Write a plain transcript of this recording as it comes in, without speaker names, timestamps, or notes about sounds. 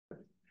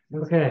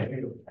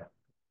Okay.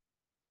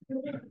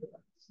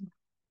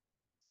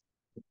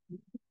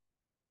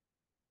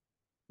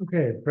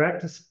 Okay,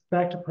 back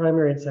to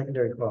primary and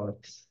secondary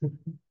qualities.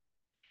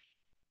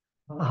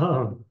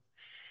 um,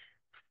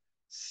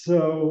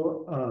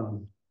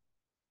 so,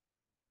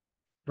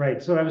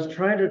 right, so I was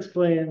trying to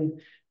explain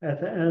at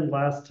the end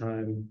last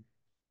time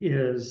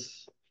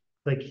is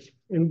like,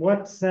 in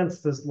what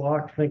sense does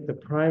Locke think the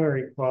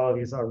primary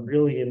qualities are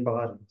really in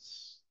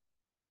bodies?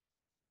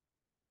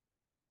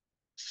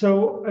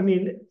 So, I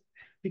mean,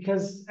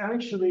 because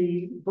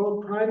actually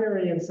both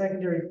primary and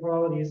secondary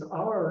qualities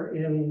are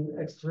in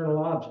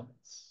external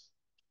objects.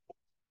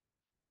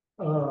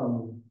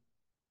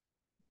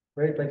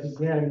 Right, like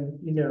again,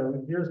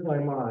 here's my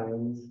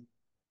mind,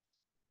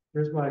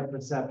 here's my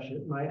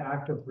perception, my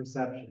act of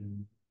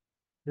perception,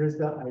 here's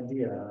the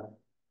idea,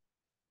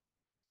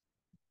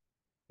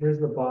 here's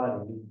the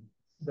body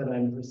that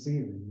I'm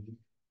perceiving.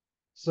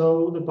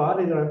 So the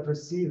body that I'm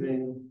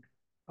perceiving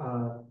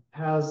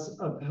has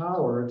a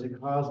power to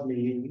cause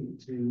me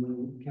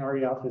to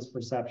carry out this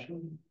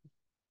perception.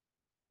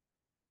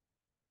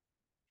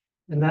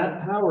 And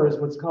that power is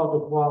what's called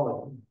the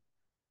quality.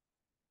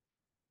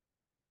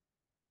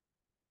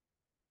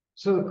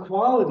 So the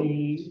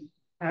quality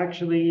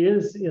actually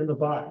is in the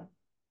body.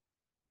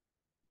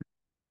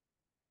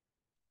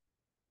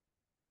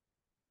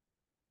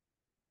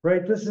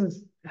 Right, this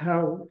is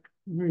how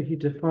he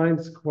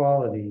defines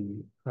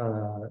quality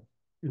in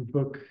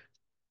book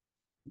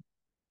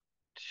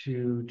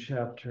 2,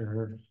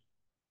 chapter.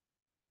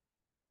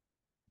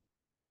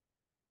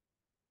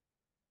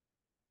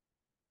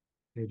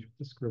 Page,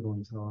 the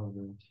scribbling's all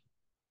over it.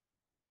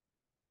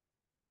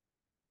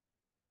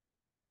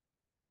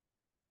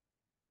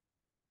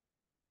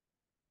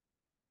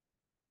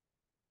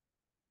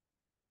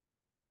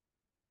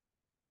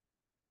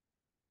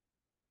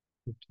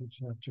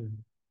 Chapter.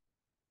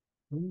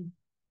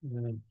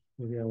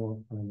 Maybe I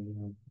won't find it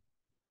now.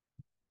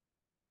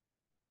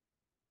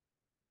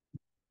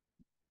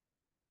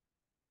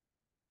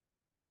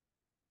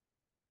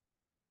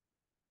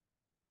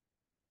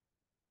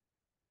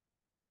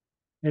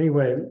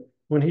 Anyway,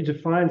 when he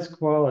defines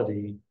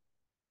quality,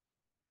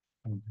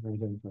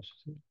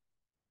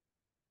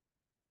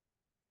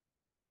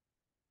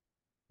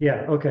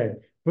 yeah, okay.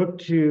 Book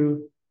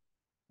 2,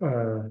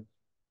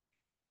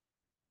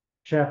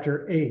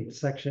 chapter 8,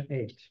 section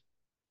 8.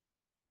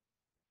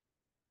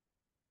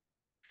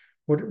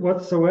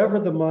 Whatsoever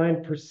the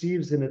mind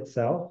perceives in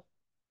itself,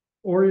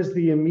 or is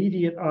the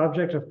immediate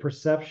object of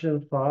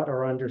perception, thought,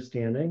 or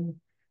understanding,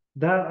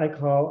 that I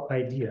call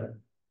idea.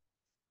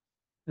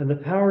 And the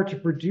power to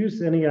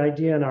produce any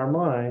idea in our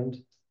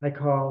mind, I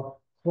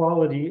call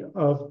quality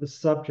of the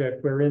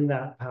subject wherein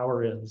that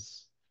power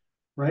is.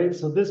 Right?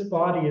 So this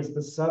body is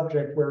the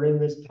subject wherein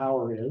this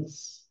power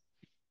is.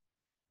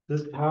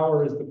 This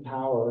power is the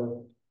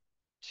power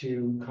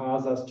to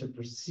cause us to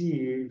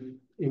perceive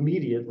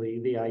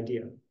immediately the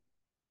idea.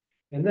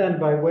 And then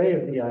by way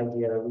of the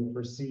idea, we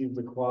perceive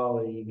the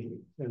quality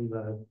in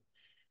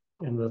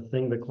the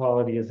thing the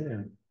quality is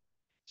in.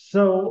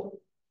 So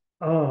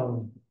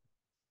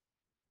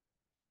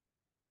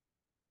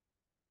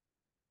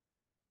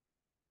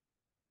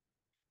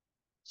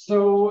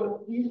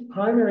so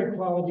primary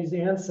qualities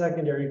and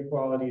secondary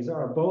qualities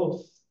are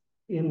both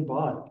in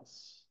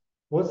bodies.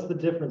 What's the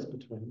difference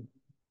between them?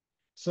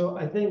 So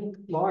I think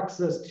Locke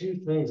says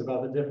two things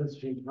about the difference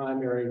between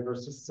primary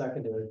versus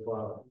secondary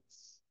qualities.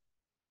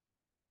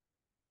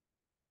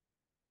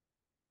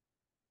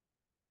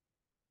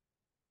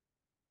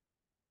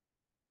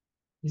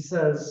 He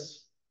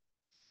says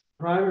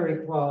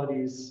primary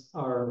qualities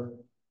are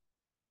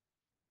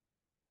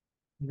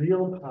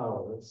real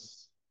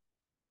powers,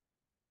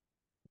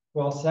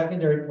 while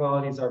secondary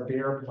qualities are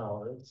bare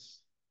powers.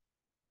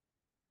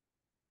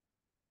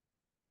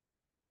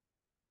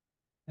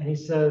 And he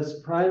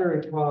says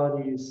primary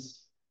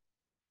qualities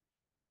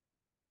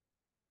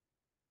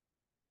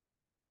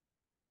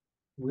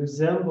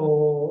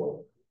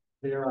resemble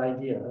their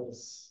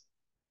ideas,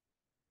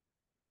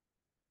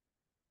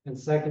 and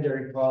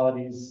secondary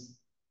qualities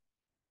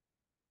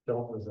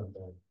don't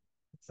resemble,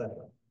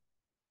 etc.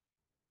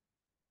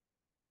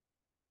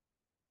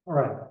 All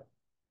right.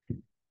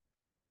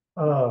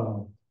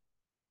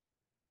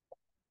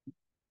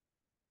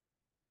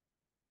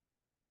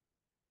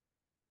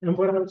 And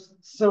what I was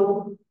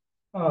so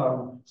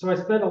I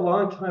spent a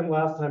long time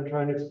last time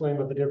trying to explain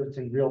what the difference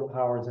in real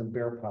powers and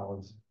bare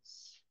powers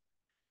is.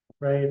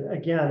 Right?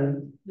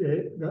 Again,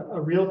 a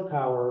real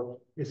power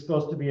is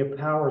supposed to be a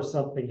power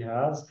something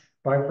has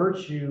by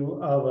virtue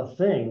of a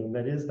thing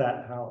that is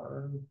that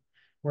power.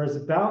 Whereas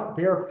about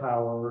bare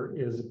power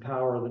is a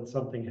power that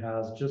something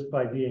has just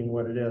by being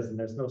what it is, and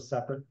there's no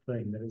separate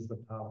thing that is the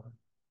power.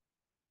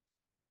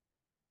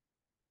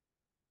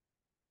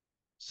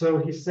 So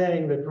he's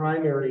saying the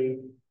primary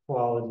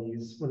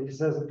qualities, when he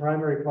says the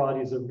primary quality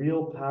is a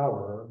real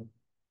power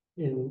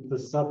in the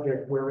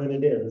subject wherein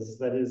it is,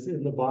 that is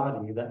in the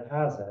body that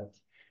has it,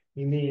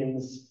 he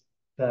means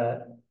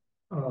that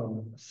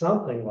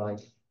something like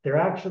there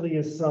actually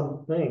is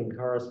something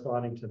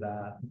corresponding to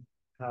that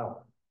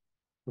power.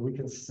 We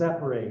can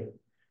separate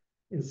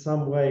in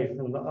some way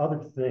from the other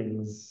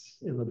things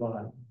in the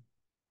body.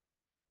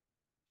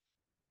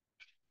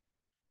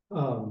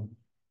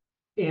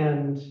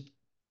 And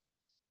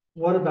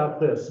what about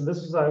this? And this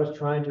is what I was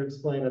trying to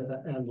explain at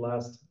the end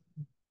last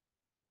time.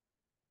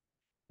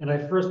 And I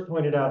first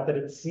pointed out that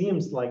it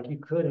seems like you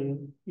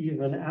couldn't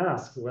even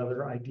ask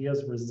whether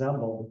ideas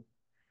resemble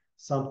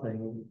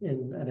something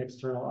in an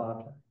external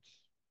object.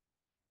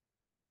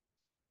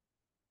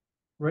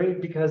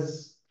 Right?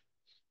 Because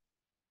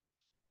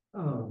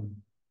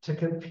to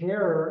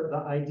compare the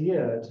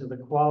idea to the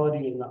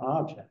quality in the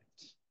object,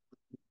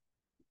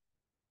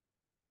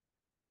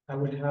 I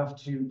would have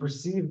to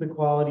perceive the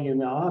quality in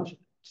the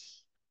object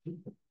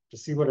to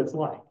see what it's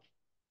like.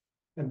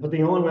 But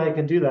the only way I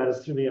can do that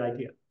is through the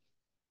idea.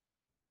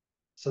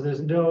 So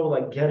there's no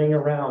like getting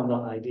around the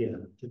idea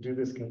to do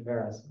this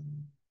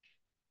comparison.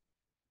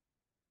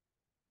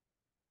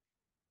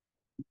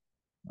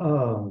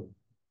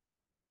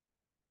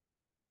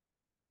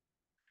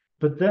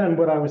 But then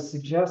what I was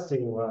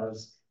suggesting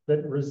was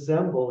that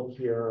resemble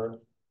here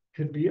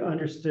could be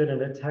understood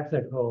in a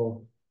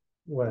technical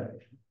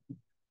way.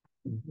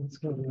 What's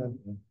going on?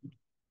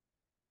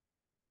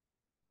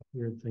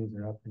 Weird things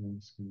are happening on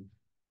the screen.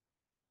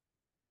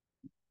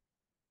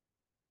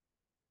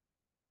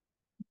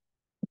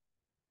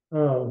 I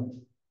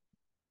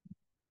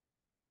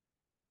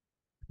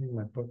think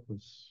my book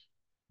was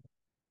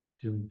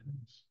doing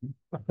things.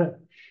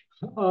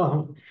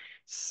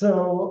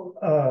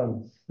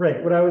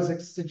 Right, what I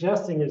was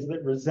suggesting is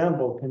that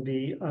resemble can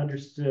be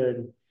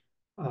understood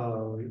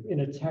in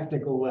a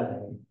technical way.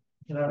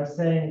 And I was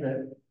saying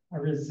that a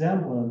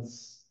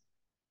resemblance,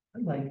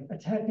 like a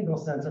technical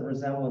sense of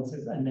resemblance,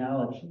 is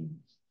analogy,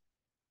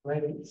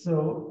 right?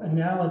 So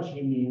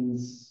analogy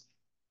means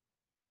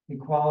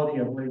equality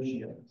of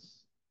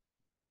ratios.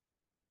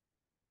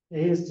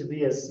 A is to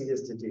B as C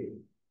is to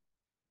D.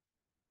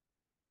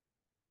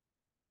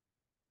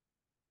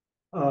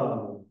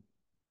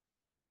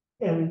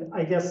 And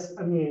I guess,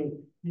 I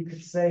mean, you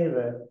could say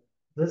that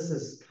this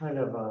is kind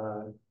of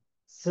a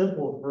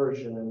simple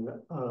version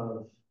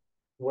of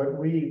what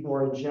we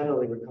more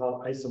generally would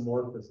call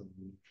isomorphism,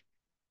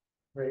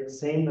 right?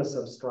 Sameness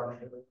of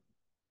structure.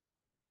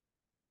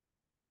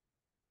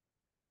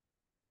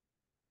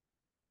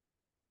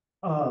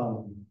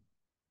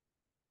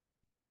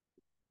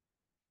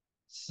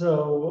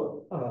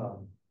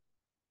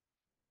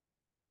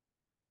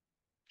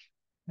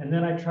 And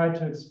then I tried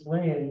to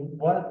explain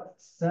what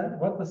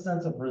the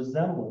sense of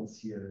resemblance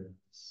here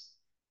is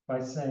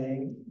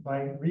by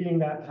reading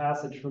that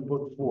passage from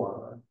book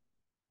 4.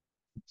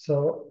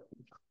 So,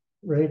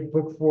 right,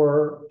 book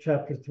 4,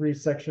 chapter 3,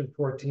 section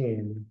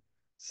 14.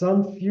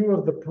 Some few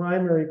of the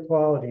primary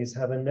qualities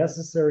have a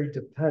necessary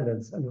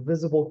dependence and a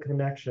visible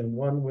connection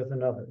one with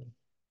another.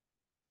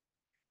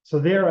 So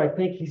there, I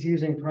think he's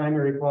using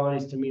primary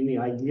qualities to mean the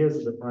ideas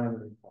of the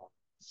primary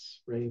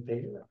qualities, right?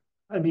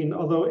 I mean,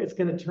 although it's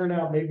going to turn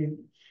out maybe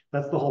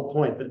that's the whole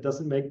point, that it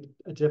doesn't make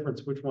a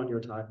difference which one you're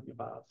talking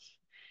about.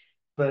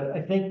 But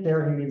I think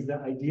there he means the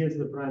ideas of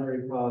the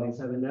primary qualities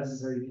have a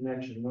necessary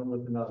connection one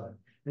with another.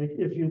 And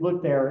if you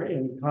look there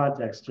in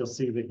context, you'll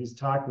see that he's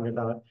talking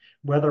about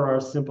whether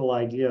our simple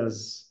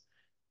ideas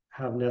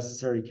have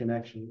necessary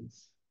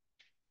connections.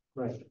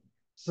 Right.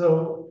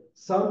 So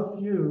some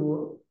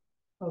few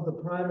of the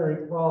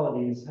primary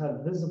qualities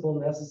have visible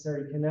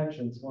necessary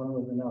connections one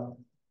with another.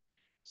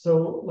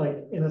 So like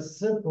in a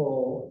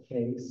simple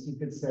case, you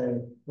could say,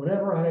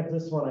 whenever I have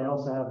this one, I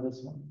also have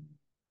this one.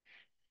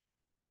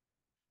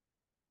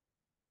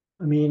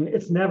 I mean,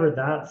 it's never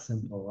that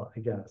simple, I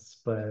guess,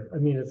 but I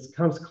mean, it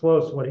comes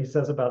close what he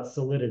says about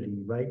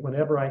solidity, right?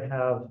 Whenever I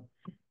have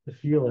the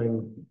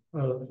feeling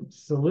of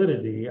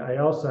solidity, I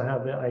also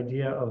have the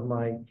idea of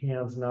my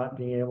hands not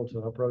being able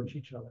to approach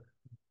each other.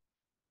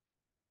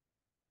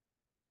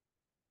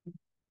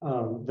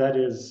 That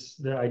is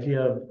the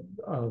idea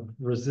of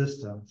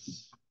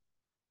resistance,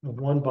 of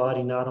one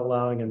body not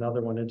allowing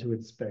another one into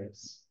its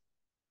space.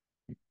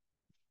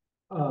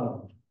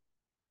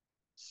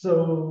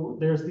 So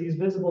there's these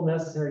visible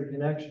necessary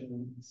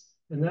connections.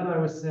 And then I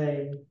was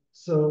saying,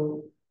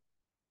 so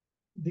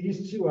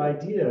these two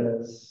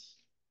ideas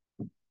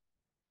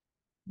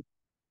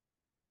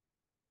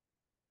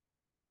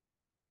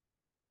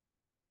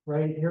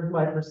right, here's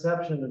my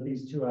perception of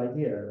these two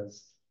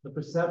ideas. The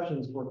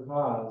perceptions were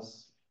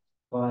caused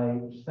by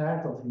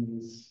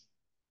faculties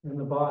in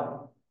the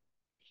body,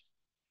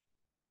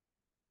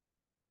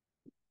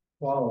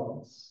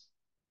 qualities.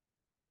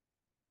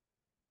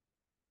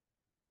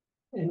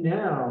 And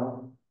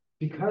now,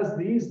 because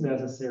these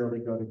necessarily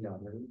go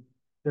together,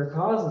 their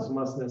causes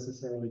must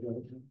necessarily go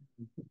together.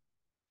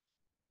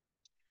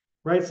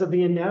 Right, so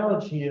the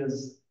analogy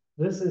is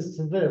this is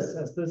to this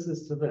as this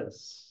is to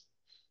this.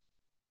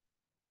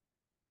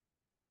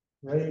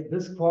 Right,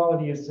 this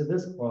quality is to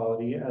this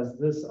quality as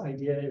this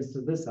idea is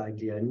to this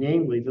idea,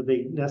 namely that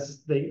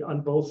they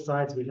on both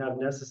sides we have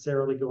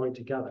necessarily going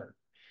together.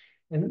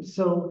 And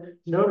so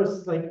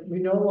notice, like, we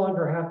no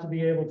longer have to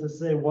be able to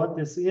say what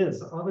this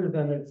is, other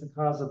than it's the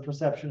cause of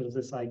perception of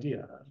this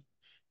idea.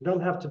 You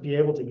don't have to be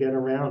able to get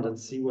around and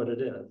see what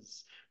it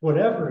is.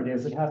 Whatever it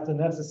is, it has to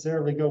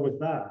necessarily go with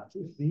that,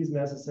 if these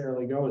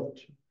necessarily go with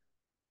each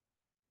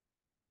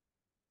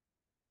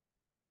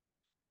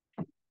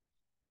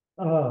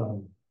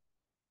other.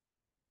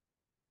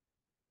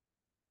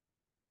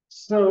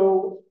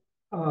 So,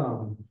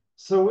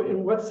 so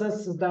in what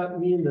sense does that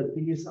mean that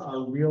these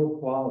are real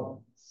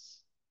qualities?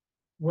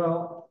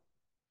 Well,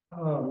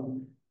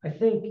 I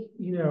think,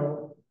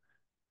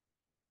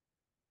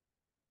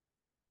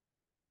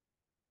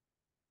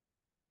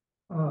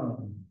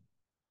 um,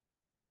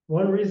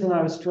 one reason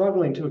I was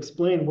struggling to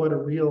explain what a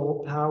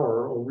real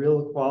power or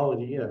real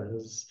quality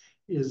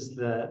is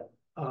that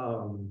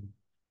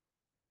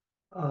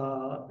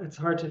it's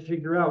hard to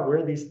figure out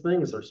where these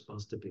things are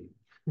supposed to be.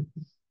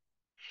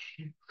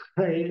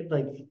 Right?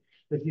 Like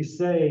if you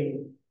say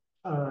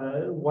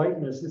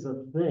whiteness is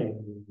a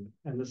thing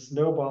and the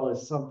snowball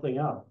is something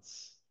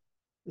else,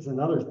 is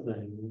another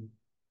thing.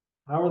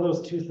 How are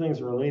those two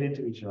things related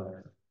to each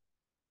other?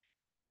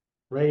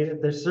 Right?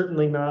 It's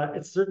certainly not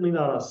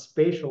a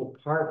spatial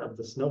part of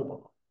the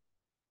snowball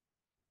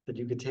that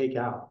you could take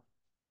out.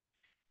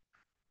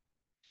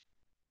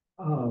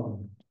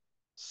 Um,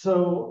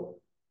 so,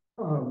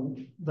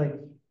 like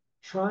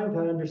trying to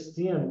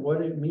understand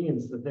what it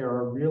means that there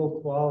are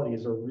real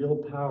qualities or real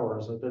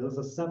powers, or that there's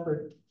a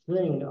separate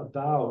thing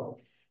about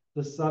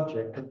the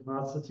subject that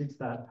constitutes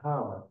that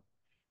power.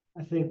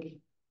 I think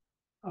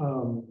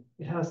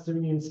it has to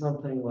mean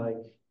something like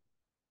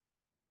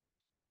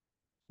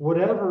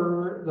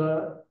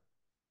whatever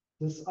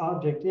this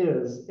object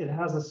is, it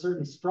has a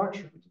certain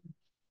structure.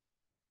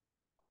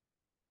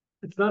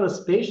 It's not a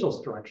spatial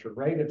structure,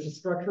 right? It's a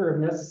structure of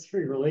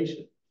necessary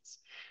relations.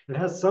 It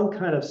has some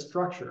kind of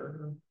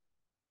structure.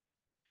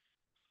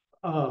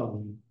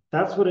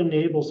 That's what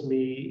enables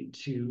me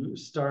to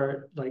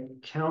start like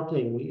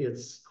counting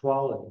its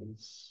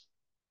qualities.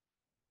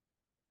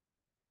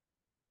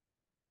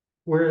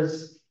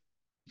 Whereas,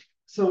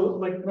 so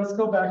like, let's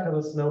go back to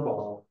the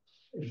snowball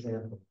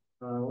example.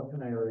 What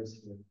can I erase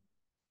here?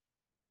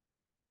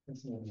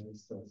 Let's not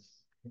erase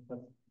this.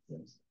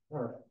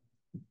 All right.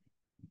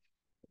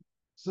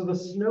 So the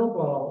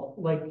snowball,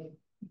 like,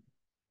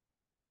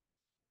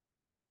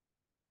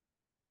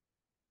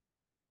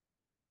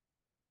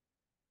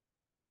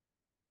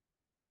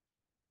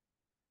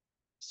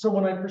 so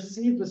when I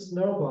perceive the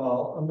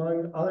snowball,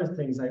 among other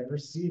things, I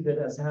perceive it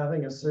as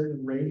having a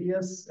certain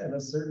radius and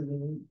a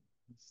certain,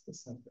 what's the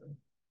center?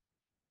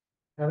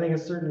 Having a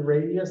certain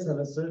radius and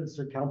a certain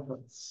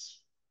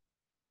circumference.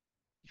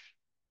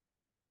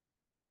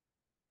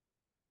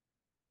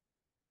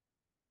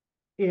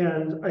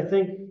 And I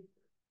think,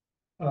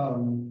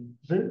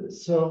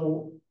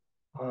 so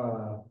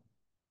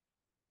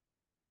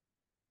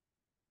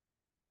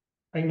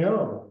I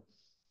know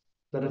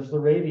that if the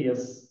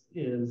radius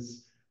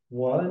is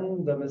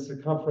 1, then the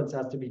circumference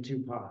has to be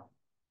 2 pi.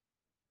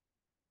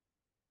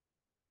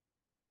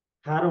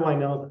 How do I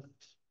know that?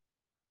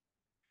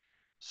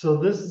 So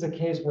this is a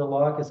case where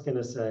Locke is going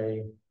to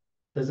say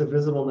there's a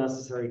visible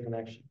necessary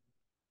connection.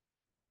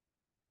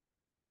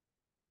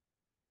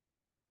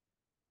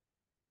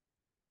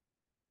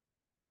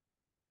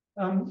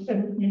 And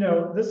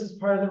this is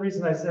part of the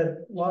reason I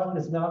said Locke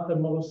is not the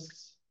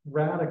most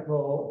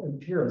radical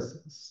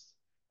empiricist.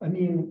 I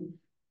mean,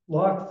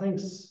 Locke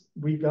thinks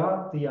we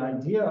got the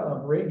idea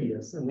of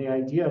radius and the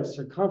idea of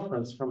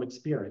circumference from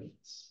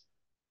experience.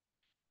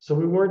 So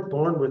we weren't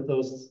born with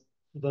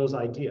those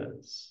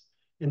ideas.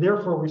 And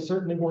therefore, we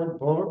certainly weren't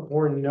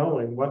born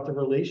knowing what the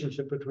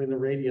relationship between the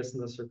radius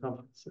and the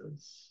circumference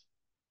is.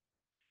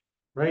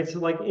 Right? So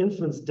like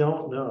infants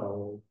don't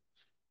know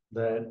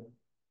that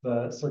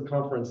the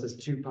circumference is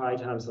 2 pi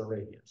times the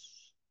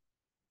radius.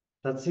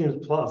 That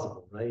seems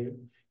plausible, right?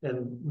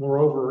 And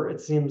moreover,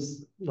 it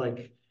seems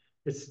like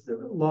it's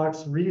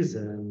Locke's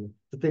reason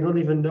that they don't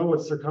even know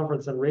what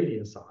circumference and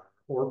radius are,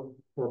 or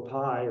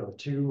pi or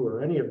 2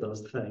 or any of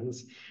those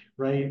things,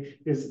 right?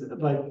 Is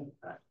like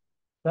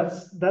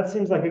that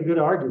seems like a good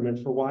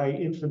argument for why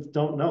infants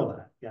don't know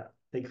that. Yeah,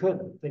 they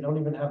couldn't. They don't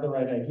even have the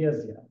right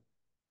ideas yet.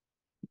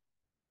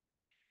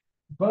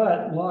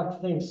 But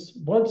Locke thinks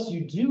once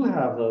you do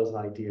have those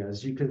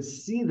ideas, you can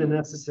see the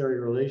necessary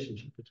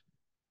relationship between.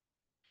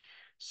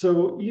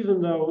 So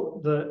even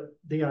though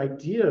the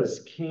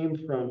ideas came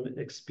from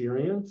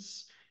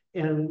experience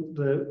and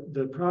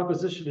the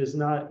proposition is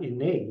not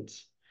innate,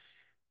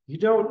 you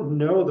don't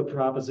know the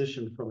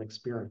proposition from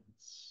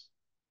experience.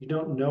 You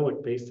don't know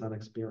it based on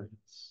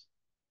experience.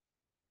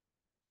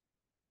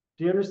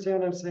 Do you understand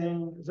what I'm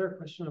saying? Is there a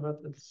question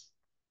about this?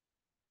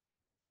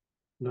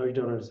 No, you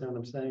don't understand what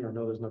I'm saying, or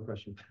no, there's no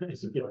question.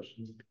 Yeah.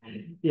 Question.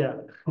 Yeah.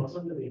 I was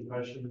under the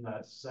impression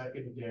that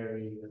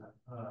secondary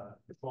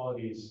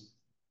qualities,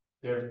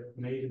 they're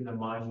made in the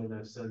mind in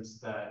a sense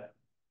that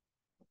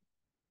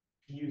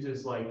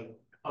uses like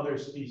other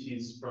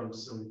species from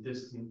some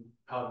distant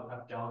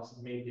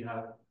galaxies maybe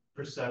have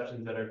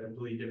perceptions that are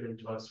completely different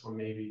to us from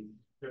maybe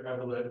their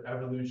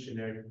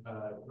evolutionary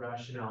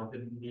rationale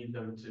didn't need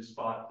them to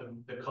spot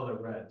the color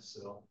red.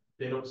 So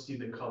they don't see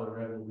the color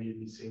red when we'd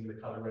be seeing the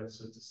color red.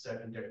 So it's a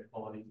secondary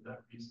quality for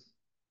that reason.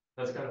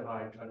 That's kind of how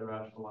I try to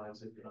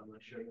rationalize it, but I'm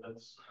not sure if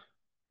that's.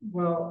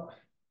 Well,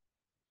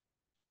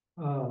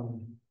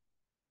 um,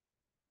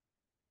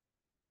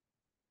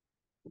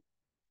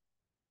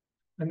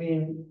 I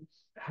mean,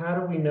 how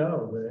do we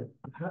know that?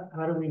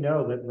 How do we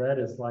know that red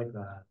is like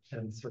that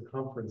and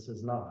circumference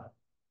is not?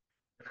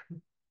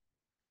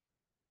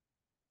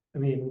 I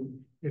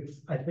mean,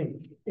 I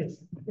think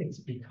it's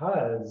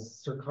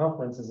because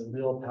circumference is a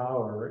real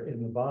power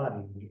in the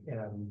body,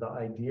 and the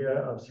idea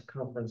of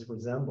circumference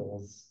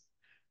resembles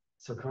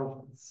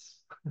circumference.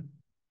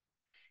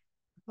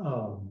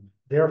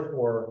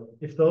 Therefore,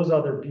 if those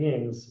other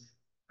beings,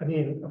 I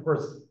mean, of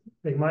course,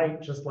 they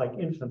might, just like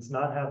infants,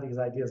 not have these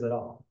ideas at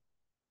all.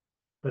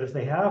 But if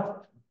they have,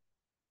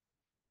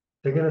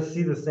 they're going to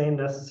see the same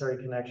necessary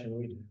connection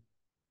we do,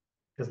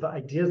 because the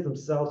ideas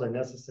themselves are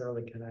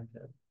necessarily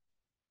connected.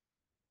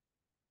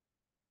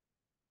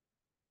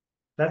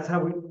 That's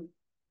how we.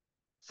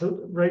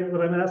 So, right,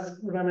 what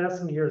I'm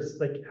asking here is,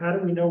 like, how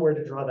do we know where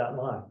to draw that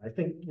line? I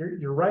think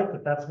you're right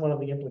that that's one of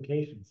the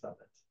implications of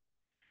it.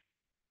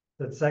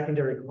 That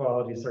secondary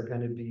qualities are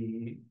going to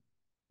be,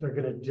 they're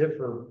going to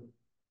differ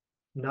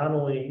not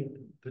only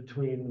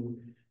between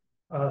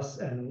us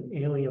and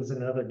aliens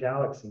in another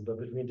galaxy, but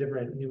between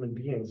different human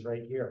beings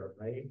right here,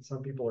 right?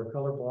 Some people are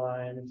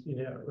colorblind, you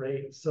know,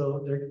 right?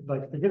 So they're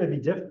going to be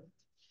different.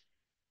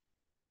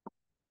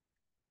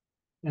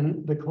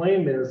 And the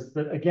claim is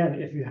that, again,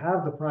 if you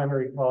have the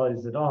primary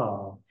qualities at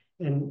all,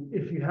 and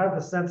if you have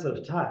the sense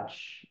of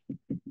touch,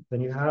 then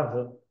you have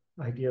the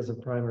ideas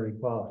of primary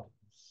qualities.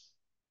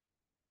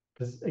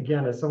 Because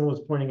again, as someone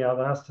was pointing out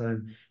last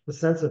time, the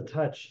sense of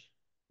touch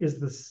is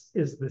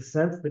the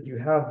sense that you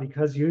have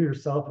because you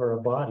yourself are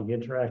a body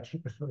interacting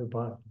with other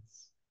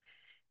bodies.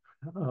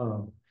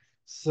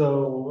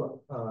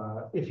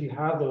 If you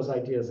have those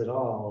ideas at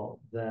all,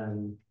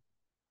 then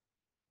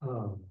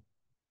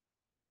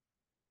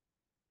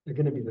they're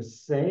going to be the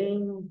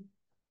same.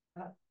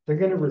 They're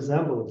going to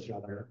resemble each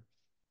other,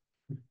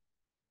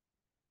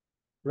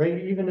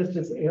 right? Even if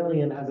this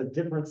alien has a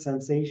different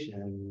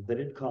sensation that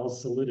it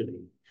calls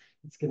solidity,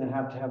 it's going to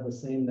have the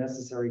same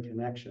necessary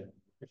connection.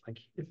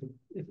 If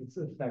it's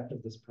an effect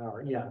of this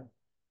power, yeah.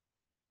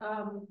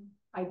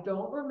 I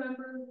don't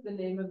remember the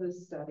name of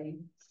this study,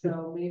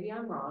 so maybe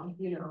I'm wrong,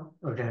 you know.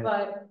 Okay.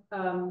 But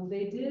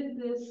they did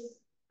this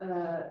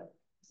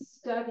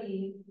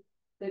study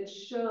that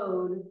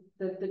showed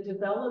that the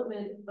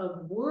development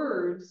of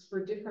words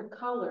for different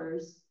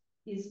colors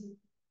is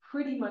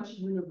pretty much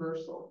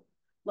universal.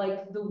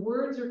 Like the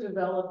words are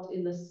developed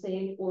in the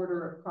same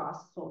order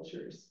across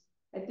cultures.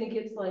 I think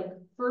it's like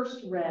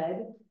first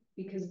red,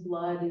 because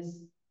blood is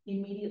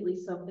immediately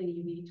something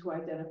you need to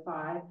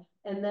identify.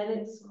 And then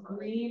it's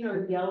green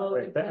or yellow.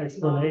 Right, the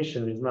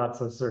explanation is not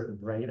so certain,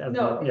 right?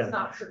 No, it's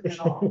not certain at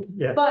all.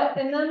 Yeah. But,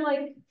 and then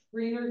like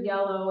green or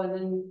yellow and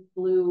then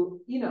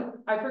blue, you know,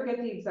 I forget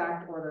the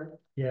exact order.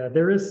 Yeah,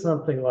 there is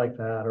something like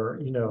that, or,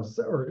 you know,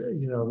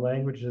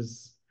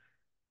 languages,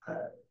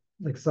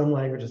 like some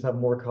languages have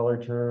more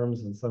color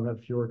terms and some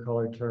have fewer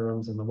color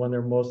terms. And the one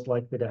they're most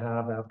likely to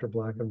have after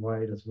black and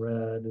white is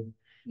red.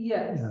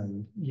 Yes.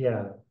 And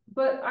yeah.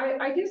 But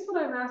I guess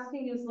what I'm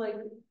asking is like,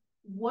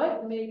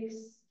 what makes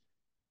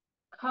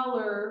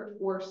color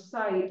or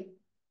sight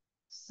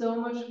so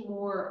much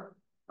more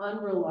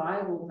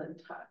unreliable than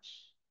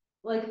touch?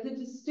 Like the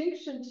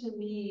distinction to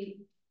me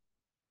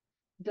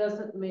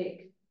doesn't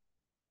make,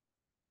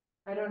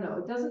 I don't know,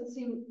 it doesn't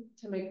seem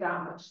to make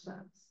that much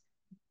sense.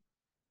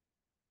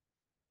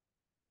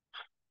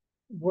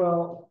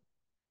 Well,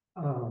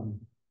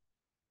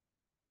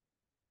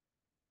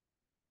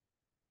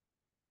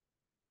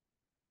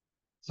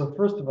 so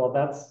first of all,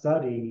 that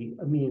study,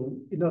 I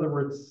mean, in other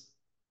words,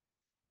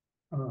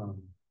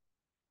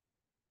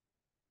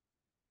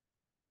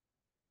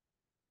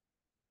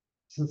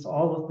 since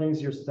all the things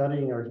you're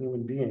studying are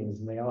human beings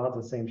and they all have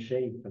the same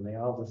shape and they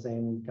all have the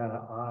same kind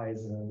of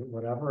eyes and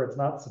whatever, it's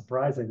not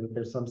surprising that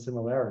there's some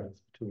similarities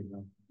between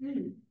them.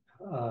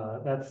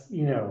 That's,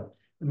 you know,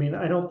 I mean,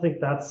 I don't think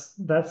that's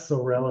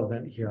so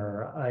relevant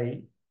here.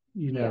 I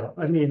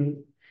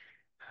mean,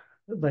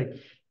 like,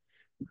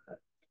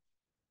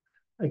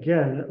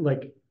 again,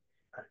 like,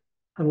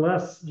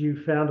 unless you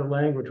found a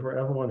language where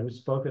everyone who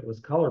spoke it was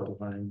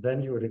colorblind,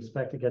 then you would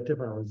expect to get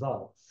different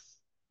results.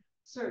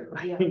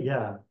 Certainly, yeah.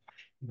 Yeah.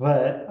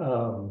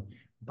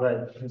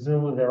 But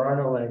presumably there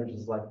are no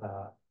languages like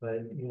that.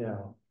 But you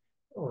know,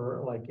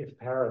 or like if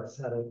parrots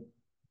had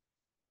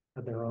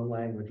their own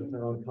language with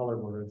their own color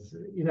words,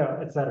 you know,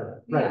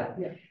 etc. Right.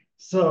 Yeah.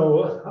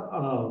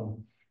 So,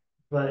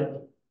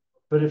 but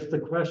if the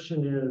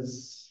question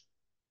is,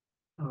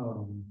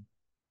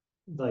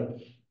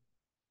 like,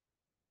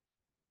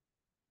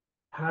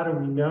 how do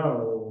we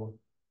know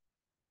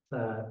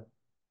that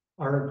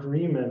our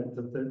agreement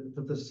that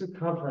the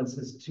circumference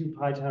is 2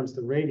 pi times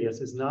the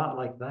radius is not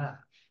like that?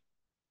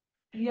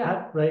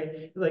 Yeah.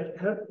 Right? Like,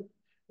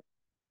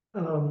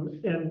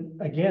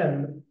 And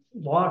again,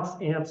 Locke's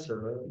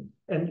answer,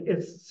 and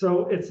it's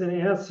an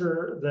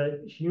answer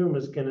that Hume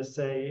is going to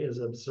say is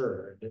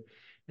absurd,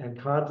 and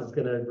Kant is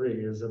going to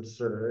agree is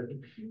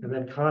absurd, and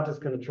then Kant is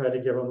going to try to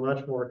give a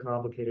much more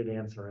complicated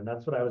answer, and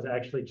that's what I was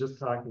actually just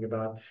talking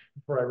about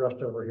before I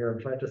rushed over here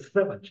and tried to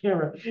set my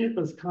camera. It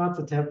was Kant's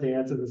attempt to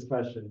answer this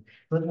question,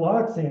 but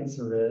Locke's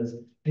answer is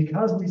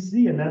because we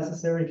see a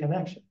necessary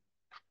connection.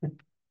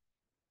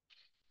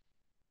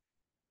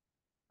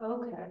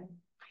 Okay.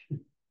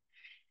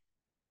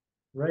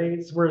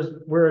 Right?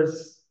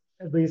 Whereas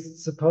at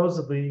least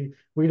supposedly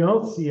we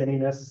don't see any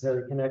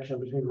necessary connection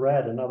between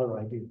red and other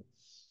ideas.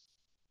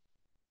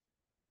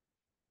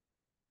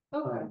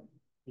 Okay.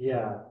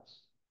 Yeah.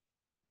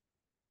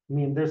 I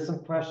mean, there's some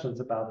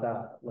questions about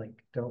that. Like,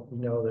 don't we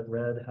know that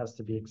red has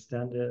to be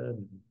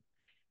extended?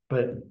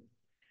 But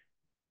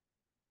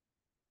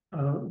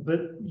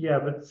yeah,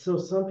 but so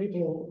some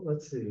people,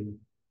 let's see.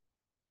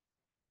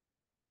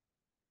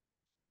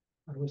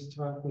 I was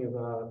talking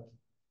about,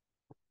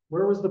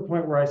 where was the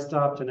point where I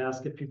stopped and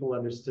asked if people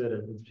understood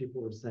it? And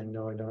people were saying,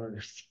 no, I don't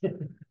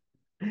understand.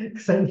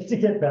 Because I need to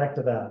get back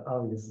to that,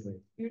 obviously.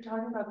 You're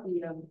talking about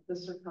the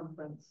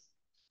circumference.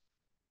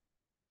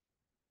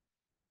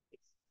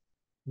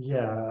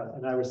 Yeah,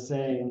 and I was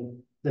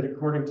saying that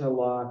according to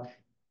Locke,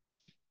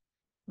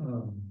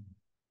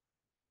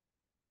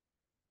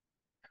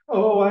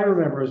 oh, I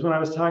remember, is when I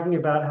was talking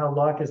about how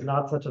Locke is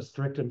not such a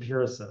strict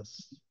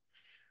empiricist,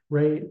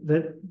 right?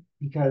 That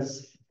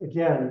because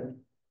again,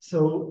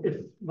 so if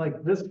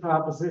like this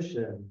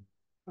proposition,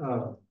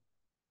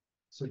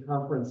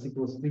 circumference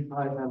equals 3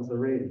 pi times the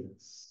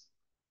radius,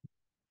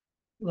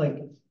 like,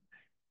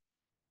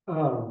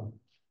 so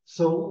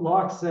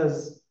Locke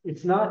says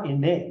it's not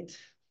innate.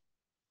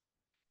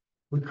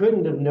 We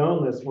couldn't have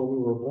known this when we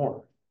were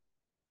born,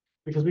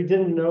 because we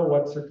didn't know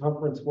what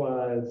circumference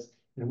was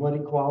and what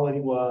equality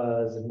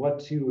was and what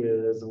 2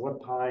 is and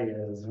what pi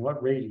is and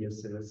what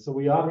radius is. So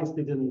we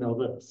obviously didn't know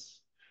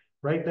this,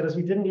 right? That is,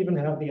 we didn't even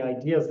have the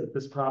ideas that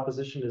this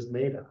proposition is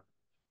made of.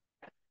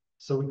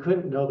 So we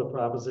couldn't know the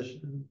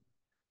proposition.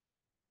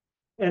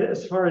 And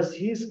as far as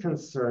he's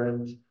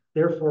concerned,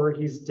 therefore,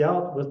 he's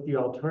dealt with the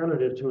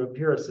alternative to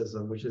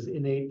empiricism, which is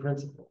innate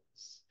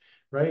principles,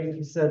 right?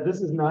 He said,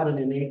 this is not an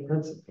innate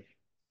principle.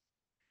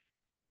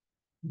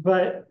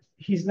 But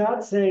he's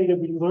not saying that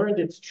we learned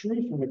it's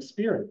true from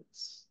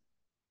experience.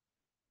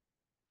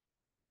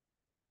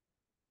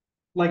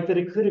 Like that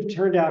it could have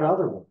turned out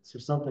otherwise or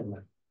something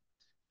like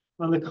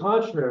that. On the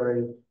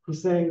contrary,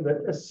 he's saying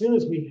that as soon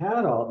as we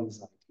had all these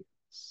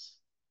ideas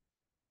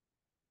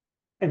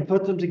and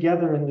put them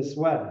together in this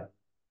way,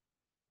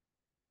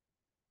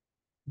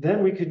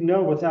 then we could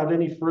know without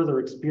any further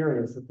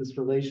experience that this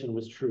relation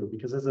was true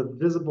because there's a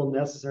visible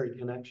necessary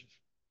connection.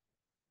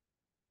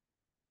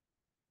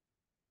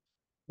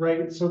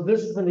 Right, so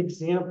this is an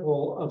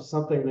example of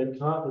something that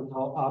Kant would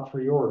call a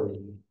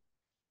priori.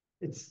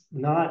 It's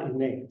not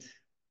innate.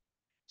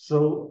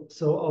 So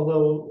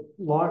although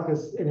Locke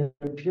is an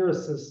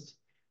empiricist,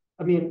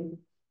 I mean,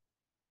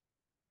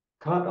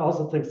 Kant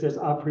also thinks there's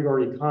a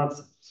priori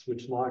concepts,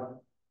 which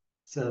Locke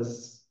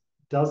says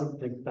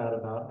doesn't think that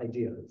about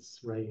ideas,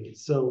 right?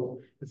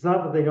 So it's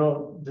not that they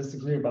don't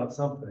disagree about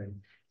something,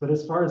 but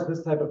as far as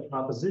this type of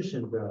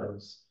proposition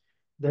goes,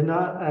 they're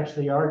not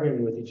actually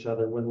arguing with each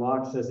other when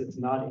Locke says it's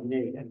not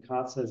innate and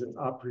Kant says it's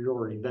a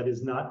priori, that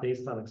is not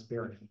based on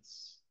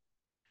experience.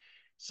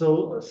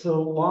 So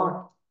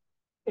Locke,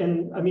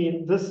 and I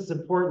mean, this is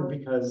important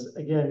because,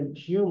 again,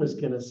 Hume is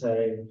going to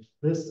say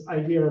this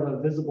idea of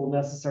a visible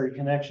necessary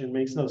connection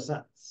makes no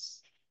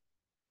sense.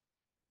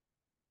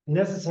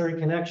 Necessary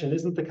connection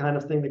isn't the kind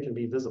of thing that can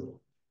be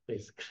visible,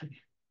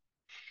 basically.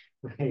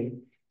 Right?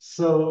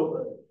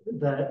 So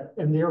that,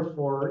 and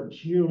therefore,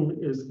 Hume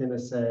is going to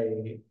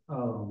say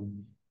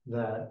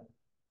that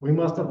we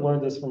must have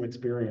learned this from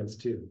experience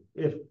too,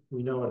 if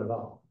we know it at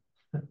all,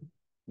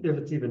 if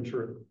it's even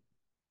true.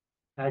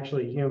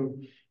 Actually,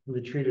 Hume, in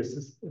the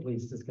treatise, at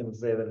least, is going to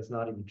say that it's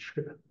not even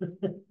true.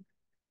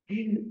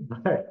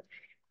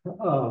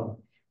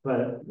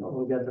 but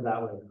we'll get to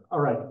that later. All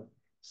right.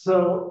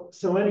 So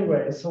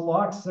anyway, so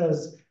Locke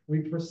says we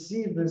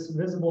perceive this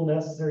visible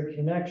necessary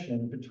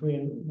connection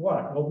between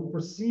what? Well, we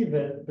perceive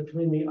it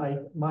between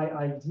my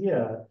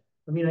idea.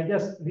 I mean, I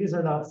guess these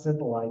are not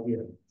simple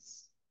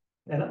ideas,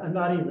 and I'm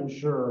not even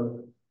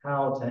sure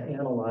how to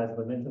analyze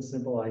them into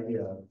simple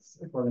ideas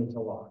according to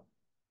Locke.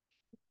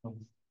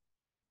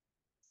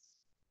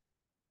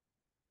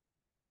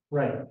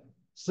 Right.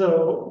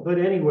 So, but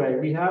anyway,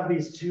 we have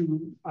these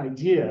two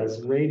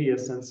ideas,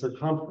 radius and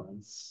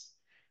circumference,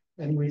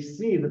 and we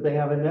see that they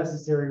have a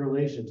necessary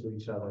relation to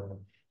each other.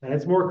 And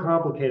it's more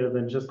complicated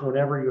than just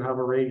whenever you have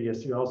a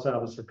radius, you also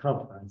have a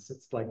circumference.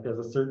 It's like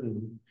there's a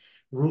certain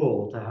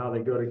rule to how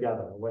they go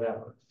together, or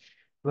whatever.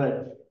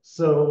 But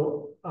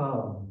so,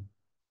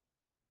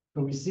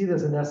 but we see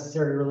there's a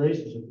necessary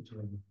relationship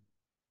between them.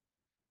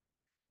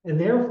 And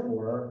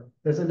therefore,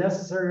 there's a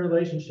necessary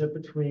relationship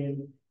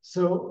between,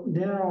 so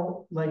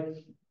now, like,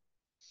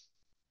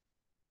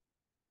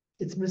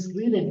 it's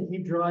misleading to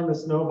keep drawing the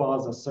snowball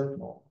as a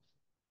circle.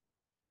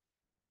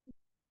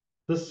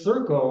 The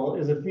circle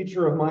is a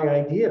feature of my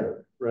idea,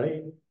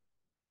 right?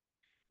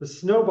 The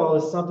snowball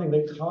is something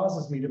that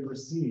causes me to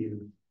perceive,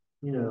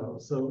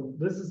 so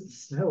this is the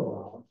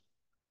snowball.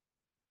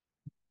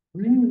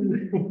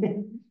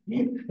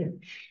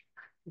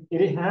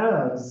 It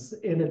has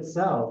in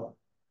itself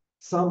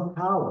some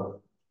power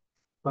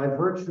by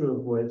virtue of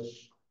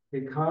which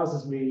it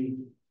causes me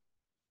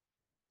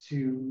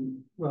to,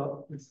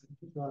 well, it's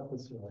not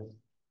this way.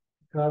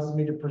 It causes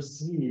me to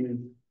perceive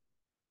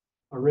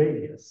a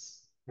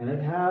radius. And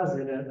it has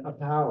in it a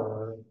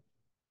power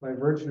by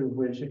virtue of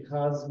which it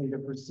causes me to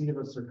perceive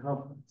a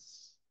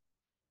circumference.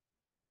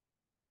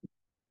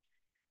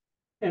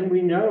 And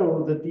we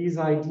know that these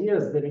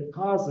ideas that it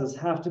causes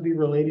have to be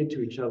related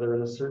to each other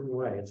in a certain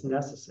way. It's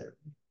necessary.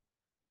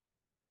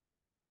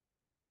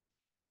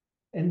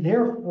 And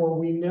therefore,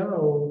 we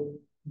know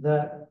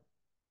that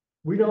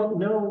we don't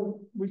know,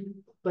 we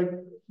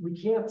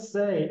can't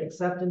say,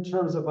 except in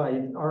terms of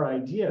our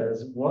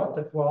ideas, what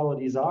the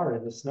qualities are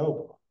in the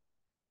snowball,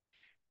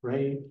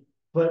 right?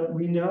 But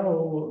we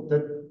know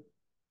that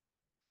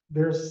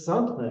there's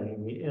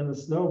something in the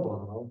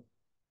snowball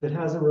that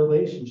has a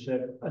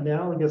relationship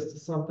analogous to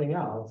something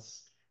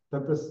else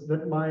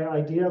that my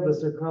idea of the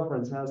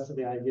circumference has to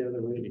the idea of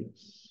the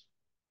radius.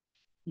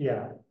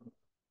 Yeah.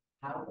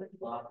 How would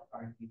Locke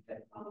argue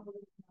that we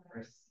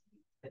perceive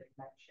the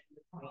connection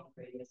between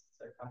radius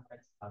and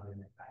circumference other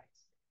than by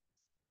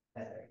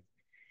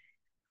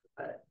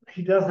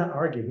He doesn't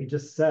argue, he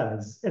just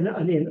says, and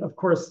I mean, of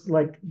course,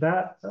 like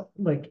that,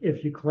 like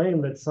if you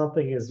claim that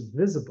something is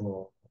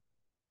visible,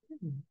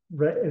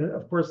 right, and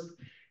of course,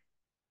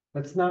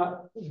 that's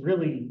not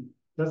really,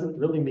 doesn't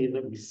really mean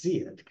that we see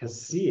it,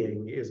 because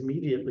seeing is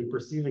immediately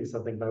perceiving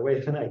something by way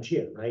of an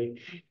idea, right?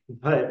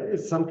 But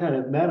it's some kind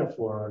of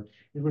metaphor.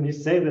 When you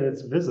say that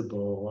it's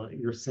visible,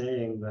 you're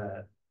saying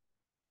that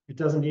it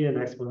doesn't need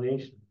an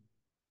explanation.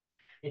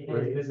 If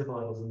right? it's visible,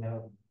 it is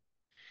known.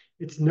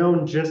 It's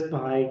known just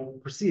by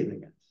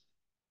perceiving it,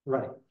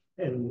 right?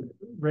 And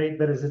right,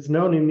 that is, it's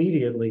known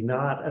immediately,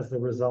 not as the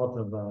result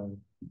of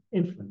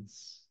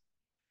inference.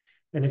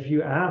 And if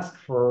you ask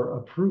for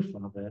a proof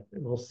of it,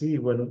 we'll see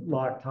when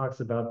Locke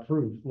talks about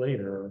proof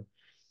later.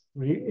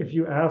 If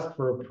you ask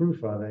for a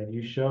proof of it,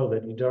 you show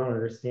that you don't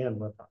understand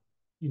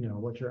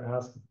what you're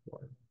asking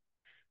for,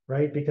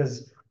 right?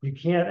 Because you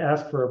can't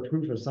ask for a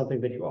proof of something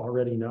that you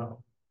already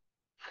know,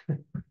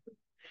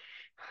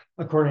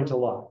 according to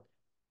Locke.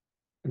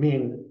 I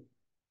mean,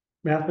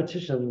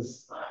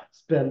 mathematicians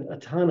spend a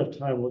ton of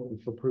time looking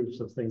for proofs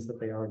of things that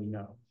they already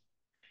know.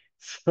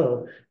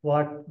 So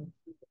Locke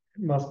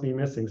must be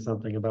missing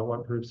something about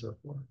what proofs are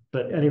for.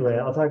 But anyway,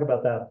 I'll talk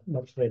about that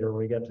much later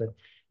when we get to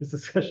this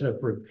discussion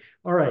of proof.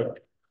 All right.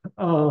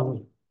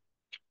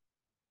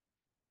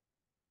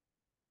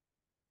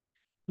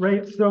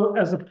 Right, so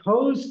as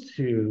opposed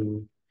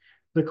to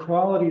the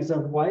qualities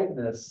of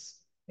whiteness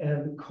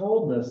and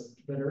coldness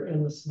that are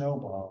in the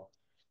snowball,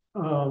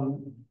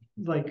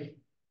 like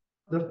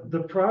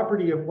the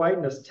property of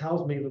whiteness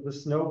tells me that the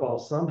snowball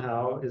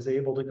somehow is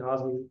able to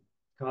cause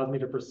me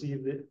to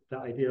perceive the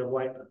idea of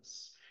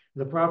whiteness.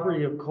 The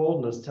property of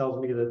coldness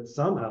tells me that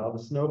somehow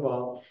the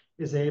snowball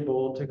is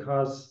able to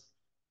cause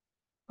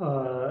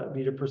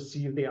me to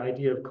perceive the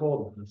idea of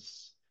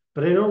coldness.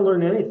 But I don't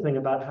learn anything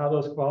about how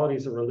those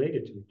qualities are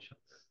related to each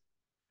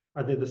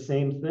other. Are they the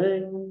same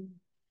thing?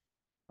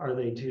 Are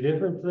they two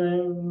different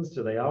things?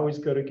 Do they always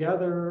go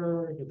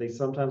together? Do they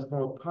sometimes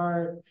come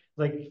apart?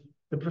 Like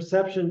the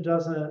perception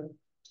doesn't,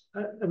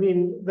 I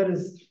mean, that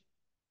is,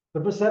 the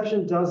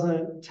perception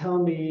doesn't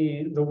tell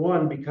me the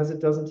one because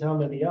it doesn't tell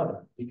me the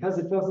other, because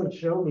it doesn't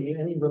show me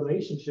any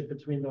relationship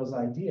between those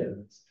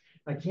ideas.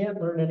 I can't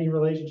learn any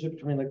relationship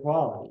between the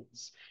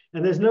qualities.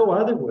 And there's no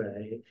other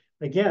way.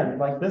 Again,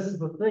 like this is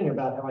the thing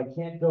about how I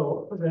can't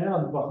go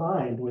around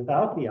behind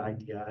without the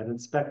idea and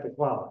inspect the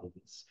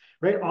qualities,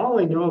 right? All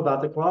I know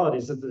about the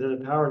qualities is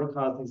the power to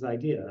cause these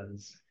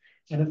ideas.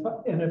 And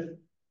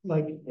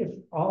if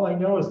all I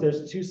know is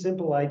there's two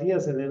simple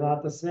ideas and they're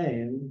not the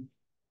same,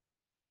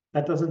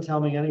 that doesn't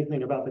tell me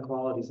anything about the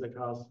qualities that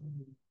cause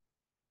them.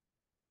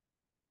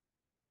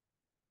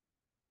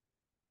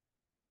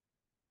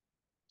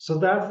 So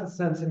that's the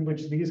sense in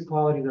which these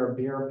qualities are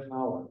bare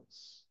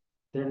powers.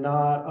 They're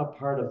not a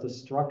part of the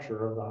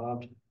structure of the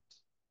object.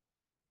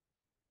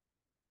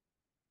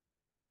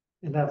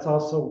 And that's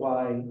also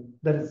why,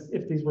 that is,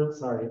 if these were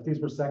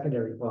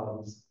secondary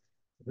qualities,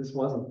 if this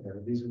wasn't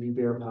there, these would be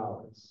bare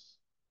powers.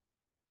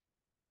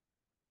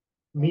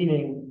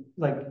 Meaning,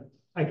 like,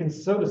 I can,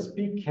 so to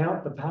speak,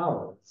 count the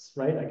powers,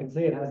 right? I can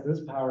say it has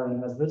this power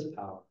and it has this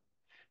power.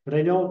 But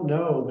I don't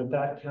know that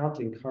that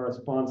counting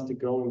corresponds to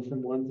going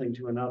from one thing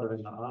to another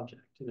in the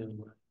object in any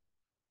way.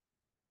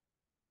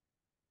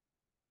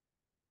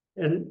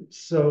 And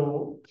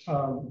so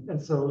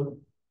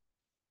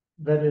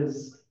that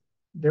is,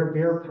 they're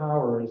bare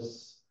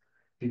powers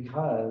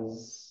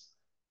because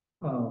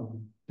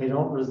they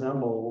don't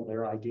resemble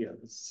their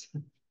ideas.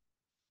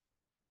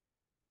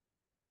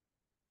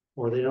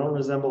 Or they don't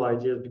resemble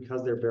ideas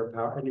because they're bare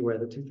power. Anyway,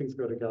 the two things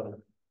go together.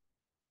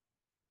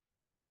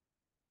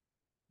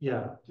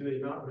 Yeah. Do they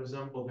not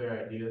resemble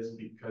their ideas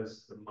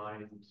because the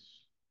mind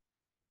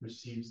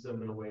receives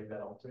them in a way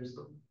that alters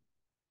them?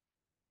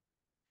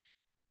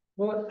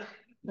 Well,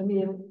 I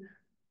mean,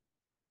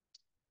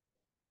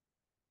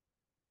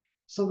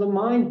 so the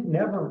mind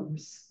never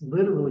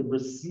literally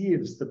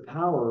receives the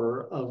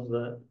power of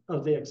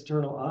the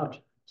external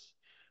object,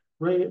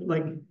 right?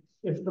 Like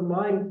if the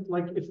mind,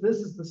 like if this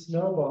is the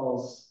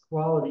snowball's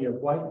quality of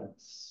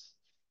whiteness,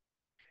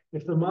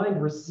 if the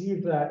mind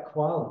received that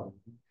quality,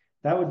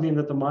 that would mean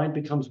that the mind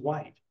becomes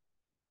white.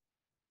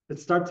 It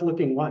starts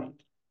looking white.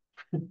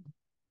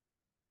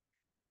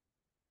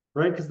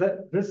 Right? Because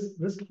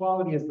this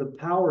quality is the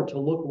power to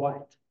look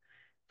white.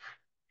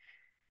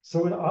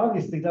 So it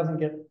obviously doesn't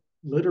get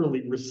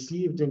literally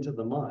received into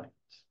the mind,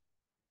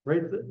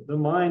 right? The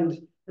mind,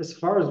 as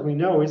far as we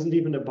know, isn't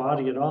even a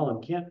body at all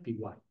and can't be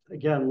white.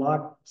 Again,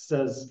 Locke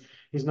says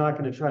he's not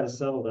going to try to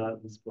settle that in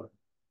this book.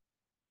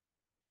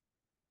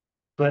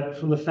 But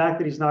from the fact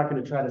that he's not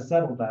going to try to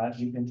settle that,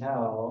 you can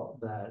tell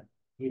that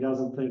he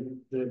doesn't think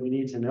that we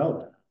need to know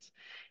that.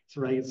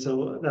 Right?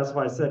 So that's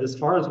why I said, as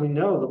far as we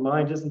know, the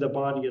mind isn't a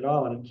body at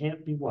all and it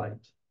can't be white.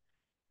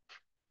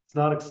 It's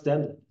not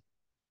extended.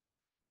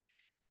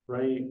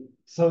 Right?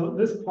 So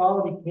this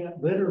quality can't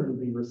literally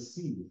be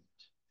received.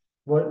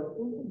 What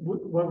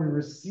we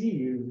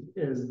receive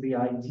is the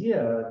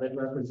idea that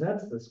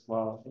represents this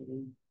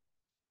quality.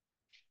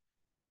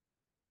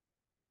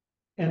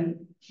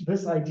 And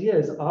this idea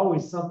is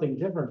always something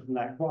different from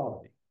that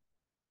quality.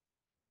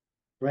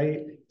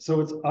 Right?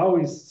 So it's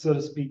always, so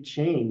to speak,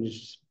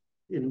 changed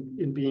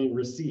in being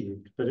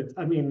received. But it's,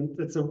 I mean,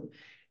 it's a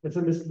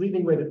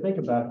misleading way to think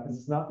about it because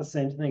it's not the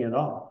same thing at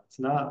all. It's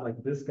not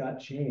like this got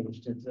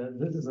changed.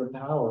 This is a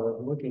power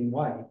of looking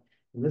white.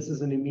 And this is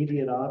an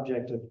immediate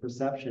object of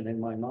perception in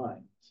my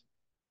mind.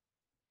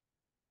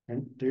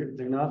 And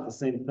they're not the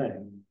same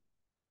thing.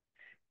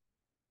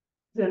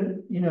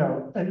 Then, you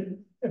know, and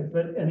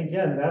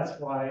again, that's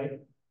why,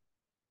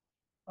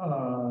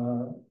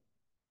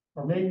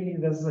 or maybe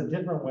this is a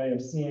different way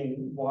of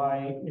seeing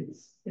why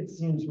it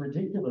seems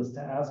ridiculous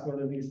to ask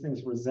whether these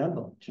things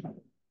resemble each other.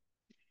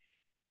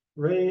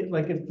 Right?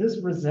 Like if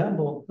this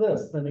resembled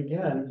this, then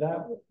again,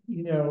 that,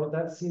 you know,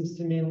 that seems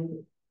to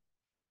mean,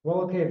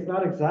 well, okay, it's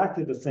not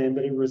exactly the same,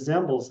 but it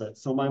resembles it.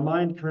 So my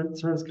mind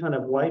turns kind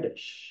of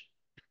whitish.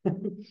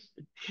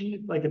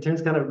 Like it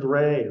turns kind of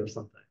gray or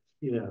something,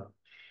 you know.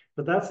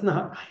 But that's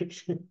not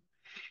right.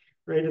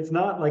 Right? It's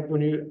not like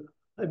when you,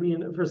 I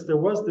mean, first there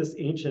was this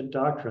ancient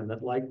doctrine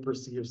that like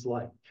perceives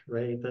like,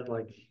 right? That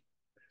like,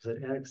 is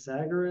it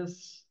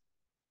Anaxagoras?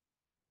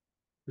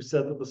 Who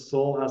said that the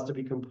soul has to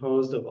be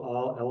composed of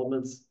all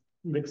elements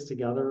mixed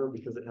together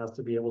because it has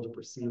to be able to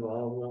perceive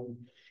all of them.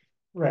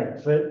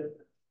 Right, but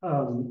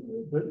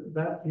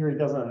that theory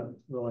doesn't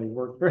really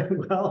work very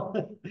well.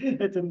 It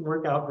didn't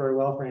work out very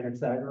well for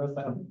Anaxagoras,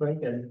 I don't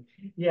think. And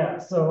yeah,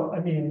 so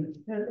I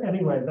mean,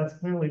 anyway, that's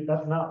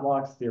not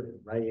Locke's theory,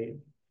 right?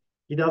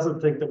 He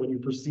doesn't think that when you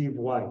perceive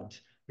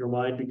white, your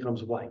mind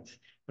becomes white.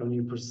 And when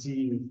you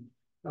perceive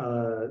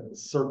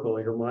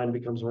circle, your mind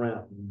becomes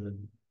round,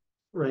 and,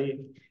 right?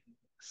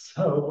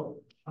 So,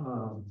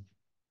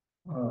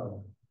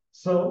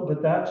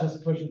 but that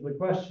just pushes the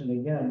question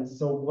again.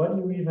 So what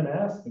do you even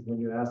ask when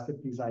you ask if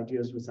these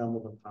ideas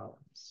resemble the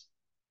powers?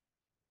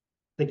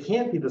 They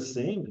can't be the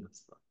same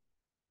as them.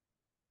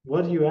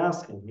 What are you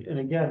asking? And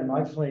again,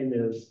 my claim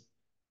is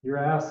you're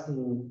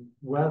asking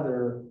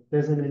whether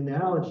there's an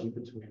analogy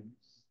between them,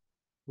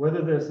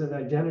 whether there's an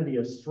identity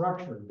of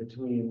structure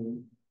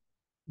between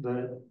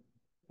the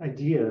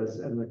ideas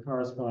and the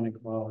corresponding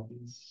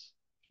qualities.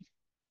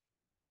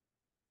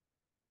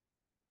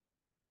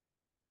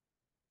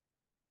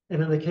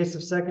 And in the case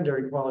of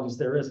secondary qualities,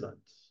 there isn't.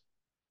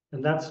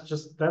 And that's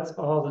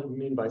all that we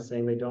mean by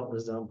saying they don't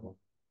resemble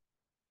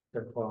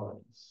their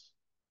qualities.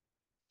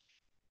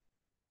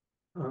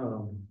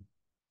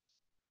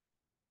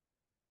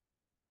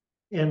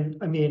 And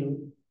I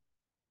mean,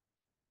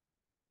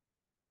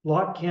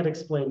 Locke can't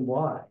explain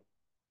why.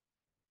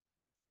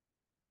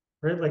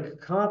 Right?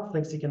 Like Kant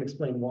thinks he can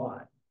explain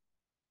why.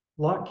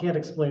 Locke can't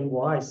explain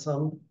why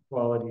some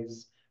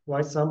qualities,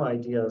 why some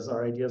ideas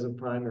are ideas of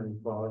primary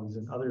qualities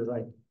and others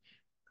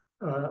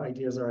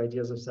ideas are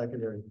ideas of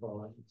secondary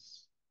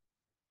qualities.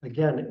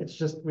 Again, it's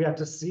just, we have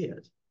to see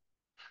it.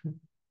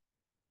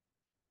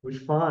 We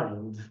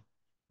find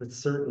that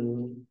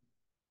certain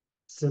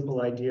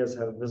simple ideas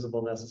have a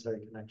visible necessary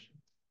connection.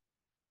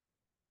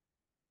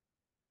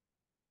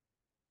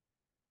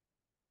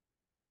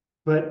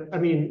 But I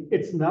mean,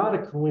 it's not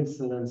a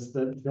coincidence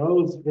that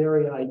those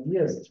very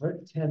ideas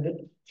tend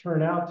to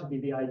turn out to be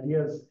the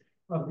ideas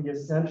of the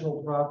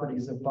essential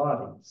properties of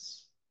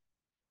bodies.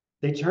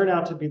 They turn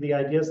out to be the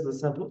ideas of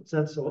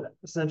the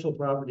essential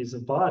properties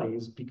of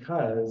bodies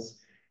because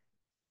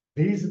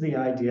these are the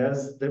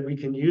ideas that we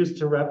can use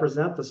to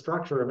represent the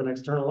structure of an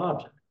external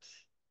object.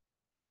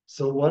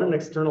 So what an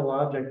external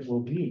object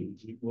will be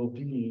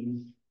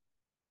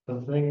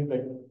the thing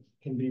that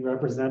can be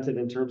represented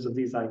in terms of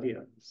these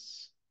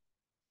ideas.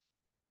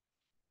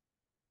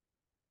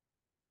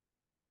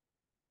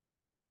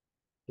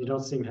 You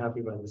don't seem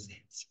happy by this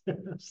answer.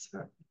 I'm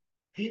sorry.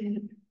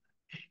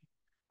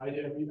 I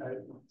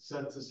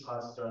since this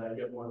class started, I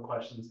get more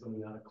questions than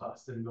the other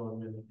class didn't go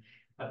in.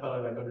 I thought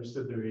I like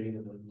understood the reading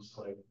and then just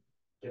like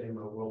getting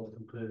my world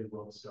completely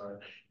world started.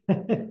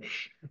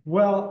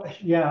 Well,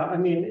 yeah, I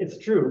mean, it's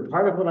true.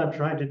 Part of what I'm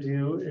trying to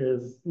do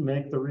is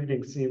make the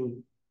reading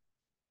seem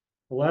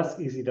less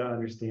easy to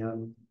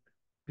understand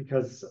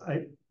because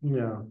I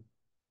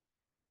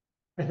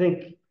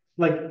think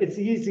like it's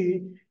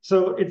easy.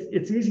 So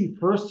it's easy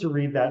first to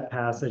read that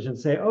passage and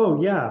say,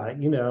 oh yeah,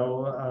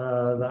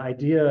 the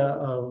idea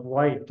of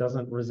white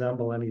doesn't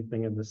resemble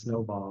anything in the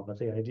snowball, but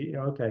the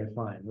idea, okay,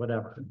 fine,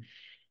 whatever.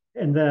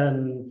 And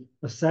then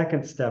the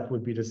second step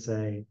would be to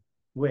say,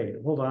 wait,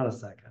 hold on a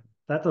second.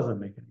 That doesn't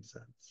make any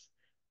sense.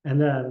 And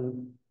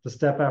then the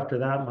step after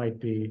that might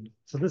be,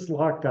 so this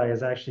Locke guy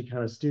is actually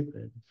kind of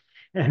stupid.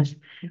 And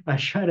I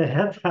try to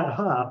head that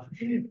off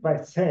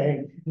by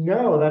saying,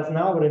 no, that's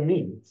not what it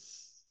means.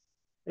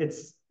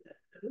 It's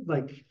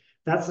like,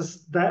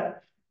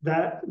 that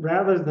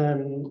rather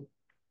than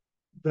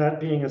that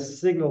being a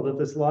signal that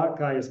this Locke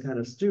guy is kind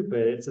of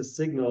stupid, it's a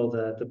signal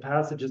that the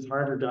passage is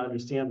harder to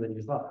understand than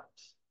you thought.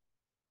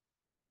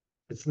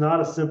 It's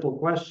not a simple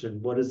question.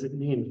 What does it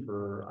mean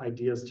for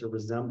ideas to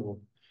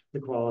resemble the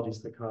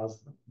qualities that cause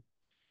them?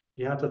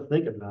 You have to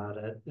think about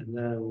it. And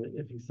then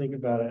if you think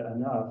about it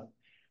enough,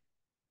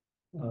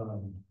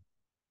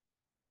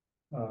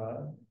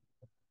 uh,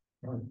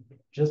 or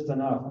just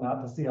enough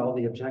not to see all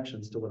the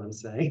objections to what I'm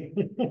saying,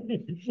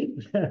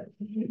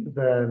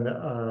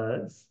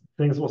 then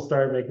things will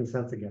start making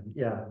sense again.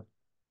 Yeah.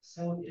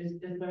 So is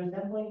there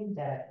resembling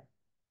that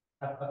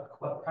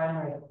a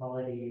primary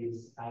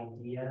qualities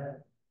idea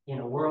in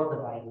a world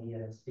of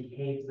ideas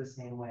behaves the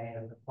same way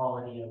as the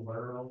quality of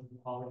world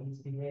qualities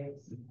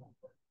behaves?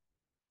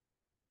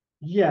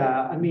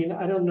 Yeah, I mean,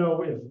 I don't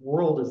know if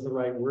world is the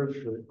right word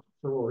for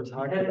what we're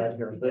talking about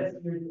here, but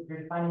you're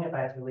defining it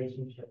by its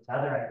relationship to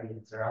other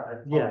ideas or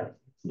other qualities.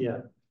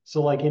 Yeah.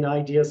 So like in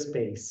idea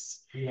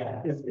space,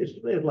 yeah, if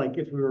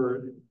we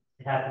were,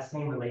 it has the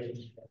same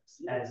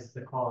relationships as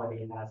the quality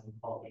it has in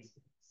quality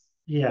space.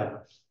 Yeah.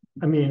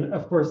 I mean,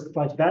 of course,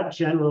 like that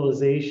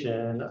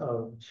generalization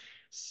of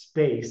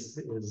space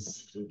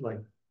is like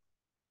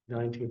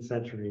 19th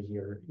century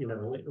here,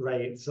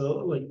 right? So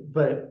like,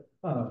 but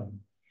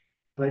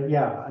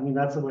yeah, I mean,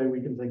 that's the way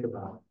we can think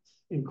about it.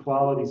 In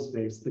quality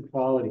space, the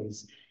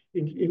qualities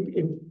and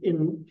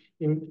you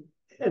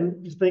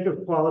think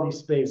of quality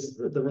space,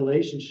 the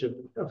relationship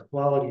of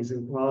qualities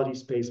in quality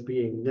space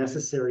being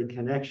necessary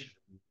connection,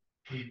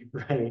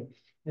 right?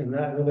 And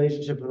that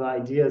relationship with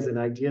ideas in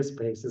idea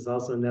space is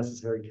also a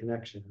necessary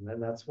connection.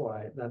 And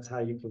that's how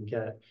you can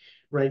get,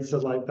 right? So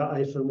like the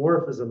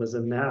isomorphism is a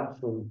map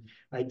from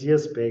idea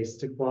space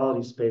to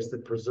quality space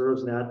that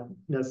preserves that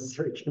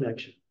necessary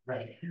connection.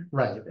 Right.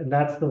 Right. And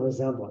that's the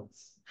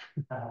resemblance.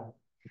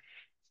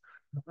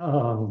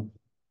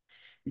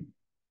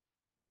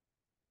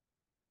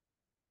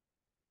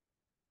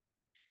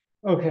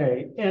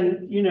 Okay.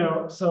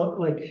 And, so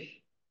like,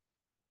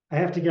 I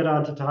have to get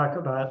on to talk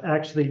about,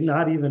 actually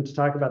not even to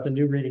talk about the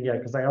new reading yet,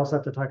 because I also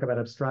have to talk about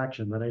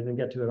abstraction that I didn't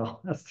get to at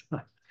all last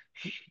time.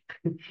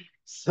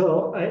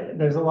 So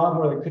there's a lot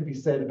more that could be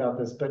said about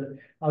this, but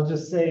I'll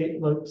just say,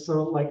 look,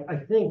 so like, I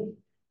think,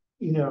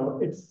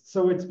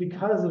 it's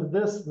because of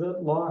this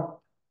that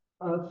Locke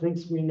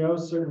thinks we know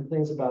certain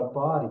things about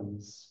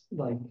bodies,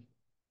 like,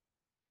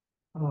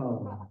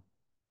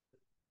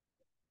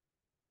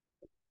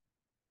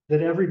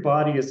 that every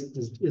body is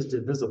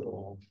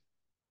divisible.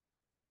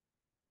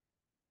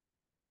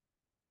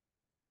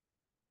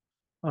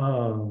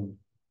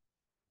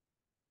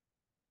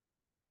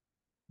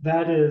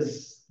 That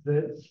is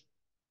that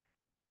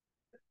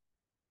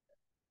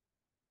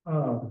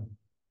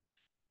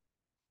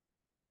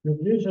the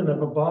vision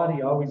of a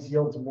body always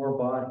yields more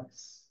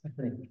bodies, I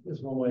think,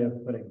 is one way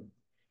of putting it.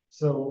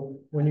 So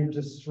when you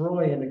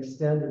destroy an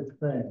extended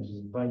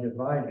thing by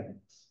dividing it,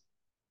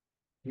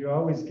 you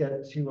always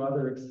get two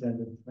other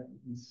extended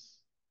things.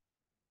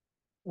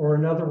 Or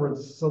in other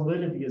words,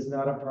 solidity is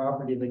not a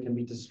property that can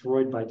be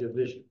destroyed by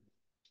division.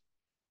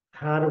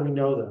 How do we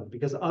know that?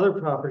 Because other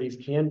properties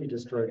can be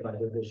destroyed by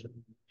division,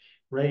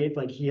 right?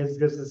 Like gives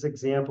this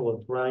example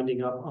of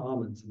grinding up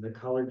almonds and the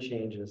color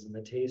changes and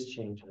the taste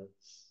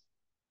changes,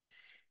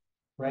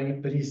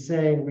 right? But he's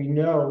saying we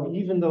know,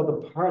 even though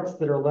the parts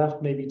that are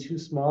left may be too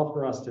small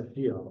for us to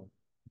feel.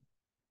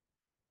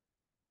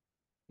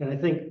 And I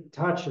think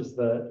touch is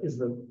the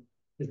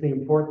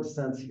important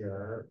sense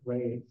here,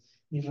 right?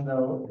 Even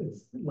though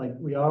it's like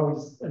we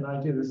always, and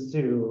I do this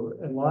too,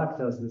 and Locke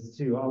does this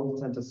too, always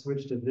tend to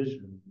switch to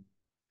vision.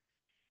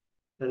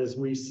 That is,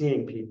 we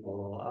seeing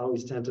people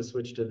always tend to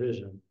switch to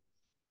vision.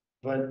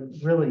 But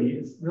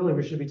really,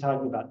 we should be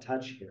talking about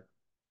touch here,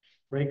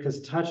 right?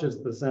 Because touch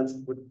is the sense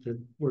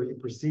where you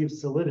perceive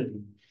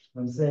solidity.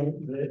 I'm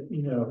saying that,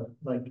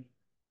 like,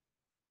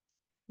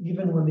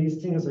 even when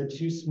these things are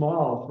too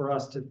small for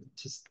us to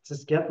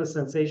get the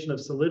sensation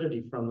of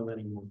solidity from them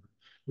anymore,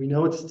 we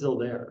know it's still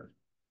there.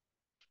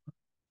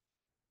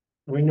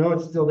 We know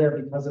it's still there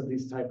because of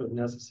these type of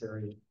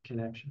necessary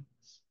connections.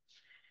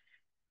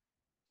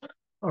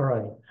 All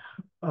right.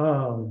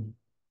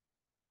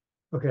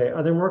 Okay,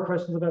 are there more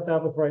questions about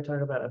that before I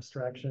talk about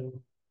abstraction?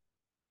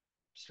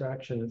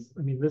 Abstraction is,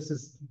 I mean,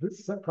 this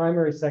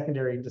primary,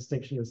 secondary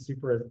distinction is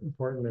super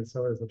important, and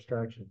so is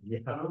abstraction. Yeah.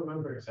 I don't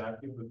remember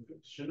exactly, but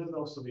shouldn't it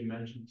also be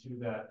mentioned too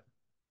that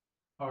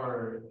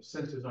our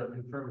senses are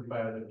confirmed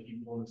by other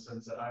people in the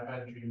sense that I've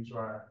had dreams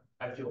where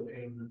I feel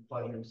pain,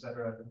 pleasure,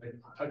 etc. I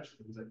touch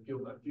things, I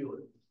feel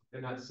it.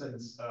 In that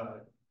sense,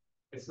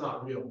 it's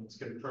not real. It's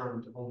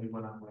confirmed only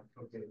when I'm like,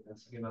 okay,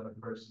 that's another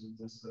person.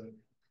 This,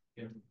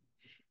 you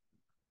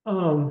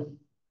know.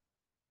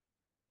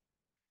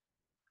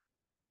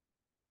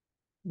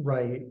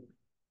 Right.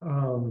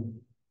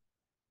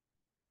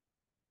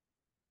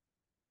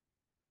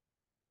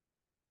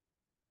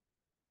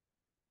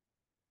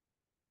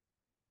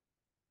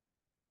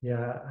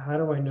 Yeah, how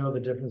do I know the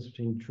difference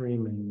between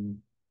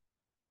dreaming?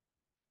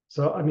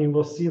 So, I mean,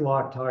 we'll see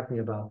Locke talking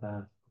about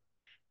that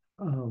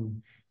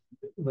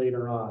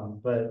later on,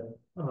 but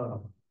I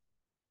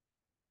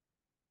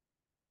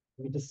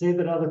mean, to say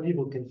that other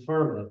people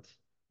confirm it,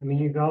 I mean,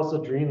 you can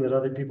also dream that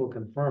other people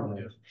confirm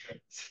it.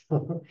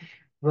 So,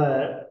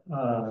 but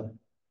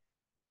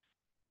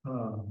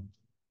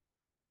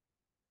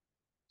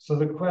so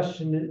the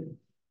question is,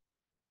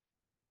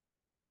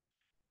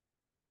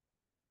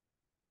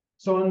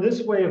 so in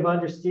this way of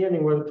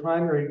understanding where the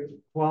primary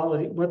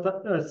quality, what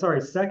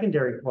the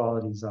secondary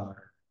qualities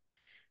are,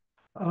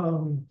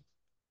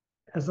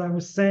 as I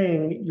was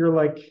saying,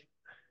 you're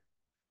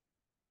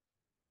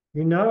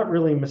not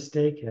really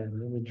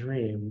mistaken in the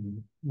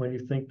dream when you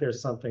think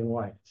there's something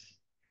white.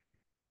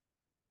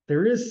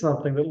 There is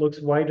something that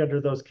looks white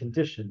under those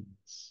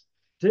conditions.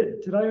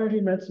 Did I already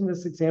mention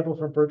this example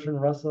from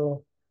Bertrand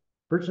Russell?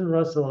 Bertrand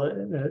Russell,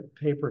 in a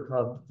paper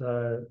called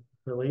The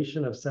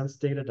Relation of Sense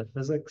Data to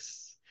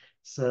Physics,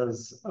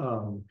 says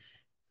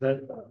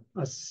that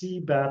a sea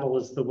battle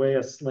is the way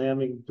a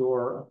slamming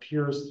door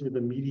appears through the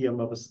medium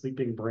of a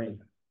sleeping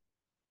brain.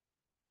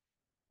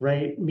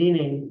 Right?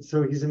 Meaning,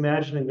 so he's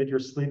imagining that you're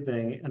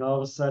sleeping, and all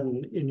of a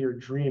sudden in your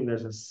dream,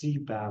 there's a sea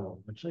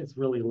battle, which is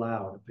really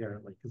loud,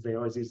 apparently, because they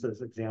always use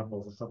those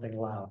examples of something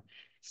loud.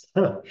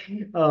 So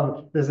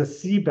there's a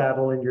sea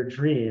battle in your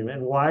dream.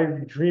 And why are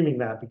you dreaming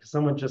that? Because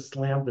someone just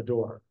slammed the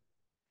door.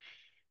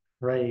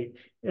 Right.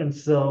 And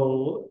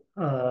so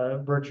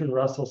Bertrand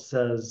Russell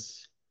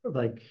says,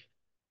 like,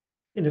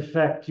 in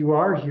effect, you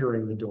are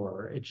hearing the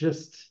door. And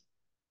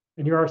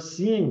you are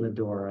seeing the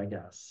door, I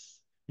guess.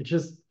 It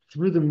just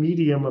through the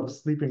medium of a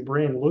sleeping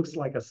brain looks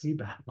like a sea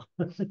battle.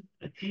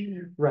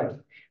 Right.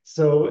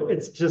 So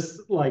it's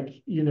just like,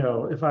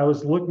 if I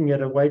was looking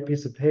at a white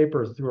piece of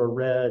paper through a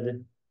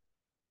red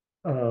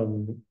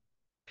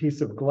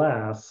piece of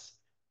glass,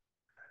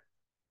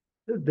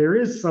 there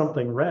is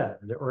something red,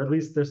 or at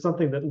least there's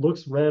something that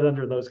looks red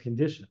under those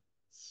conditions.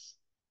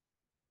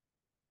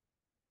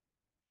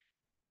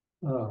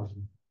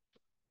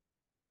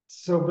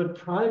 So, but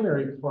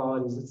primary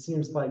qualities, it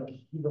seems like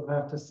you'll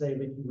have to say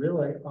that you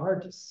really are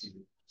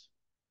deceived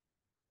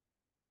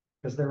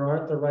because there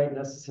aren't the right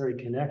necessary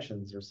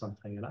connections or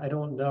something. And I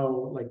don't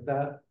know, like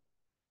that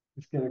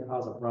is going to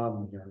cause a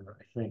problem here,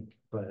 I think,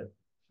 but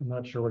I'm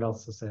not sure what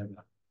else to say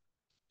about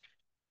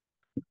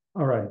it.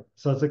 All right,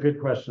 so it's a good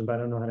question, but I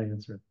don't know how to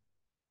answer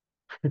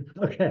it.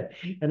 Okay,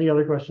 any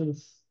other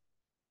questions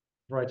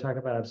before I talk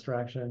about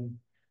abstraction?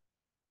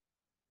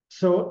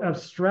 So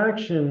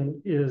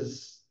abstraction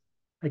is,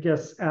 I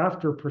guess,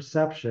 after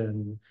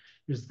perception,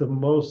 is the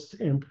most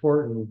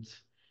important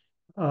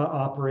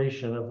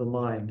operation of the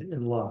mind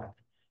in Locke.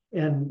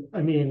 And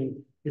I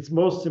mean, it's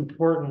most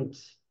important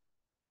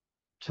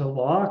to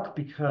Locke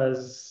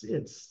because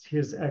it's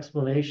his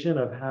explanation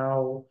of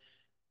how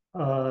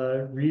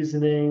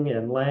reasoning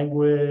and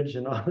language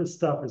and all this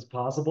stuff is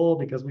possible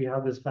because we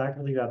have this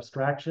faculty of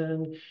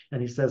abstraction,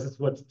 and he says it's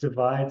what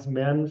divides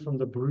men from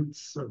the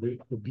brutes or the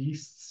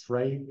beasts,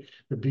 right?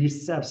 The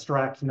beasts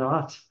abstract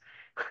not.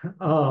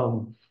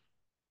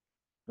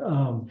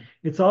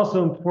 It's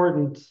also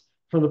important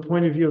from the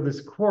point of view of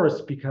this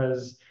course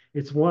because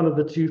it's one of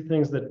the two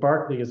things that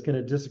Berkeley is going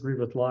to disagree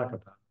with Locke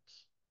about.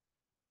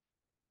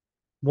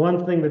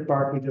 One thing that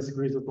Berkeley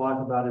disagrees with Locke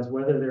about is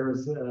whether there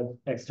is an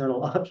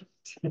external object.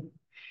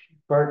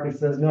 Berkeley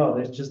says, no,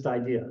 there's just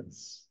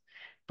ideas.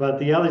 But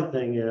the other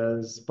thing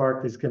is,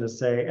 Berkeley's going to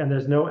say, and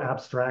there's no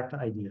abstract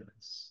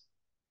ideas.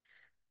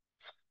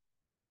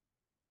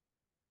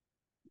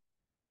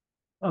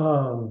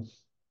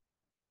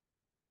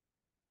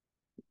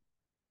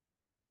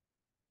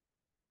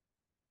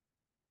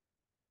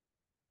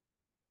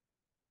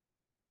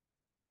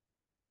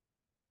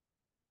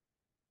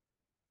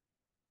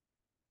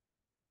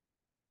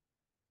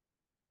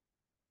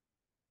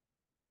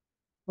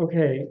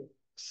 Okay,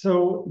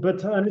 so, but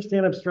to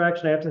understand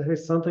abstraction, I have to say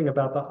something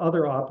about the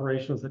other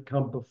operations that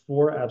come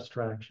before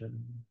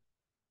abstraction.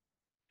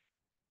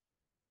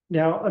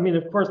 Now, I mean,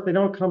 of course, they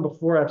don't come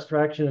before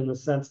abstraction in the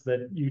sense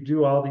that you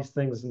do all these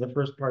things in the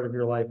first part of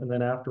your life, and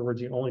then afterwards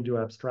you only do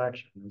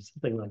abstraction or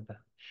something like that.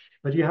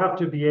 But you have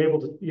to be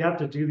able to, you have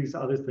to do these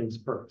other things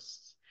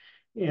first.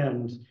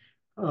 And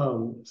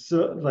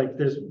so like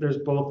there's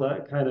both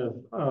a kind of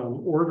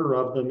order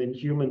of them in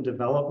human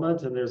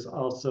development, and there's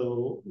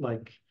also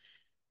like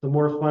the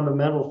more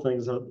fundamental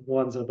things are the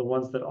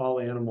ones that all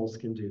animals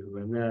can do.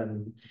 And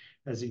then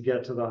as you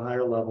get to the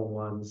higher level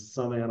ones,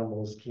 some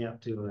animals can't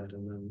do it.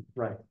 And then,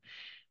 right.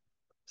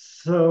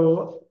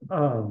 So,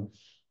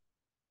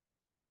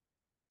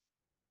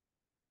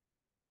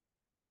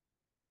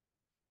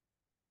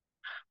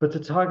 but to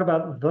talk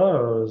about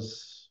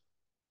those,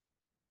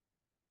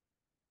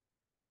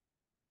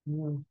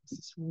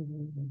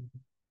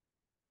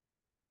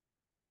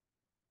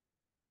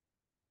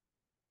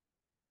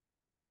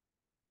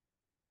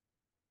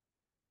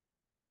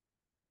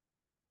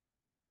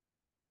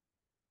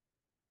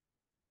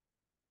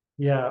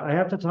 yeah, I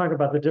have to talk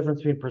about the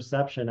difference between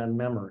perception and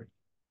memory.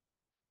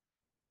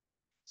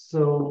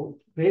 So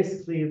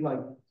basically, like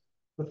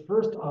the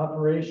first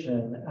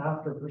operation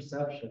after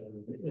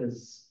perception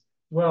is,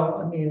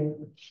 well, I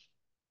mean,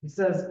 he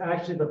says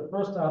actually the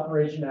first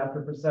operation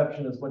after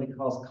perception is what he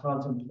calls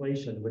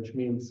contemplation, which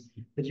means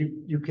that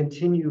you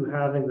continue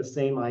having the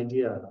same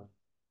idea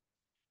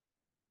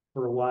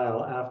for a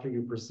while after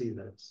you perceive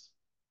it.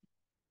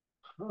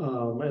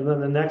 And then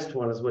the next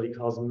one is what he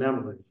calls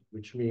memory,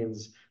 which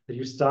means that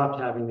you stopped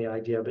having the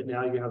idea, but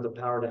now you have the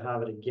power to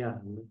have it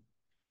again.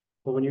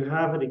 But when you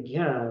have it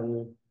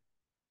again,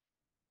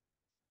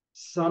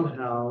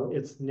 somehow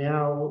it's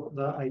now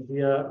the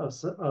idea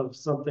of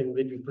something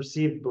that you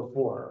perceived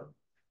before.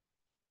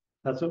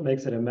 That's what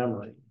makes it a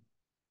memory.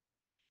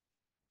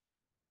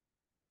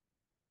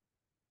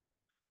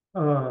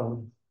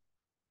 Um,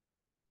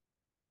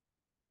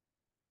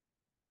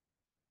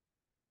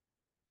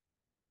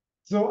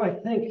 so I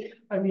think,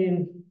 I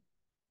mean,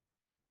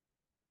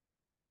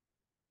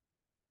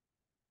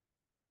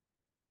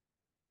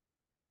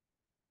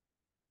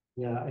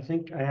 yeah, I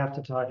think I have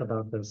to talk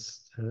about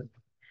this.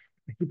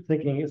 I keep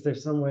thinking, is there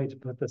some way to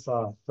put this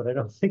off? But I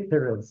don't think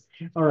there is.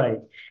 All right.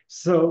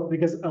 So,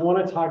 because I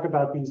want to talk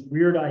about these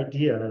weird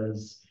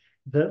ideas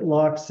that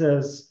Locke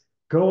says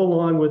go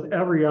along with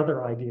every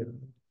other idea.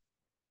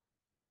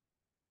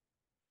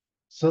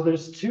 So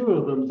there's two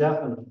of them,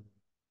 definitely.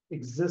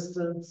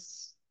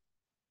 Existence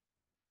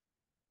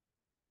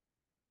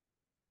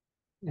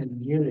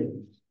and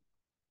unity.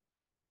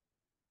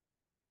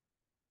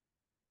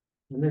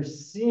 And there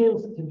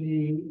seems to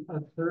be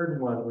a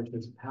third one, which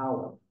is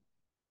power.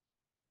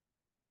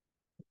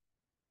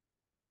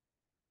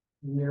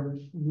 And there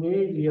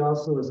maybe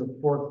also is a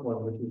fourth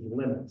one, which is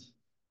limit.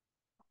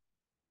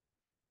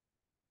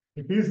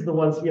 These are the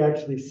ones he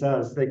actually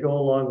says, they go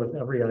along with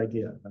every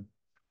idea.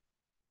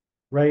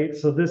 Right?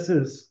 So this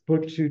is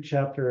book 2,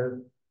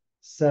 chapter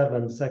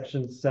 7,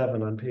 section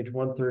 7 on page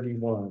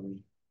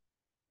 131.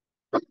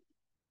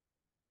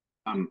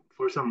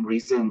 For some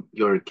reason,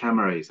 your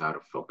camera is out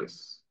of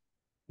focus.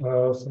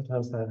 Oh,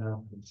 sometimes that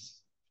happens.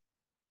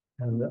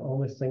 And the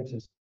only thing to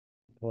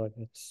plug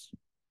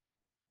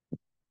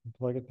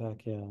it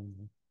back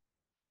in.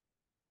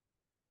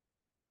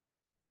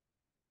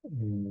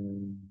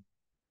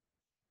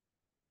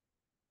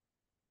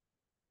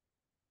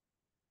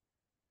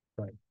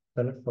 Right.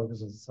 Then it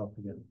focuses itself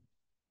again.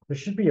 There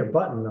should be a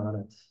button on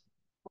it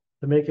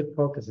to make it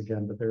focus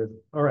again, but there is.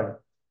 All right.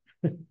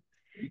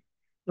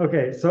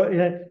 Okay, so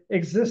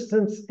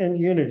existence and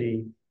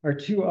unity are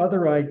two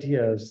other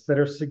ideas that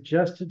are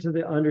suggested to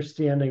the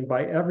understanding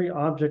by every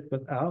object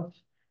without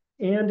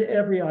and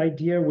every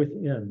idea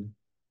within.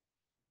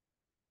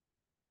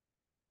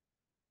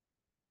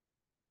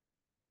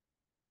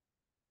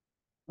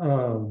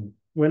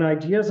 When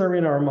ideas are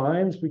in our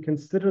minds, we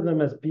consider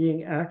them as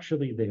being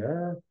actually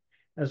there,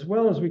 as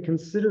well as we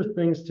consider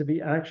things to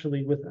be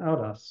actually without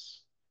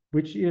us,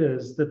 which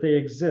is that they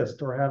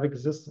exist or have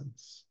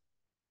existence.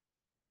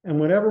 And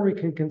whatever we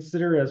can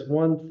consider as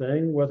one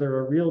thing, whether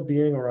a real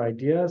being or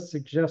idea,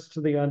 suggests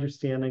to the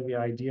understanding the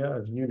idea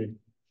of unity.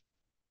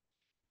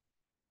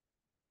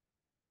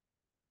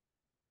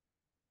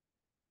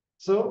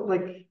 So,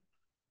 like,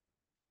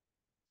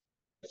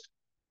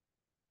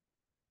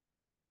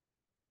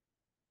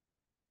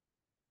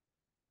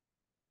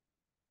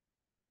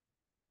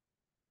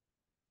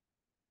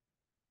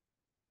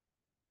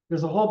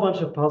 there's a whole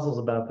bunch of puzzles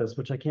about this,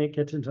 which I can't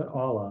get into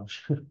all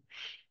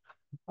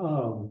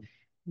of.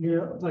 You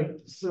know, like,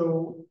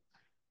 so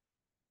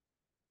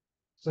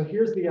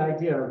here's the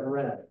idea of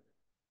red.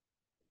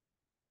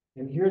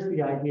 And here's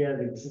the idea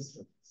of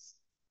existence.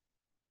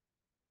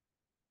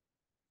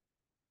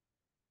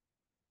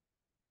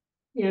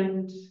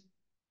 And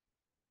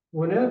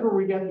whenever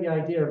we get the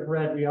idea of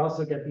red, we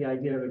also get the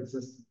idea of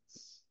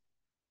existence.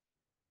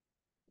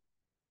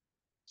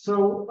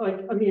 So,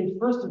 like, I mean,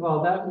 first of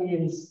all, that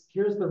means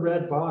here's the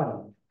red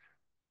body.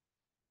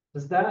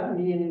 Does that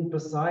mean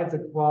besides a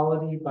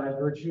quality by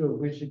virtue of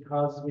which it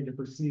causes me to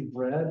perceive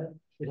red,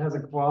 it has a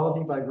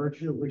quality by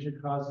virtue of which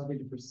it causes me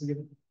to perceive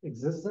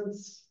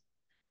existence?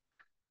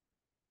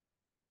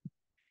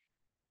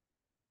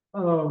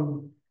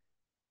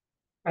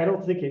 I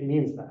don't think it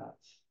means that.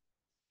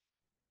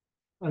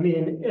 I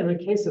mean, in the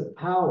case of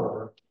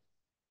power,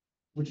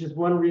 which is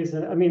one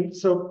reason, I mean,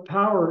 so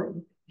power,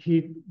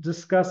 he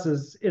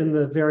discusses in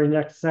the very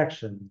next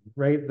section,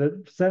 right?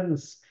 The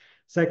sentence,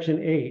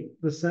 section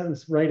 8, the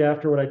sentence right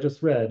after what I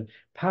just read.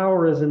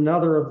 Power is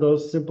another of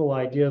those simple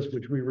ideas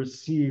which we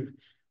receive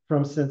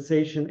from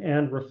sensation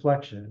and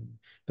reflection.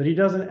 But he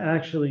doesn't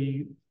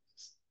actually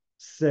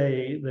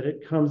say that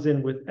it comes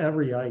in with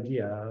every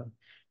idea.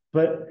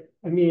 But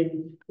I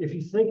mean, if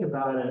you think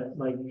about it,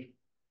 like,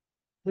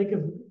 think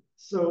of,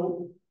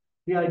 so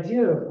the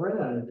idea of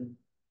red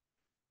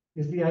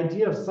is the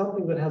idea of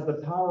something that has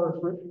the power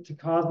to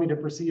cause me to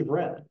perceive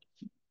red,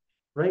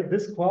 right?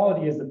 This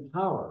quality is the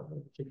power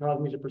to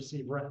cause me to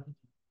perceive red.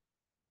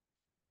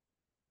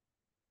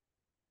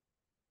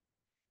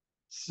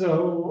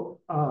 So,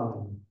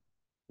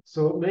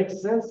 so it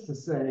makes sense to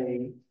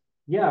say,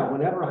 yeah,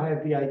 whenever I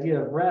have the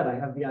idea of red, I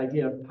have the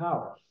idea of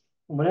power.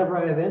 And whenever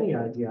I have any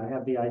idea, I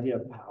have the idea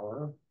of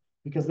power,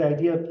 because the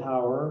idea of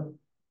power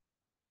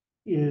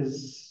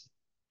is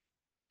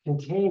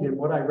contained in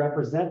what I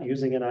represent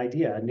using an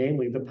idea,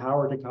 namely the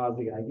power to cause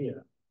the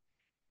idea.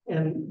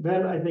 And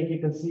then I think you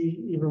can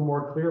see even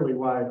more clearly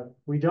why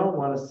we don't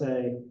want to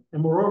say,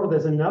 and moreover,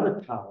 there's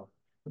another power,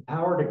 the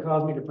power to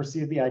cause me to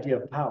perceive the idea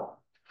of power.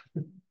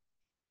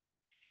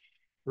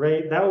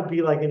 Right? That would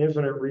be like an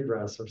infinite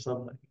regress or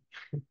something.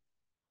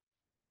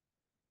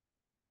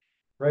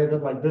 Right?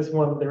 That like this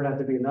one, there would have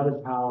to be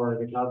another power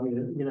to cause me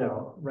to, you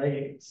know,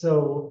 right?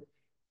 So,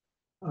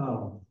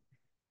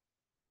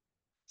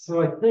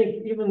 so I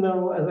think even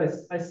though,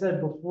 as I said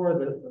before,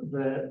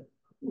 that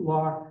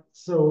Locke,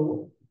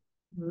 so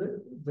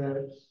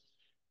that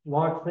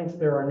Locke thinks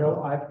there are no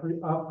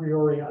a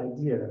priori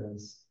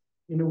ideas.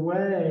 In a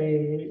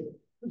way,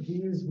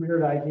 these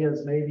weird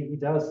ideas, maybe he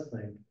does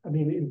think. I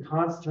mean, in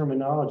Kant's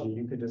terminology,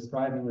 you could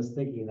describe him as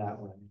thinking that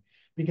way.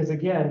 Because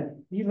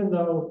again, even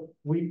though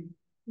we,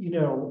 you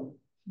know,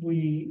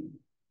 we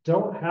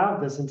don't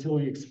have this until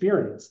we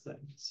experience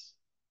things.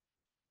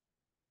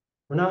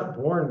 We're not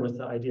born with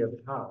the idea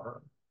of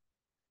power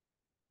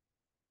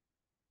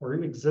or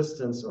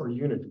existence or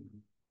unity.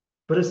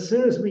 But as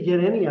soon as we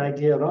get any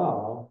idea at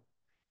all,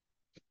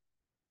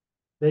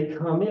 they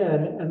come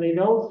in and they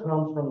don't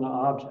come from the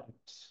object.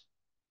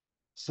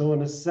 So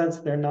in a sense,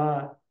 they're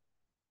not,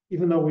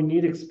 even though we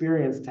need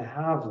experience to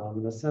have them,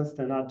 in a sense,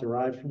 they're not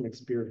derived from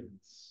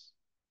experience.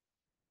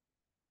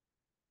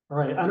 All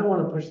right, I don't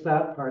want to push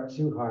that part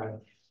too hard,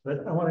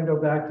 but I want to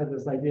go back to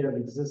this idea of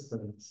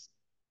existence.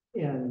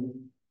 And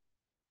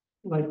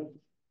like,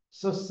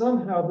 so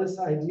somehow this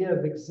idea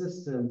of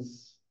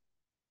existence,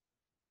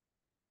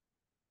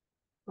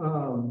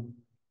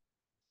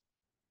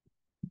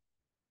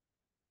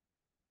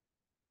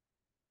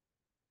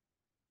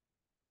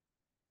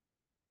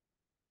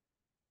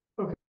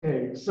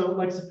 okay, so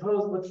like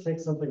suppose, let's take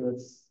something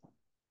that's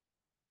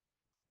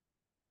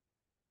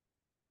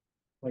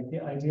like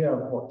the idea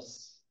of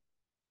horse.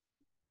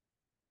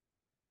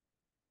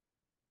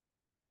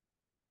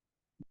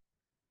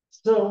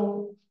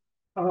 So,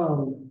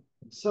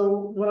 so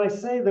when I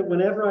say that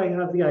whenever I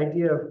have the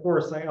idea of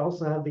horse, I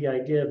also have the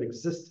idea of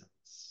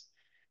existence.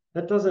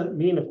 That doesn't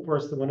mean, of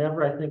course, that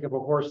whenever I think of a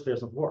horse,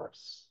 there's a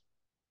horse.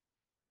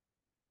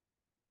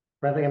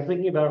 I think I'm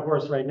thinking about a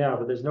horse right now,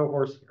 but there's no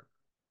horse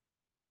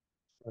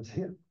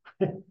here.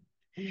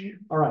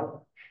 All right.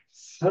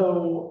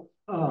 So,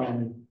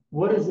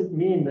 what does it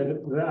mean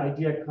that the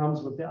idea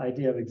comes with the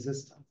idea of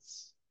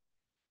existence?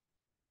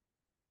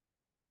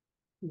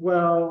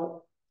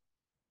 Well,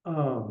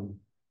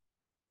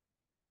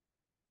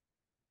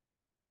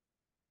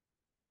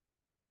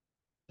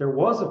 there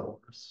was a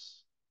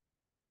horse,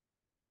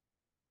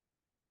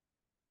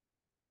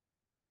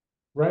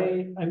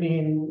 right? I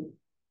mean,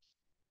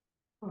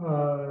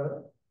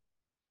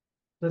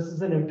 this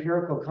is an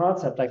empirical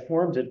concept. I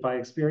formed it by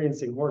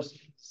experiencing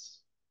horses.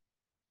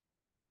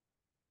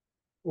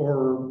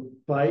 Or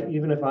by,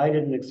 even if I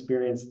didn't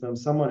experience them,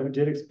 someone who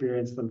did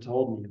experience them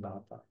told me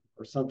about them,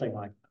 or something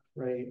like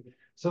that, right?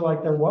 So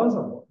like there was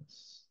a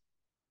horse.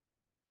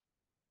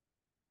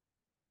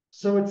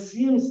 So it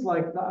seems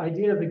like the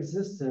idea of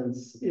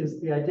existence is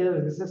the idea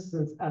of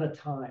existence at a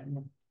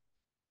time.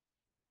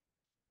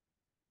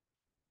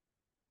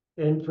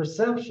 In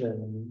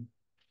perception,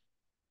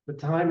 the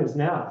time is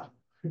now.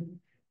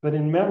 But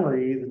in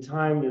memory, the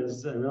time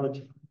is another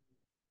time.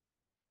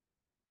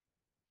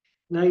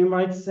 Now you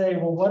might say,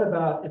 well, what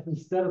about if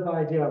instead of the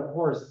idea of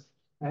horse,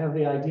 I have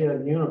the idea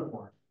of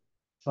unicorn?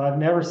 So I've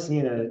never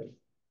seen a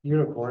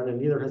unicorn,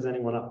 and neither has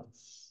anyone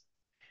else.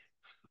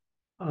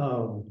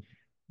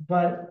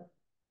 But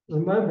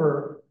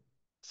remember,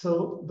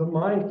 so the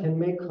mind can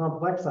make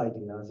complex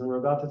ideas, and we're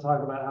about to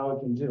talk about how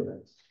it can do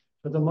it.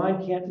 But the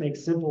mind can't make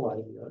simple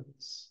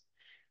ideas.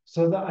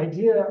 So the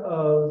idea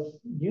of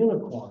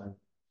unicorn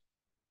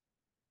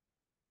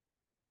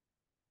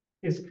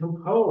is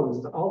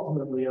composed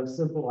ultimately of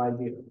simple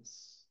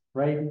ideas,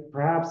 right?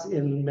 Perhaps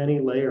in many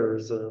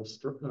layers of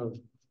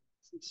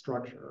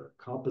structure,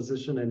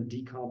 composition and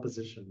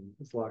decomposition,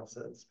 as Locke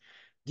says.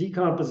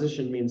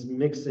 Decomposition means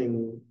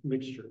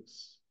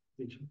mixtures.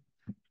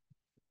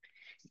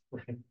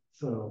 Right.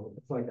 So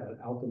it's like an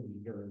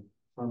alchemy or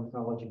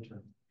pharmacology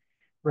term.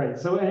 Right.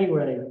 So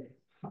anyway,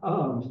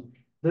 the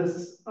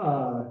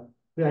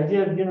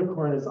idea of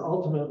unicorn is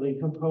ultimately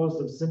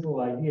composed of simple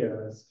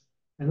ideas,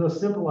 and those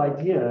simple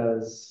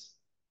ideas,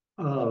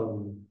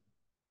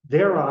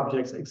 their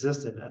objects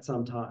existed at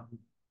some time,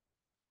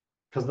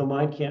 because the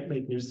mind can't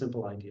make new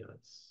simple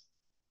ideas.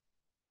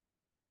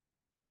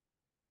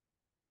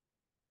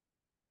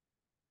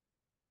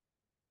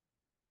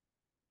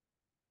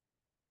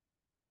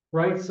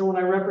 Right. So when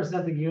I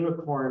represent the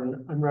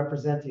unicorn, I'm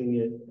representing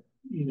it,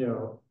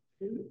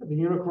 the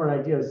unicorn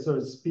idea is, so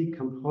to speak,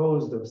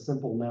 composed of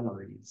simple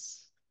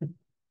memories.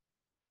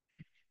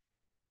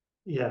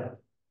 Yeah.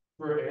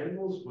 For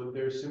animals, would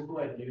their simple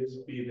ideas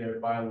be their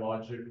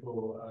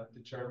biological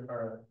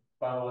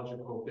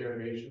biological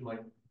derivation?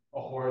 Like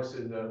a horse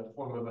is a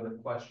form of an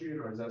equestrian,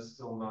 or is that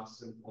still not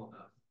simple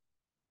enough?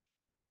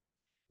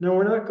 No,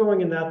 we're not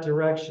going in that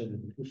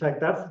direction. In fact,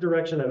 that's the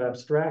direction of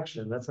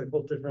abstraction. That's a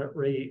whole different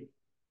rate.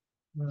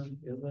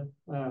 Is it?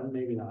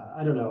 Maybe not.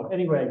 I don't know.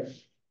 Anyway,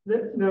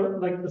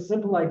 like the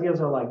simple ideas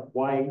are like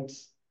white,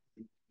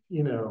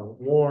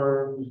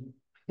 warm,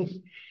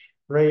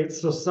 right?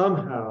 So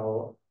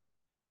somehow,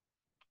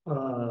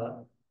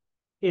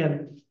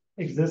 and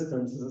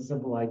existence is a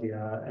simple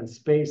idea, and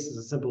space is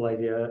a simple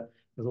idea,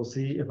 as we'll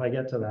see if I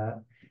get to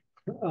that.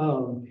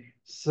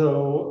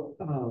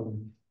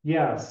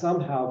 Yeah,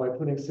 somehow by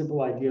putting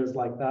simple ideas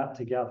like that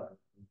together,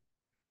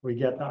 we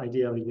get the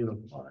idea of a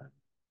unicorn.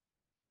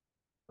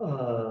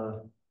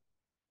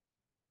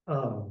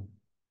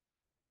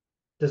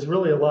 There's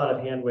really a lot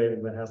of hand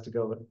waving that has to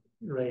go with,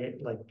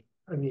 right? Like,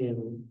 I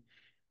mean,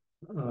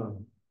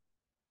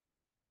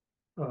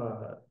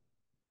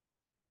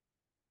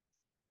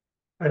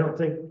 I don't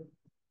think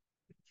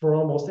for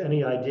almost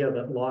any idea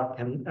that Locke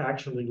can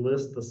actually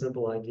list the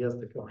simple ideas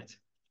that go into,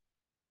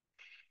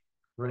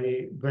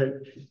 right?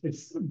 But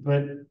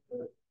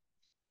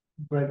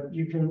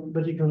you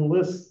can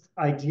list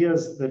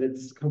ideas that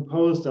it's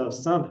composed of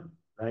somehow,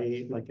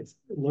 right? Like it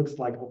looks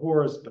like a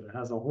horse, but it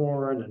has a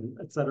horn, and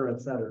et cetera,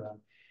 et cetera.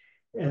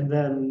 And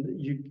then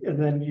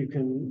you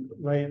can,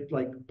 right,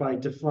 like by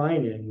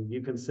defining,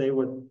 you can say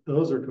what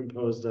those are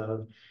composed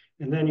of,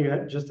 and then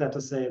you just have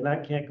to say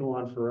that can't go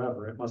on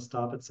forever. It must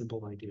stop at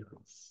simple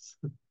ideas.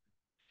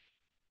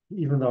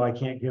 Even though I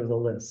can't give the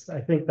list.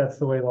 I think that's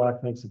the way Locke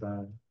thinks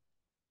about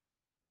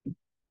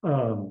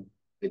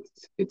it.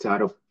 It's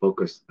out of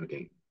focus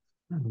again.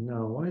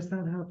 No, why is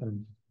that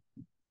happening?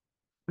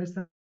 Why is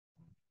that?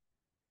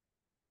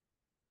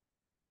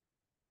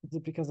 Is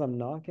it because I'm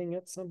knocking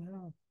it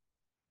somehow?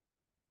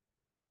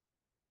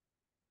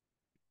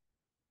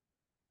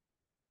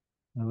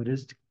 No, it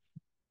is.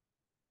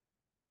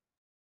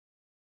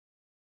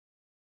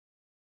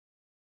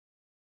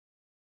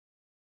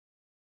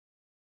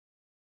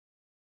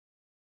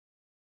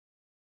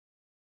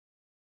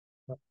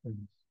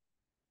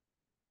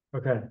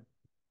 Okay.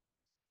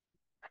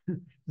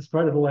 This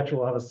part of the lecture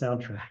will have a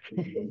soundtrack.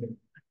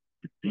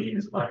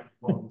 It's live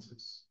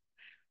performances.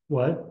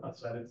 What?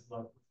 Outside it's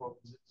live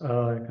performances.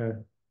 Oh, okay.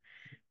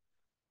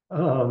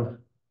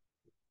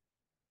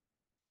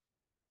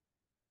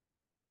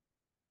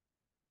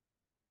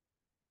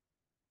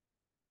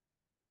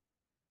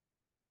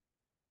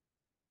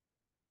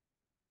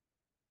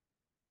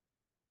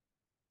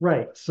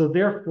 Right. So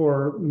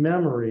therefore,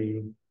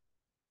 memory,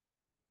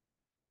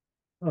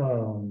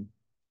 so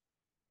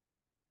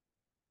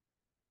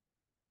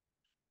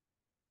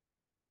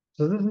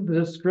this is the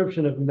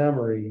description of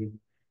memory,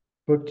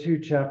 book 2,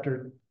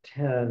 chapter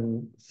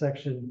 10,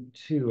 section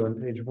 2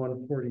 on page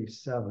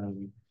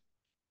 147.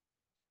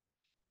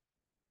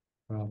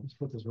 Wow, this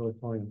book is really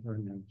falling apart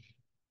now.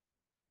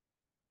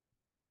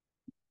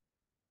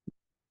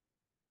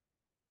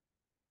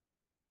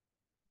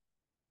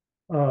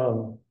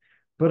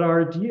 But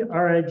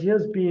our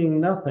ideas being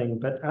nothing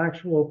but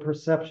actual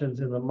perceptions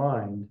in the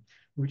mind,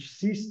 which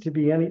cease to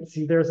be any.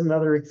 See, there's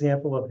another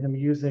example of him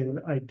using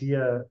the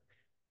idea,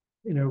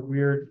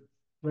 weird,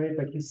 right?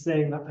 Like he's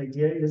saying the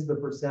idea is the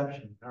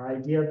perception. Our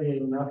idea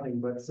being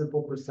nothing but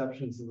simple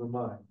perceptions of the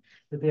mind.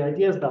 But the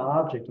idea is the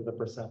object of the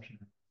perception.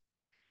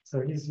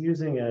 So he's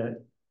using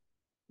it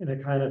in a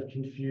kind of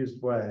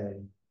confused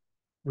way,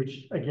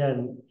 which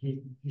again,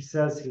 he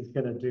says he's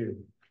going to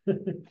do.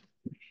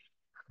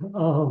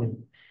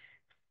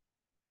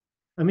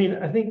 I mean,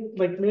 I think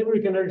like maybe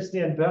we can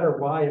understand better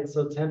why it's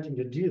so tempting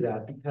to do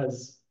that,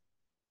 because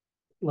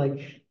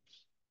like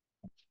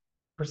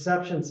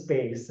perception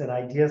space and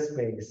idea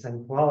space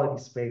and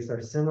quality space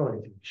are similar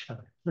to each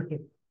other.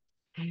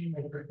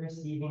 Like for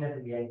perceiving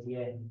of the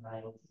idea in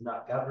mind is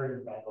not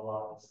governed by the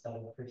laws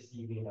of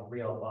perceiving a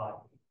real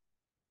body.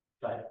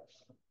 But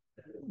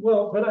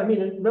I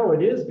mean, no,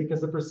 it is,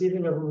 because the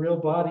perceiving of a real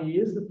body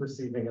is the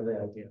perceiving of the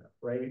idea,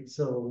 right?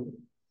 So,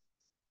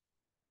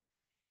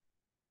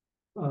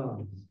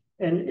 and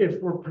if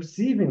we're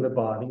perceiving the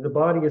body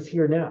is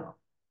here now.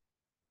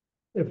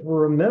 If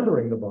we're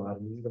remembering the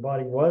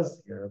body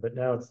was here, but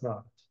now it's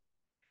not.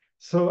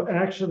 So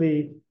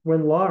actually,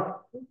 when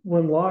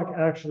Locke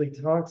actually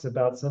talks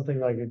about something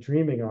like a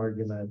dreaming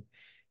argument,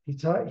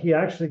 he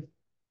actually,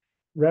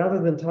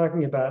 rather than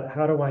talking about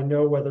how do I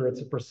know whether it's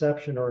a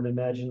perception or an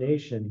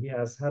imagination, he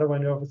asks, how do I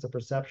know if it's a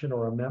perception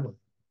or a memory?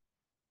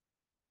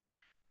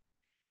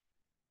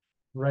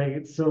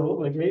 Right. So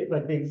like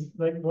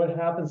what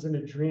happens in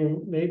a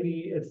dream,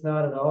 maybe it's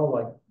not at all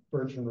like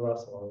Bertrand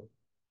Russell.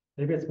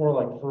 Maybe it's more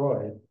like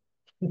Freud.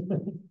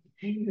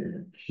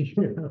 You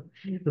know,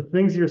 the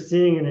things you're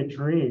seeing in a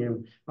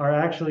dream are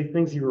actually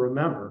things you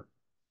remember.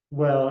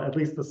 Well, at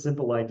least the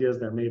simple ideas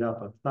they're made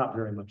up of, not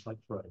very much like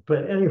Freud.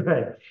 But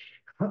anyway,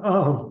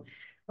 um,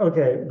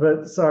 okay,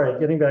 but sorry,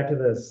 getting back to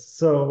this.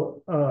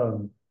 So,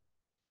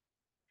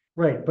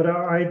 right, but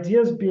our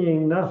ideas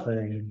being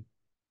nothing,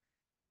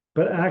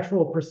 but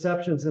actual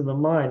perceptions in the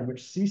mind,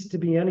 which cease to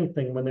be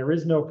anything when there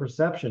is no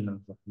perception of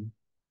them.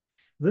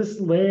 This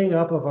laying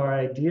up of our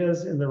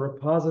ideas in the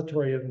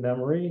repository of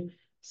memory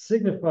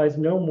signifies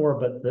no more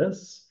but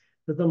this,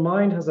 that the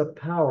mind has a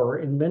power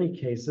in many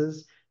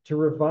cases to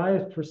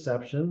revive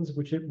perceptions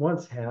which it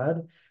once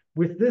had,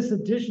 with this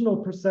additional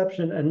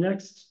perception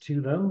annexed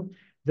to them,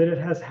 that it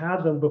has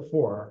had them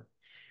before.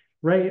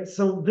 Right?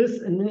 So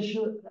this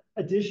initial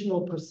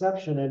additional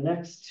perception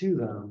annexed to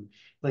them,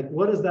 like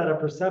what is that a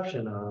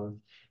perception of?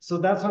 So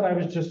that's what I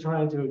was just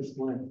trying to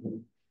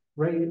explain,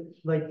 right?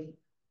 Like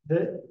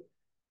the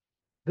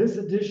this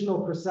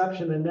additional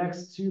perception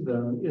annexed to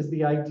them is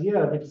the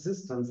idea of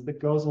existence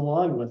that goes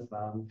along with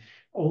them.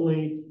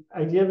 Only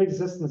idea of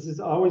existence is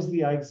always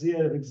the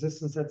idea of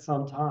existence at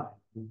some time.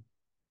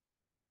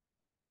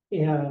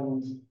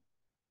 And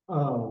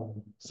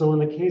so in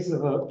the case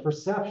of a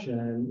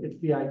perception, it's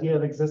the idea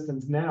of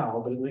existence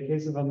now, but in the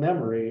case of a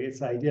memory,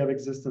 it's the idea of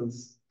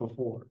existence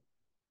before.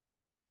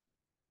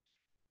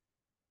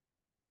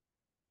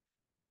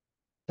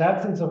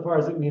 That's insofar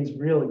as it means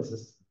real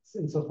existence.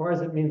 Insofar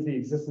as it means the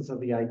existence of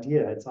the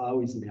idea, it's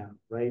always now,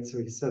 right? So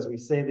he says, we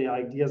say the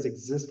ideas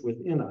exist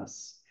within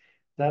us.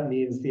 That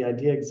means the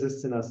idea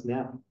exists in us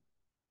now.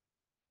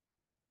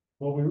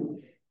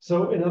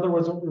 So in other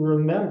words, what we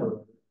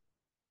remember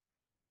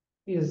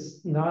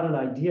is not an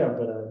idea,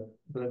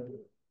 but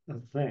a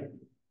thing.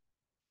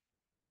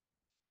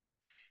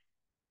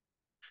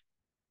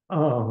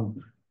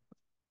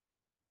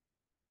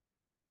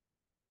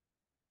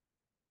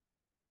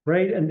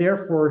 Right, and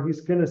therefore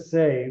he's going to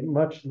say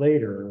much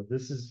later,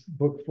 this is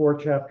book 4,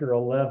 chapter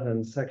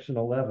 11, section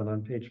 11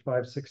 on page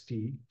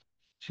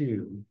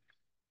 562.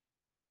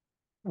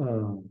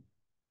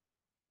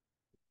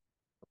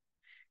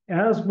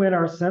 As when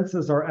our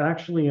senses are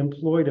actually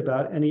employed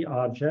about any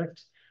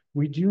object,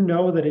 we do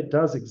know that it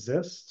does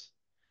exist.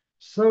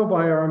 So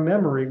by our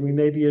memory, we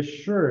may be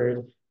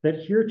assured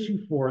that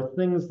heretofore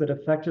things that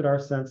affected our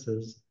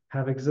senses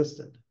have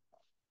existed.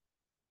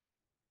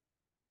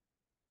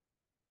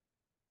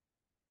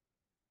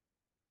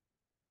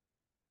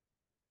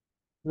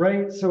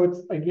 Right, so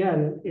it's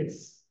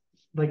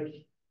like,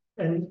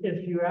 and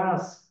if you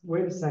ask,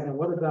 wait a second,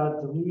 what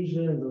about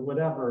delusion or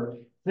whatever?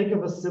 Think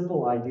of a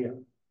simple idea,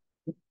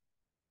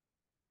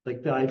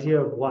 like the idea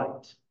of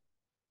light.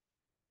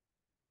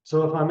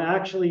 So if I'm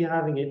actually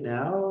having it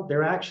now,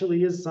 there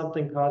actually is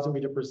something causing me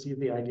to perceive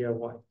the idea of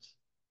light.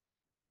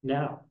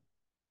 Now,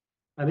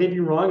 I may be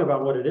wrong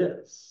about what it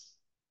is,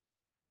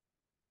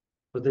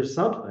 but there's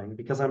something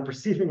because I'm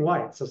perceiving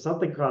light. So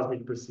something caused me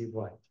to perceive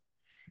light.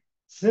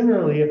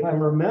 Similarly, if I'm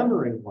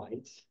remembering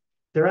light,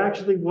 there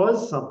actually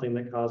was something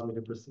that caused me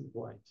to perceive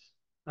light.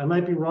 I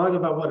might be wrong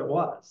about what it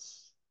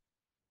was,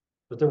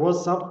 but there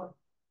was something.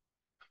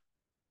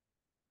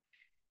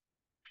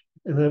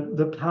 And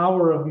the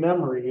power of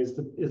memory is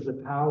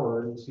the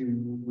power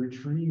to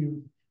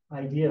retrieve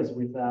ideas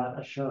with that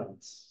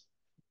assurance.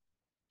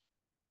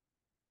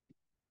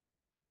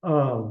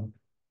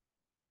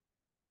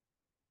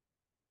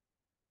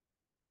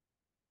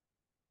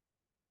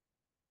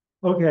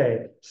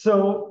 Okay,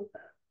 so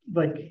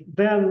like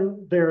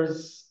then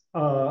there's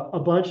a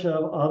bunch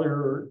of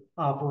other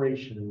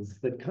operations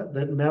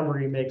that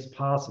memory makes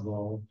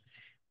possible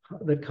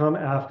that come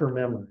after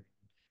memory.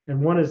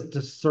 And one is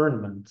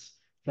discernment.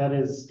 That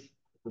is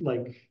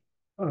like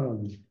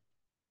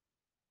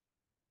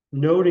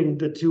noting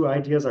the two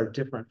ideas are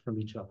different from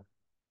each other.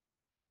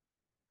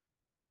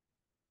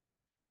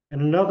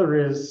 And another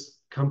is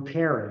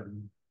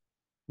comparing,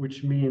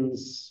 which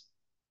means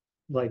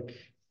like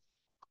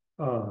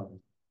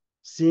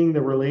seeing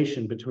the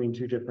relation between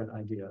two different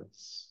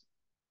ideas.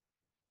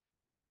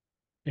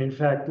 In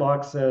fact,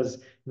 Locke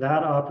says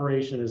that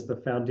operation is the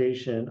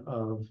foundation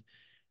of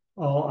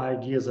all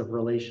ideas of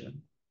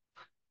relation.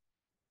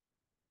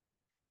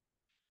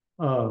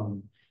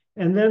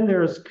 And then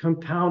there's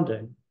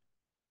compounding,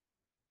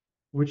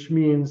 which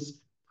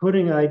means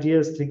putting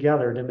ideas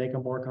together to make a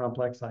more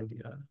complex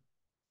idea.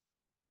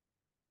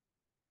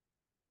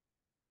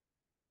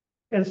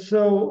 And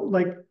so,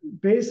 like,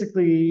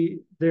 basically,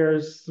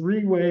 there's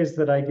three ways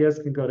that ideas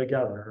can go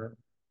together.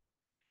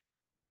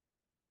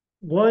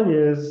 One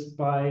is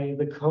by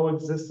the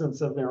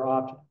coexistence of their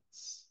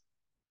objects.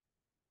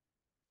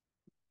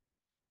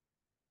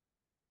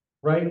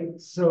 right?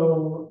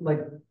 So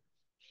like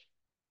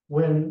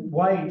when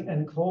white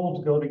and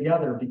cold go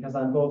together, because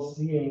I'm both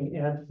seeing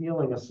and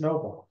feeling a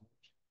snowball,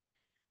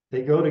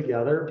 they go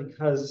together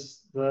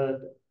because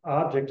the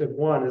object of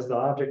one is the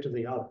object of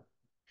the other.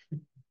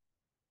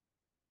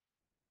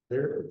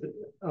 They're,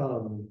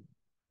 um,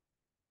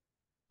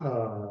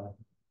 uh,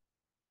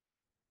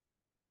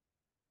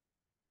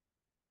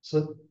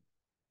 so,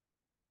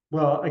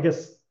 well, I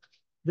guess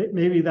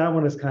maybe that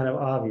one is kind of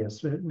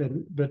obvious,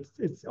 but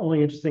it's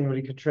only interesting when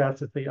you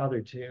contrast with the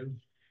other two.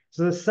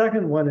 So the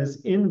second one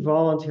is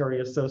involuntary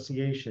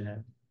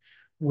association,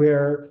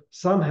 where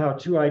somehow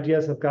two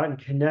ideas have gotten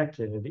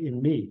connected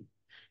in me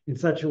in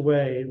such a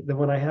way that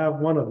when I have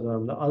one of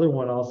them, the other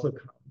one also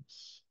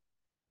comes.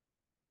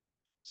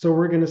 So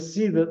we're going to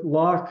see that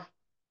Locke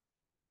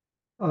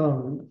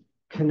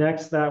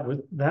connects that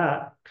with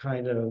that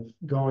kind of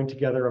going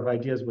together of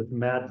ideas with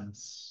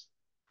madness.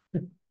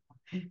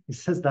 He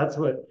says that's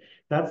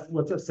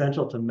what's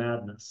essential to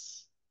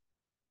madness.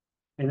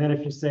 And then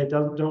if you say,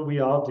 don't we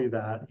all do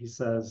that? He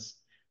says,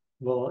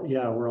 well,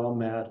 yeah, we're all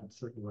mad in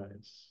certain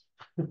ways.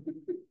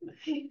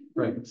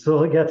 Right. So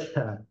we'll get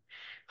to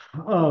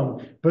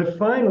that. But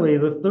finally,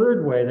 the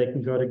third way they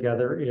can go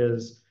together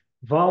is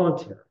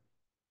voluntary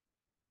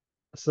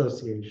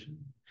association.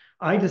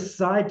 I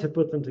decide to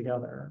put them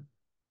together.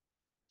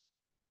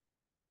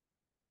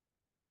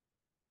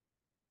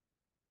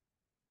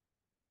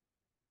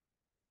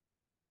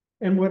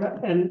 And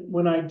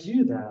when I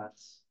do that,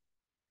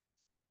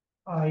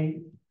 I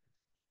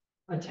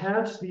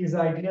attach these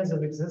ideas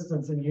of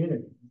existence and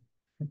unity.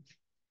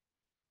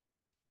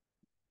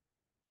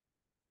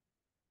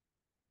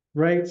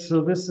 Right,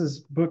 so this is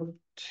book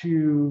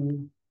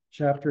 2,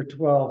 chapter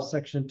 12,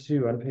 section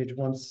 2 on page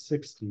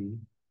 160.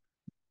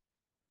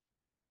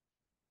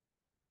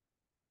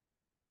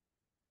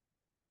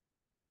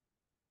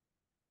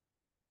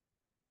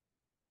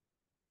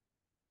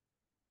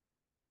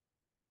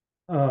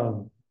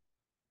 Um,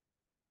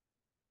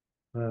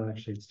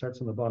 Actually, it starts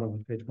on the bottom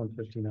of page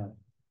 159.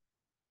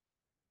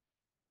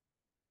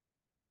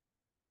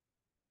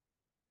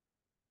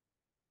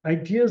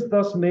 Ideas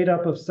thus made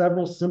up of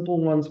several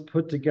simple ones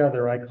put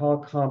together I call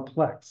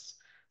complex,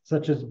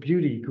 such as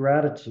beauty,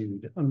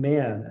 gratitude, a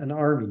man, an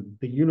army,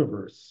 the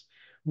universe,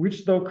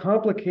 which though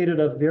complicated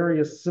of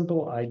various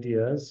simple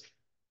ideas,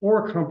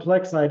 or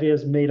complex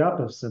ideas made up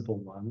of simple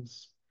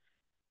ones,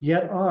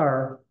 yet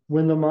are,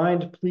 when the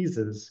mind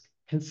pleases,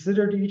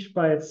 considered each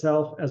by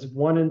itself as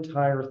one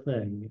entire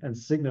thing and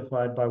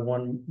signified by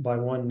one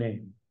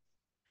name.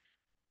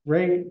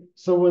 Right?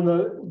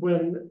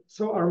 So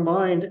so our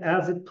mind,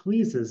 as it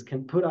pleases,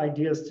 can put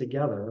ideas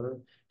together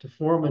to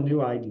form a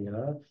new idea.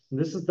 And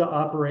this is the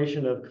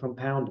operation of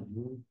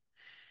compounding.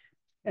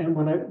 And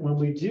when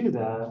we do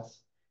that,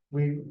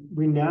 we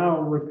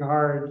now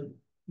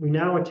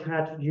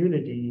attach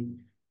unity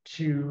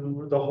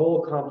to the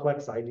whole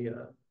complex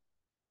idea.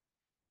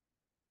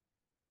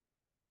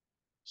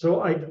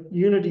 So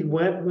unity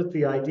went with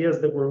the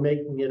ideas that we're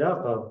making it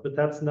up of, but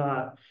that's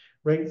not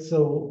right.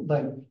 So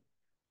like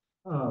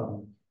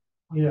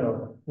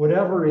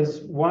whatever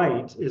is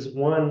white is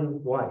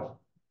one white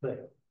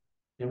thing,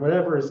 and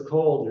whatever is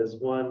cold is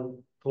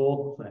one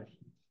cold thing.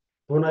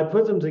 When I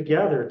put them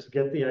together to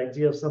get the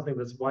idea of something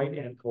that's white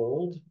and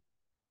cold,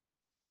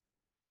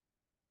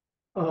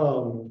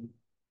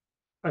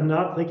 I'm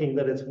not thinking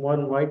that it's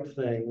one white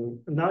thing,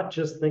 I'm not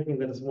just thinking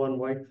that it's one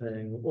white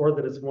thing or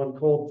that it's one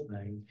cold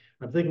thing.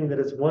 I'm thinking that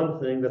it's one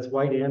thing that's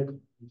white and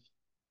cold.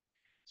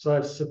 So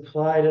I've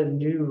supplied a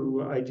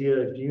new idea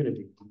of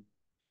unity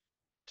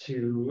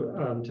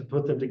to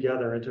put them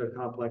together into a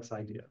complex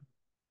idea.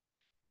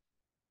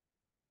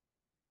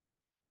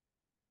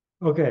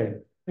 Okay,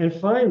 and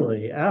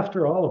finally,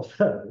 after all of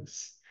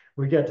those,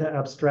 we get to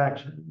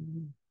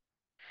abstraction.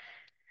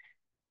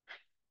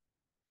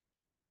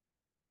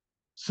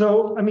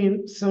 So,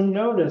 so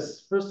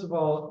notice, first of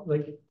all,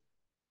 like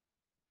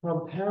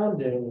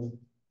compounding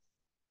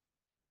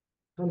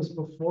comes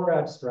before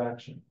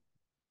abstraction.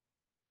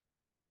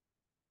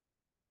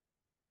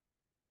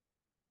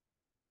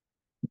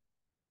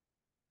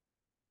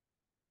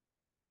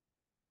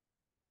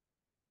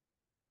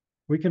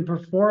 We can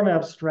perform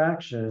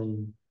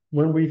abstraction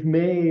when we've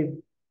made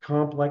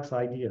complex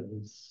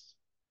ideas.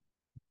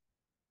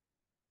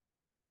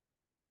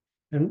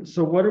 And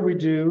so what do we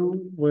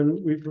do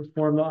when we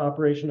perform the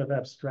operation of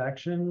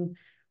abstraction?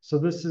 So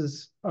this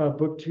is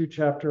book 2,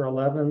 chapter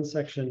 11,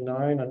 section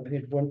 9 on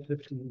page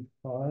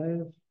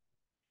 155.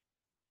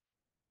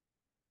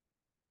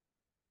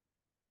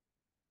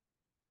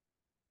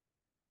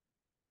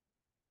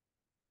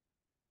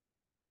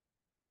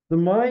 The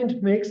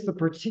mind makes the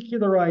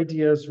particular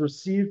ideas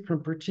received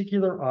from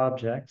particular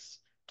objects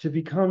to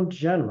become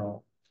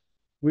general,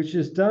 which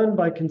is done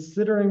by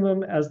considering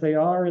them as they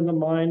are in the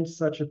mind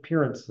such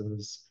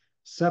appearances,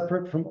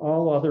 separate from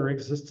all other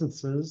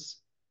existences,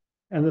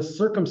 and the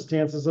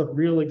circumstances of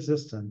real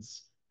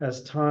existence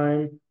as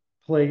time,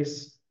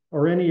 place,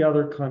 or any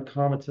other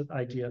concomitant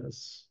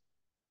ideas.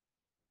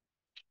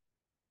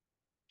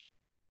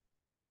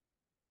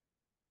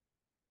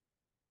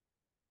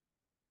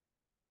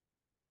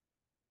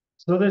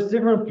 So there's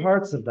different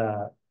parts of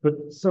that.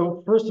 But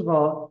so first of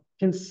all,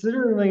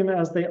 considering them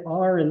as they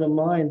are in the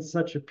mind,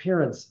 such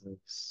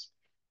appearances,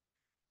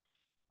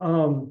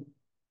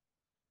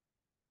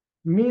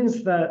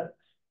 means that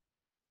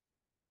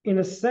in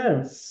a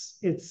sense,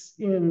 it's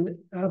in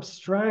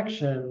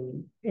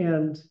abstraction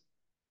and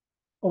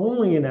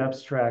only in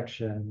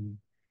abstraction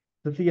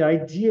that the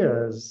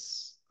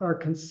ideas are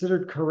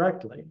considered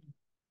correctly,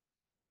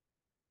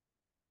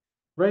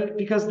 right?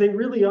 Because they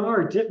really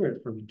are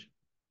different from each other.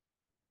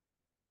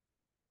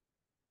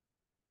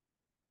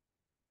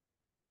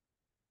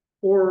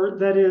 Or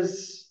that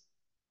is,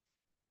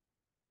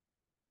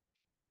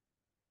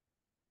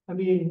 I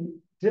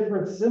mean,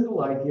 different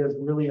simple ideas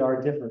really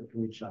are different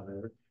from each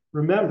other.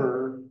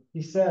 Remember,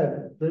 he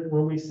said that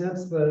when we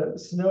sense the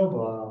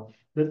snowball,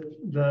 that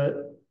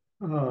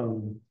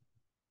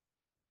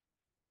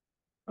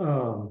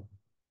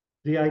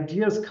the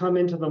ideas come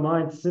into the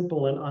mind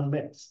simple and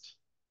unmixed.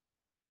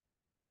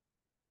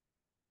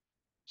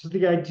 So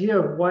the idea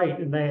of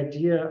white and the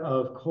idea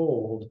of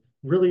cold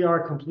really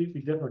are completely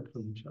different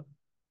from each other.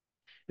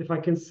 If I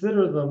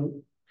consider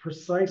them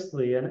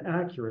precisely and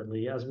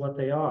accurately as what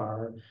they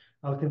are,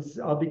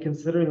 I'll be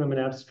considering them an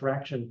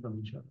abstraction from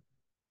each other.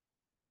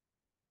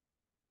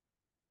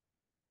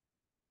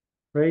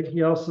 Right?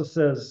 He also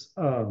says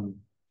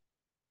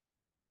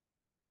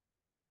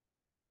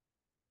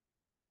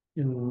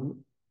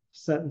in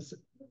sentence,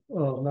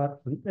 well, not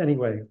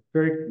anyway,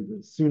 very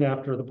soon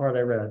after the part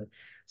I read,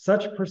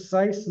 such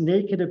precise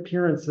naked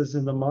appearances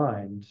in the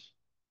mind,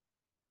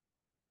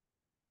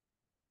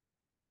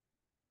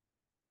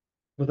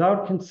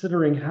 without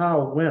considering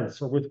how,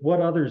 whence, or with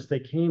what others they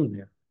came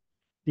there.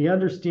 The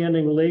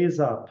understanding lays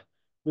up,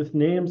 with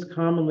names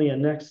commonly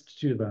annexed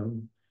to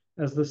them,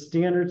 as the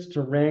standards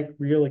to rank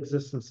real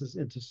existences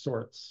into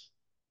sorts.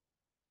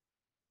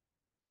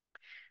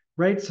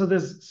 Right?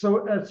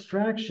 So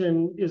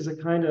abstraction is a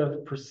kind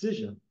of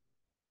precision.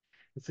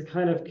 It's a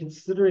kind of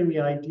considering the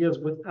ideas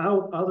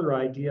without other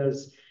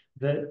ideas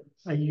that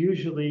I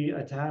usually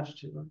attach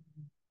to them.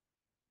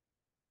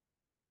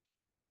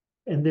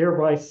 And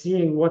thereby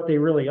seeing what they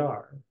really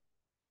are.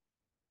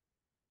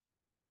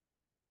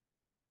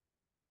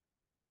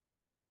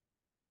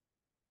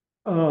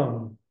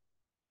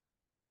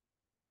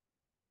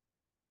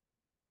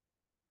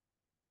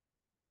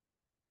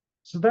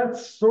 So that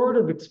sort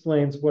of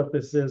explains what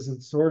this is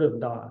and sort of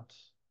not.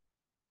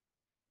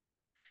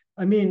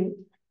 I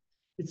mean,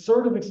 it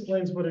sort of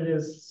explains what it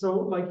is. So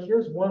like,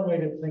 here's one way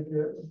to think of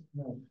it.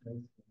 No, okay.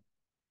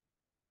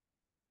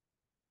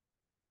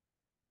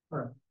 All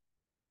right.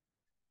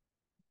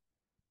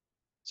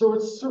 So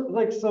it's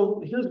like,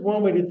 so here's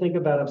one way to think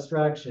about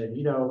abstraction.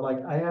 You know, like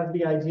I have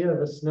the idea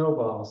of a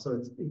snowball, so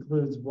it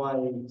includes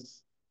white.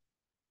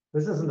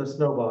 This isn't a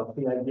snowball, it's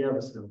the idea of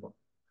a snowball.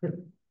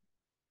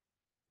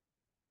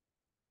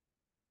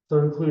 So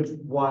it includes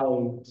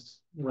white,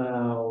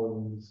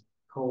 round,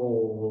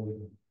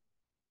 cold,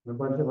 and a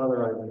bunch of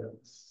other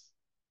ideas.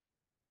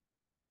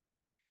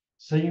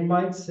 So you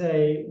might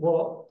say,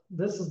 well,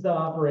 this is the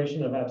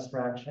operation of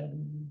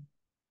abstraction.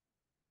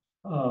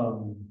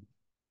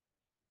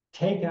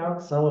 Take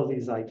out some of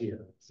these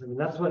ideas. I mean,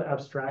 that's what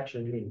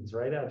abstraction means,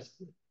 right?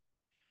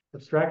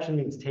 Abstraction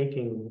means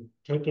taking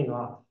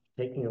off,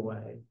 taking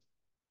away.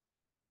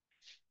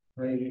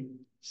 Right?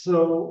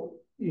 So,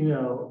 you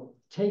know,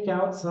 take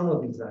out some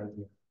of these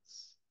ideas.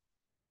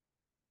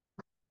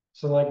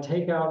 So like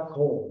take out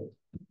cold,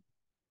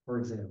 for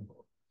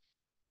example.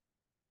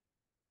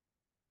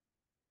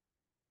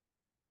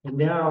 And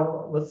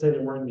now, let's say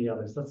there weren't any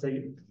others. Let's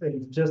say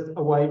it's just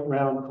a white,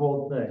 round,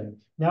 cold thing.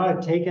 Now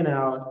I've taken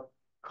out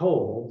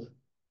cold,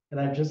 and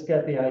I just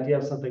get the idea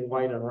of something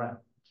white and round.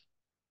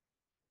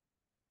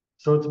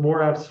 So it's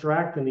more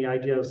abstract than the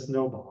idea of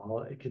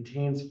snowball. It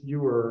contains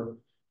fewer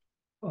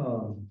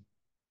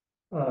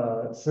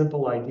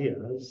simple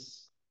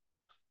ideas.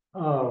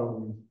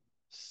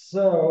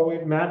 So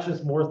it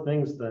matches more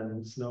things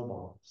than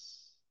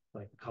snowballs,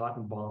 like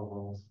cotton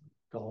balls,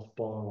 golf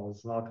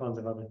balls, and all kinds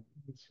of other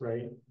things,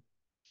 right?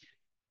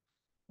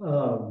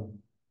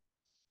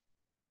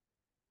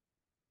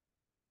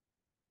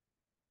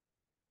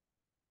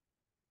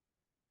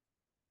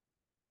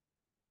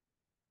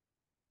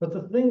 But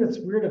the thing that's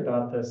weird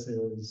about this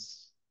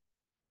is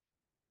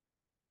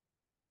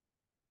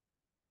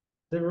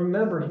that,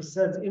 remember, he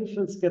says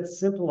infants get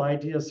simple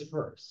ideas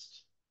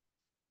first.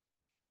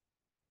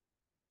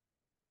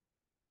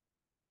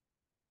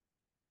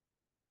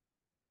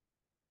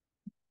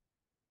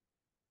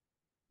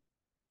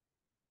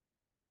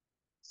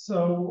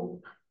 So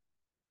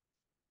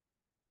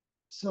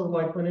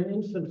like when an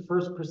infant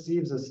first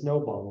perceives a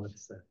snowball,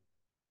 let's say,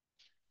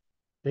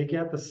 they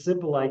get the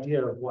simple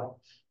idea of what?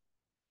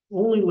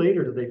 Only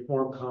later do they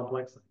form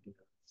complex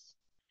ideas.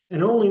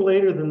 And only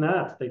later than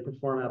that, they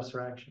perform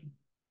abstraction.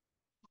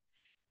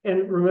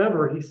 And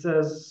remember, he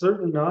says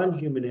certain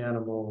non-human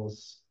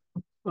animals,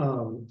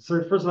 so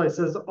first of all, he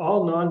says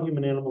all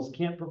non-human animals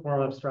can't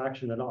perform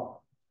abstraction at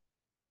all.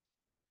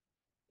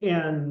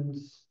 And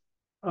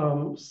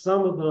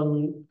some of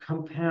them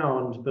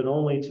compound, but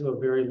only to a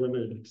very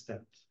limited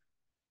extent.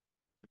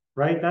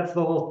 Right? That's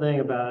the whole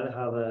thing about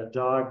how the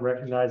dog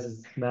recognizes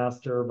its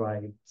master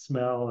by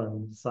smell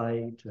and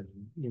sight,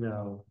 and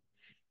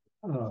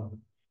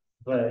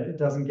but it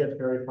doesn't get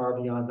very far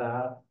beyond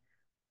that.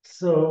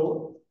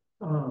 So,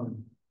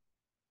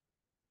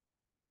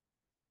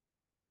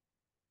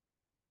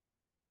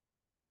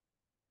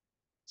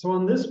 so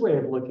in this way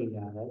of looking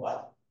at it,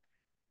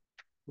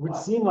 it would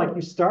seem like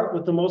you start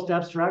with the most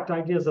abstract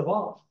ideas of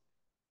all,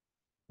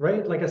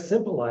 right? Like a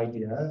simple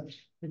idea,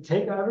 you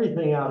take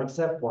everything out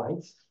except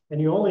whites, and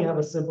you only have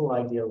a simple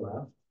idea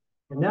left.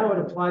 And now it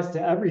applies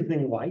to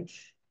everything white.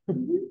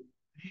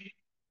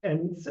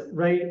 And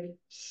right,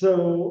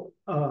 so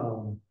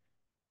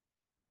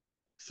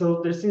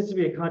there seems to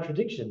be a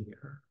contradiction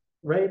here,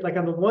 right? Like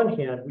on the one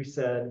hand, we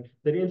said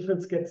that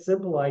infants get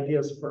simple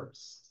ideas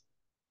first.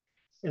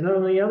 And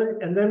on the other,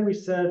 and then we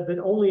said that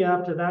only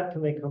after that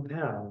can they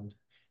compound.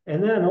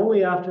 And then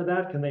only after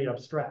that can they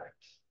abstract.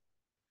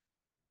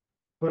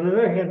 But on the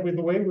other hand, with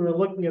the way we were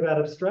looking at that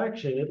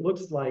abstraction, it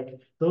looks like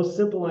those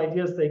simple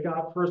ideas they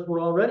got first were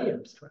already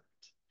abstract.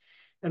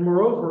 And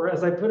moreover,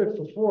 as I put it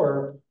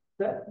before,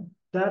 that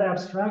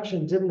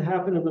abstraction didn't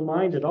happen in the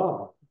mind at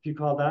all, if you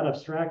call that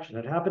abstraction.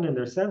 It happened in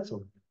their sense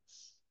organs.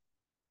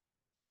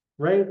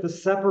 Right? The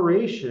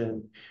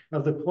separation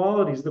of the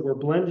qualities that were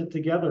blended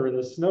together in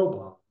the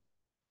snowball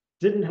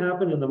didn't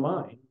happen in the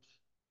mind.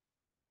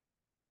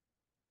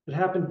 It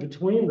happened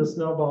between the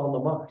snowball and the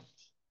mind.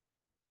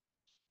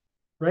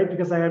 Right?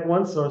 Because I had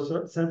one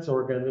sense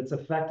organ that's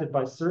affected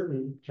by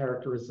certain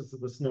characteristics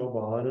of the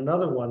snowball, and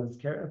another one that's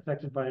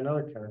affected by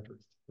another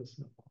characteristic of the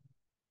snowball.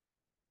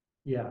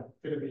 Yeah.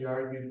 Could it be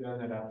argued then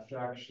that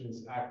abstraction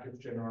is active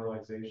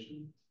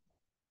generalization?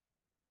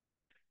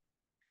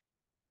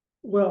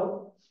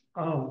 Well,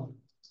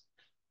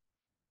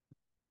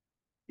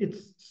 it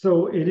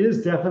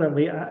is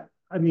definitely,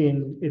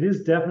 it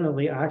is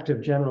definitely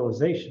active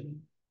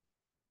generalization.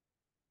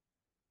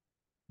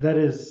 That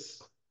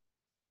is,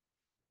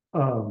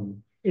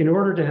 in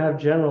order to have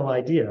general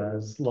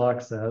ideas,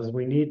 Locke says,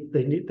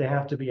 they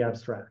have to be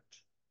abstract,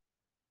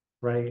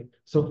 right?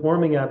 So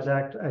forming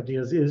abstract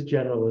ideas is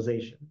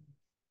generalization.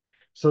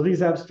 So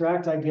these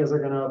abstract ideas are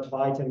going to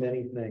apply to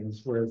many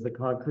things, whereas the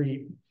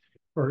concrete,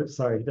 or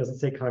sorry, it doesn't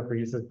say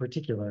concrete, it says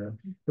particular.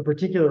 The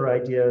particular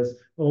ideas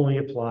only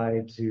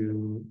apply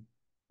to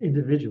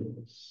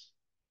individuals.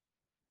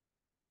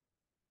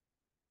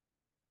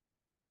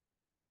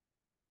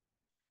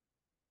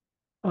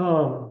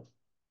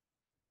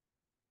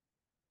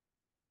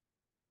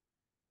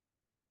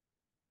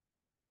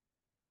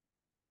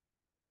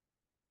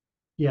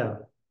 Yeah.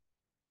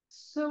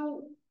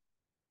 So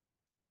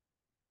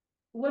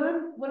what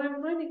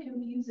I'm finding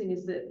confusing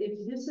is that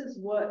if this is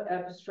what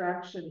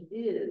abstraction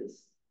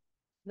is,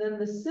 then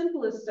the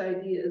simplest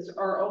ideas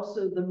are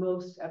also the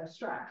most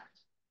abstract.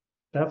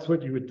 That's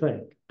what you would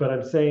think, but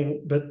I'm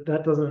saying, but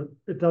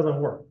it doesn't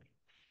work.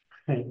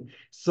 Right?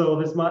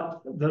 So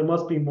there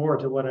must be more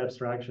to what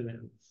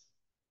abstraction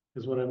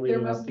is what I'm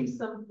leading. There must be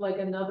some, like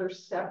another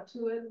step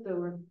to it that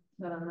I'm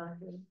not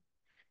getting.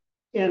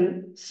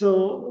 And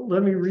so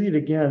let me read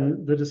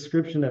again the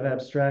description of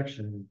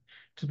abstraction.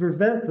 To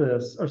prevent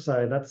this, or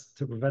sorry, that's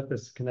to prevent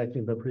this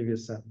connecting the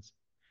previous sentence.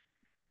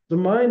 The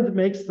mind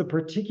makes the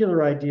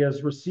particular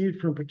ideas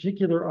received from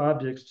particular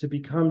objects to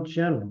become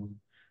general,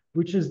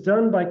 which is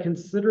done by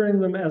considering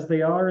them as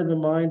they are in the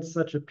mind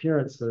such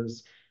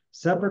appearances,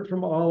 separate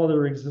from all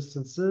other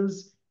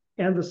existences,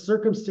 and the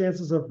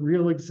circumstances of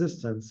real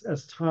existence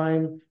as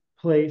time,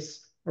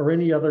 place, or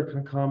any other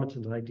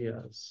concomitant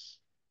ideas.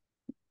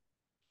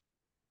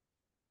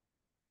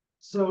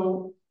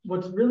 So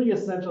what's really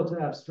essential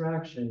to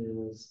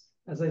abstraction is,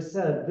 as I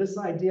said, this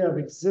idea of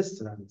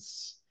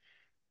existence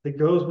that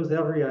goes with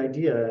every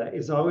idea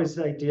is always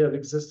the idea of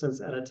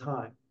existence at a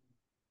time.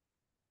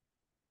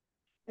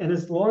 And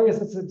as long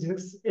as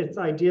it's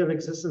idea of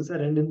existence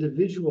at an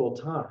individual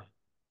time,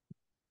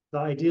 the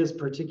idea is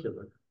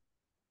particular,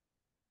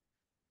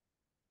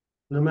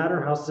 no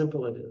matter how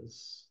simple it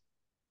is.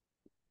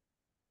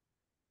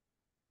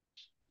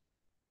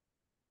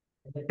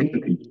 The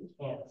baby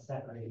can't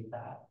separate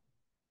that,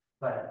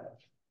 but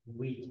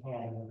we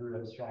can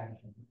through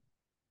abstraction,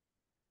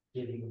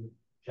 giving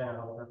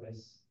general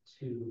purpose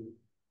to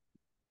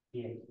the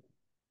idea.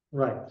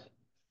 Right.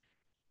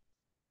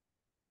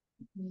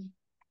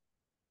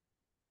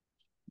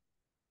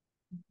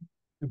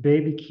 A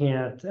baby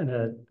can't, and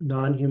a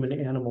non-human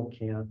animal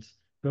can't,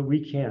 but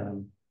we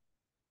can.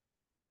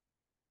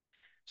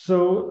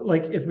 So,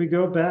 like, if we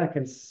go back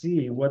and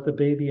see what the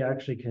baby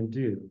actually can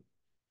do,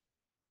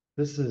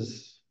 this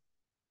is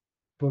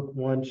book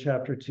 1,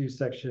 chapter 2,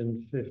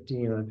 section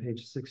 15 on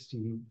page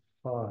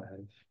 65.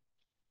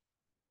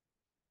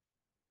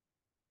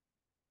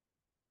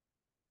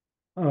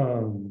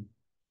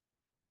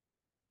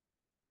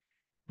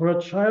 For a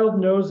child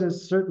knows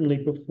as certainly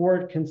before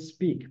it can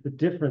speak the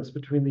difference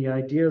between the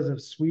ideas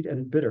of sweet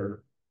and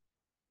bitter,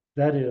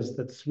 that is,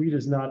 that sweet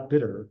is not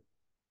bitter,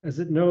 as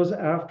it knows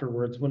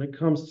afterwards when it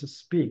comes to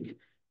speak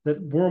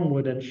that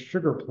wormwood and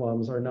sugar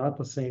plums are not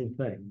the same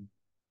thing.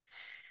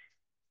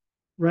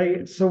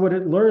 Right? So what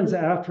it learns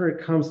after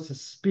it comes to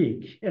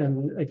speak,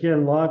 and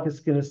again, Locke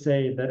is going to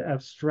say that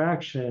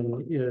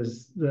abstraction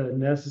is the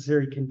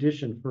necessary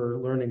condition for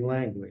learning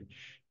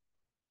language.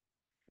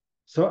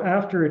 So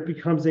after it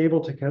becomes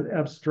able to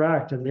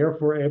abstract and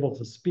therefore able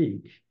to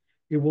speak,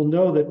 it will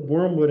know that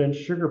wormwood and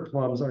sugar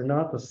plums are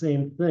not the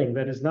same thing.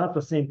 That is not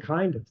the same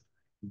kind of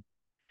thing.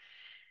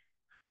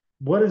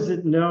 What does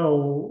it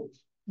know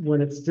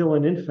when it's still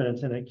an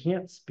infant and it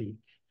can't speak?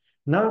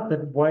 Not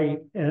that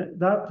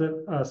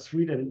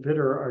sweet and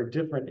bitter are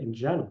different in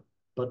general,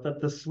 but that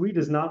the sweet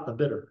is not the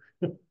bitter,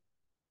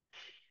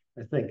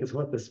 I think is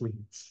what this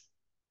means,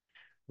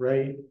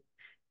 right?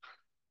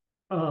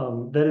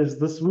 That is,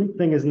 the sweet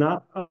thing is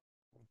not,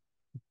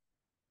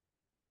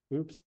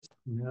 oops,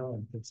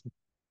 no, it's,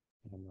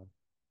 I don't know.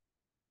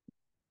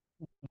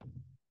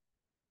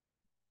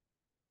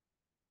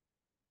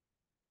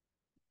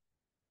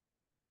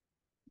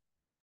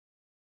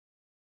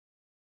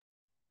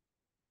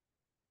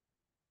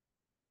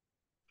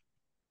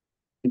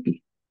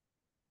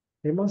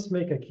 They must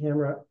make a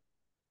camera.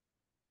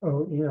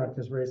 Oh, Enoch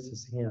has raised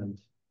his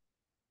hand.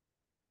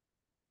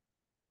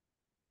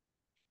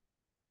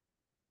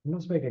 They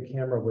must make a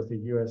camera with a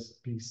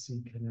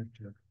USB-C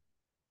connector.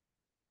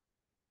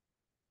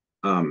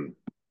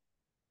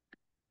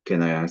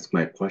 Can I ask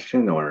my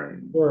question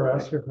Or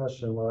ask your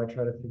question while I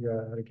try to figure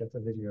out how to get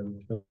the video.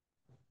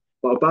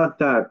 Well, about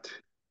that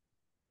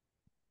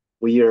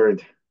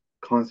weird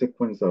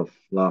consequence of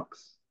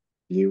Locke's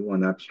view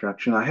on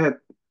abstraction, I had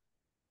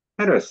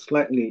a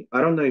slightly, I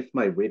don't know if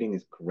my reading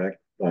is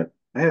correct, but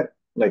I had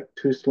like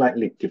two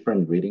slightly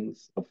different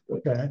readings of the.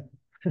 Okay.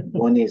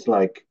 One is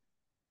like,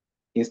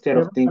 instead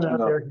of thinking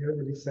of, here,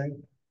 what he's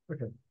saying.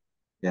 Okay.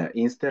 yeah,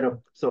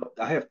 so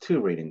I have two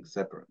readings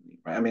separately,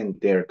 right? I mean,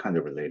 they're kind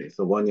of related.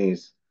 So one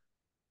is,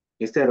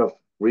 instead of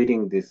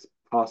reading this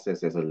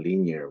process as a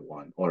linear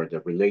one, or the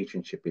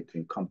relationship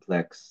between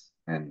complex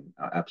and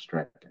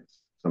abstract as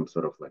some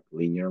sort of like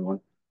linear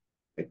one,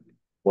 like,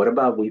 what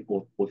about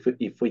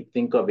if we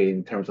think of it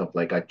in terms of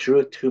like, I drew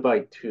a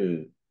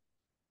 2x2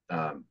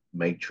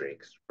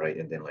 matrix, right?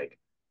 And then like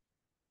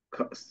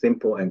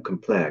simple and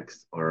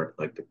complex, or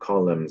like the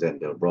columns and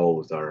the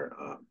rows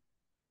are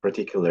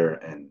particular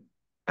and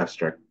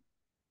abstract.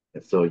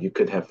 And so you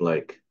could have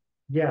like,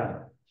 Yeah.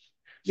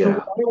 So yeah,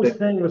 what I was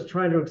saying was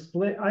trying to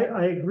explain,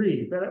 I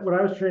agree, but what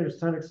I was trying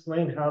to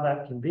explain how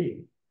that can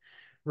be,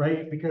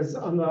 right? Because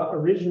on the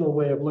original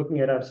way of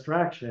looking at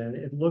abstraction,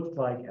 it looked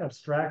like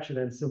abstraction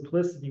and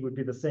simplicity would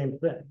be the same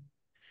thing.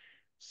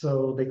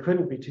 So they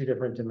couldn't be two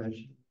different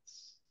dimensions.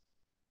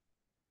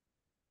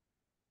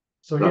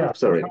 So yeah,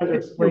 sorry. I'm trying to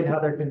explain how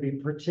there can be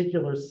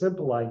particular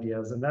simple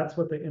ideas, and that's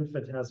what the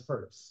infant has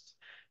first,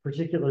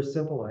 particular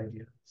simple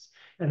ideas.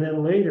 And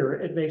then later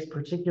it makes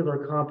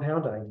particular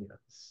compound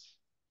ideas.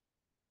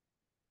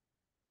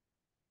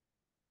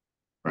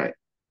 Right.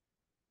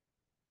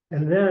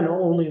 And then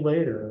only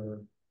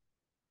later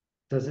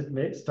does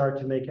it start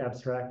to make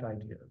abstract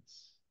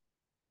ideas.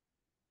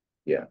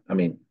 Yeah, I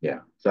mean,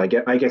 yeah. So I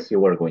guess you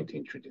were going to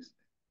introduce it.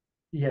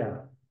 Yeah.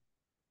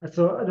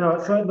 So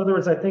no, so in other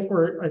words, I think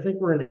we're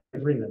in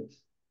agreement.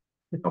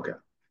 Okay.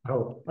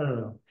 Oh, I don't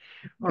know.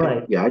 All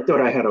right. Yeah, I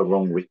thought I had a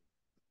wrong read.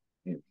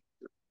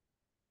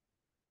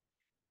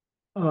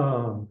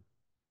 Um,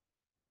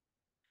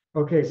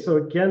 okay, so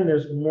again,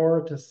 there's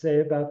more to say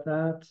about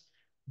that,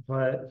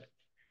 but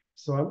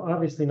so I'm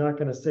obviously not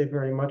going to say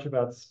very much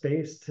about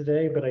space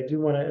today, but I do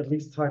want to at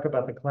least talk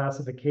about the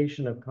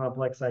classification of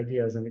complex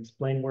ideas and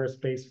explain where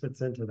space fits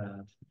into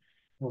that.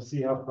 We'll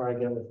see how far I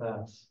get with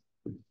that.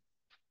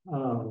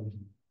 I'm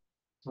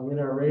going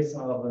to erase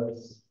all of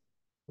this.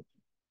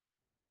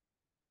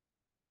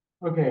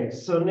 Okay,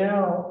 so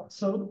now,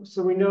 so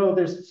we know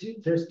there's two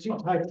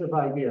types of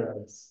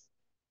ideas.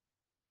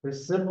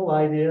 There's simple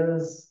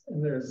ideas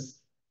and there's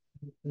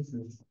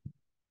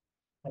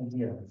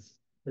ideas.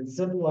 There's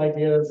simple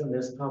ideas and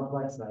there's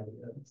complex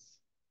ideas.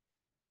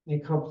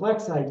 And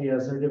complex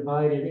ideas are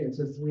divided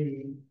into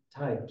three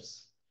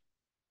types: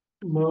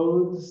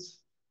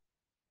 modes,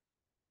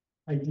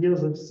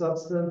 ideas of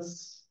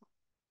substance,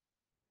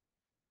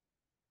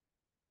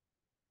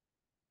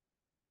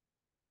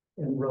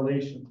 and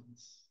relations.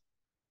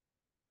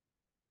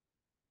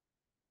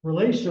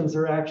 Relations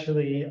are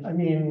actually, I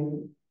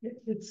mean,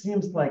 it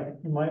seems like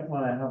you might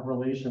want to have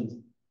relations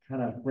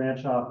kind of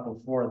branch off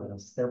before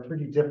this. They're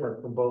pretty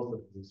different from both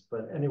of these,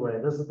 but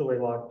anyway, this is the way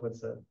Locke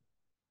puts it.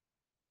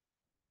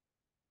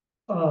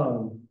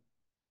 So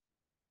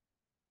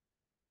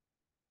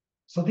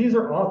these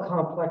are all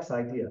complex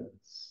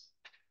ideas.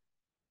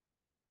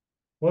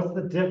 What's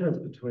the difference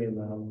between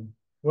them?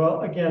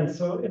 Well, again,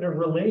 so in a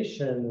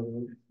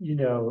relation,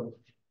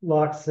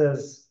 Locke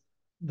says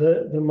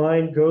the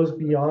mind goes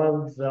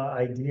beyond the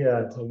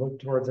idea to look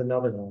towards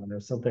another one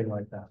or something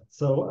like that.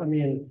 So, I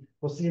mean,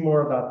 we'll see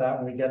more about that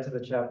when we get to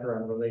the chapter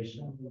on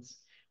relations.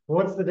 But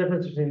what's the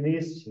difference between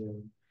these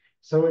two?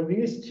 So in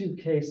these two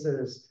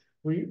cases,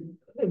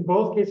 in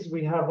both cases,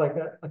 we have like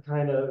a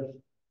kind of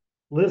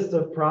list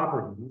of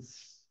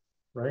properties,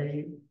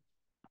 right?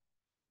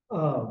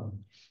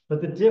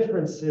 But the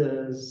difference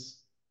is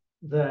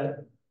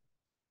that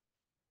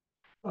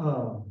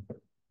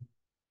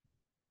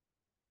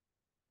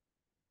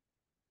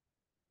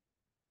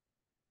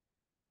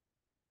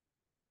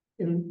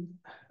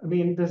I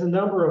mean, there's a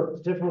number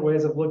of different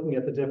ways of looking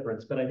at the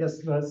difference, but I guess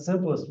the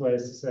simplest way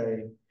is to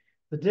say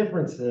the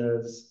difference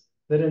is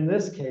that in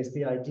this case,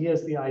 the idea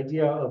is the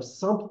idea of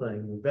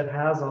something that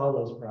has all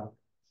those properties.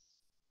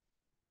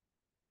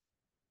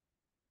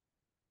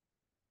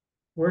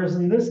 Whereas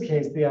in this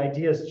case, the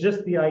idea is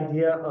just the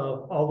idea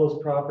of all those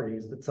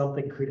properties that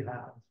something could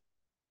have.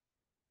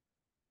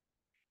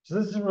 So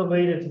this is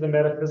related to the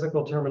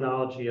metaphysical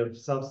terminology of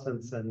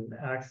substance and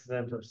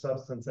accident, or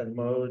substance and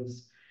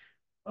modes.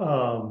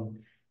 But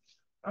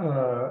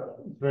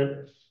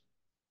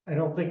I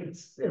don't think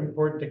it's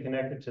important to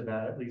connect it to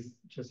that, at least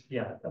just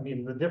yet. I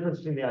mean, the difference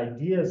between the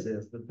ideas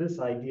is that this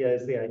idea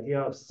is the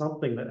idea of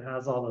something that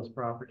has all those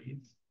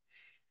properties.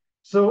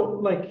 So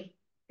like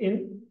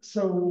in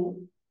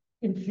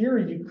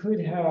theory, you could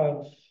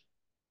have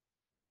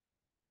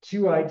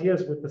two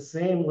ideas with the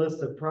same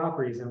list of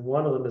properties, and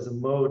one of them is a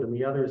mode and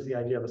the other is the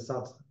idea of a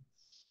substance.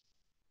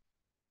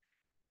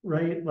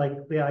 Right?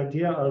 Like the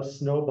idea of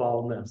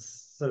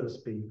snowballness, so to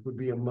speak, would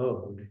be a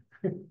mode.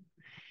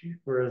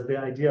 Whereas the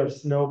idea of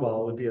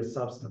snowball would be a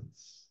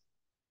substance.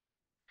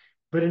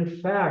 But in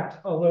fact,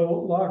 although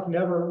Locke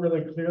never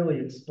really clearly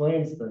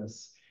explains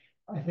this,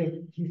 I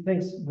think he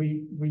thinks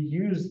we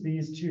use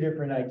these two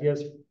different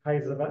ideas,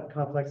 kinds of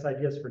complex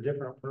ideas, for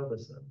different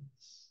purposes.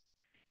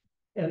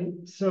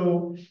 And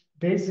so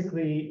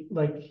basically,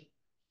 like,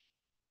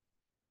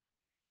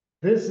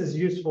 this is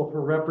useful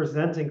for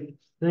representing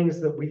things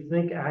that we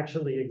think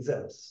actually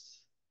exist.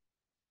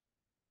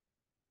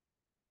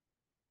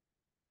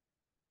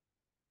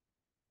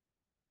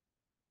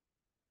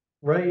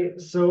 Right?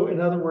 So in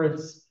other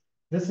words,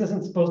 this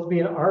isn't supposed to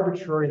be an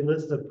arbitrary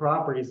list of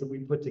properties that we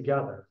put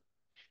together.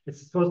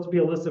 It's supposed to be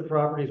a list of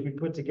properties we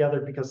put together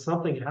because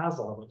something has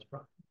all those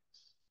properties.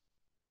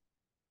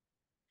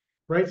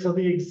 Right? So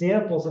the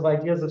examples of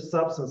ideas of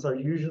substance are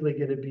usually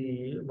going to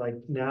be like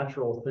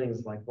natural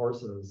things like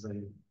horses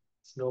and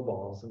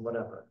snowballs and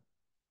whatever.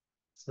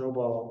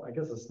 Snowball, I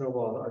guess a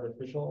snowball is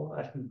artificial.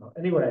 I don't know.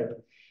 Anyway,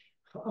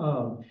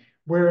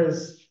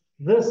 whereas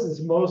this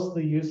is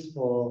mostly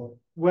useful.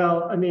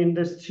 Well, I mean,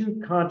 there's two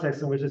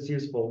contexts in which it's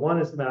useful. One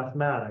is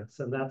mathematics,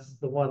 and that's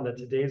the one that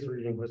today's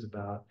reading was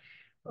about,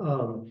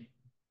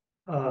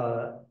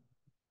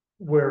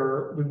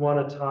 where we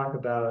want to talk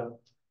about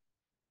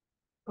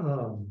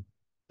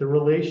the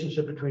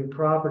relationship between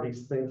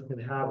properties things can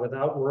have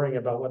without worrying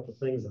about what the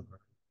things are,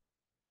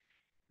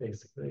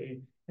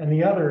 basically. And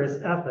the other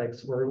is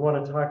ethics, where we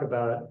want to talk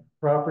about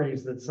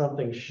properties that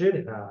something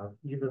should have,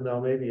 even though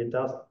maybe it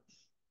doesn't.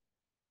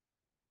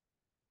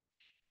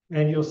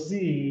 And you'll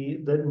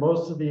see that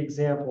most of the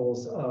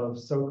examples of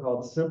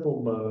so-called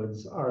simple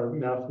modes are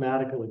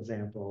mathematical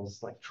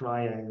examples, like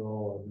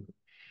triangle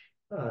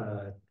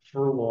and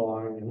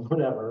furlong and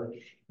whatever.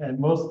 And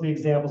most of the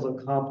examples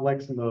of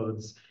complex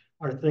modes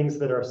are things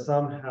that are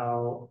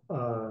somehow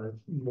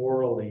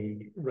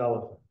morally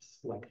relevant,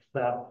 like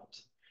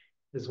theft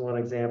is one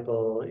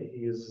example he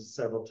uses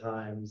several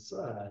times,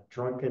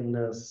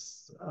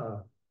 drunkenness, a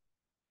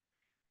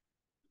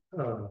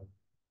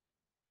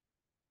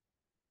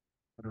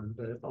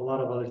lot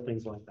of other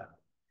things like that.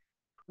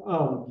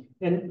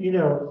 And you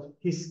know,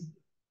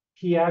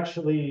 he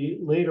actually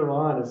later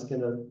on is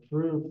going to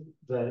prove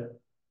that,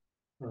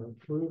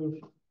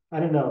 I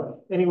don't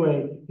know.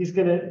 Anyway, he's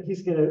gonna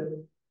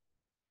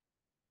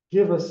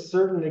give a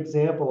certain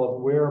example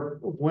of where,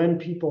 when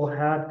people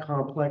had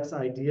complex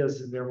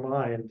ideas in their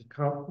mind,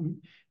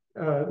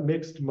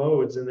 mixed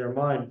modes in their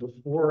mind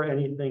before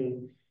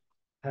anything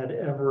had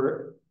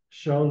ever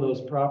shown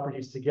those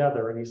properties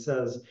together. And he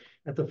says,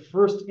 at the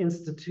first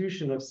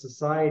institution of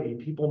society,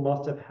 people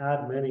must have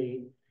had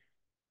many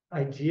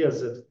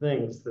ideas of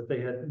things that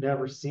they had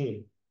never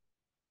seen.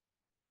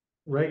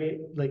 Right?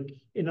 Like,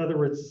 in other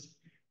words,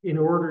 in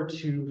order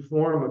to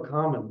form a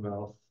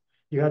commonwealth,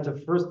 you had to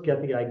first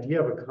get the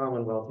idea of a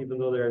commonwealth, even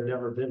though there had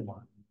never been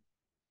one.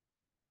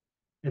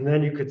 And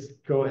then you could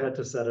go ahead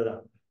to set it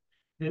up.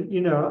 And,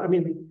 you know, I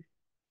mean,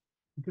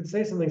 you could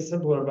say something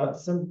similar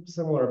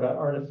about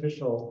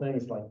artificial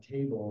things like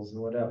tables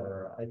and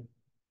whatever.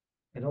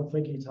 I don't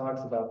think he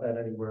talks about that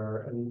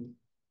anywhere. And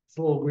it's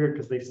a little weird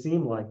because they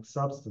seem like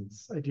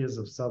substance, ideas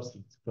of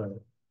substance. But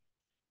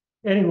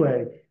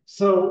anyway,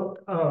 so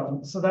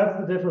that's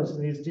the difference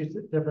in these two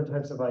different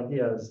types of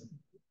ideas,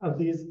 of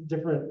these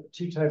different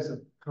two types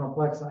of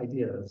complex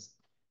ideas.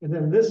 And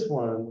then this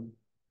one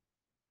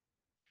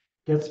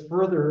gets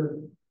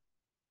further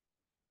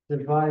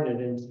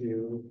divided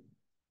into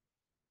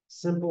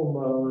simple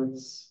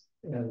modes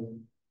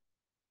and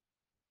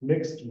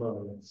mixed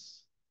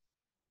modes.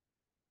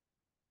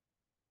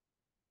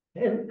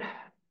 And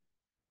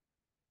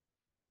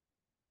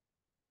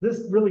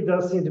this really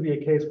does seem to be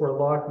a case where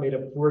Locke made a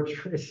poor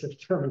choice of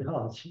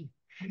terminology.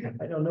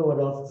 I don't know what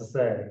else to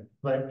say,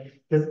 but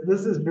because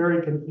this is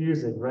very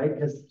confusing, right?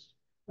 Because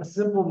a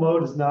simple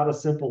mode is not a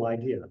simple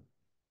idea.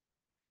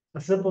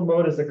 A simple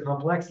mode is a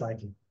complex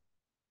idea.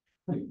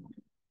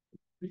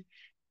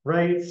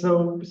 Right?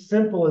 So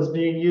simple is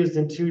being used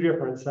in two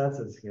different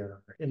senses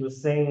here in the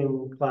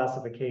same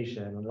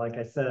classification. And like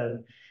I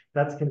said,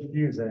 that's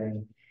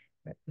confusing.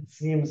 It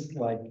seems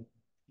like you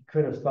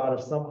could have thought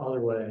of some other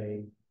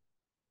way,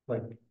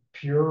 like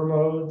pure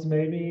modes,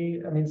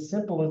 maybe. I mean,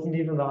 simple isn't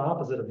even the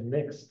opposite of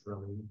mixed,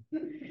 really.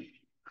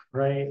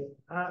 Right?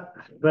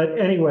 But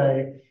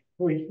anyway,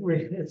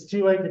 it's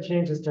too late to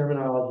change this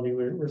terminology.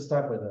 We're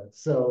stuck with it.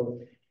 So,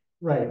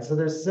 right. So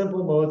there's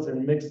simple modes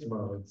and mixed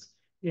modes.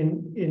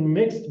 In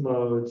mixed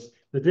modes,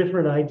 the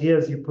different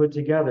ideas you put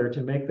together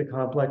to make the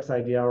complex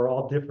idea are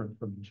all different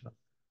from each other.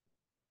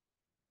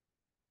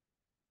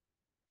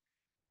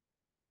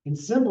 In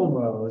simple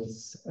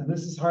modes, and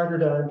this is harder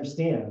to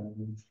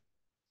understand,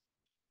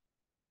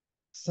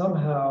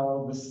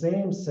 somehow the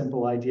same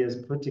simple idea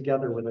is put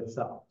together with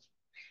itself.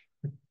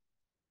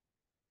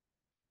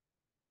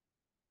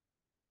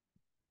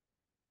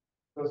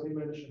 Does he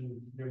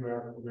mention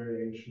numerical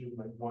variation,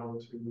 like 1,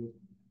 2?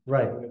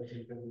 Right.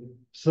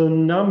 So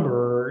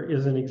number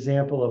is an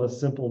example of a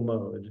simple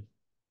mode.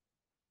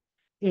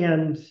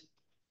 And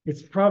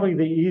it's probably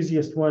the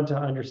easiest one to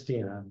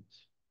understand.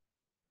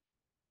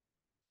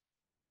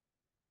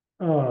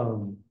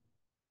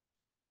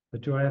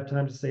 But do I have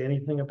time to say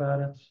anything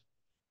about it?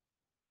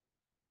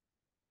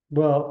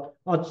 Well,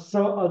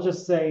 I'll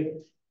just say,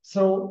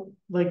 so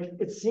like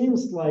it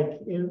seems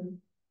like in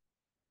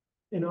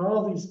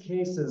all these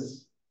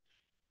cases,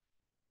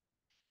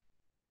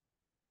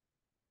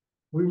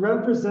 we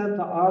represent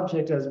the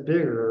object as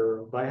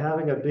bigger by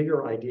having a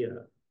bigger idea.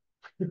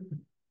 And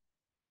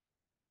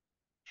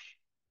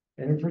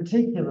in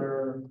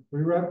particular,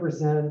 we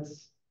represent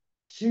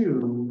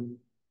two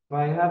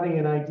by having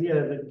an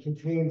idea that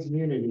contains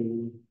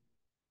unity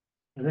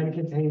and then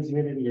contains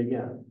unity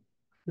again.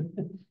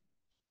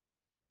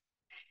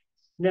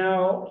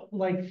 Now,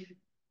 like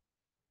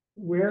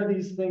where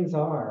these things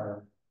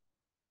are,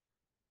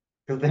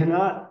 because they're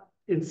not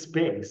in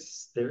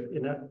space, they're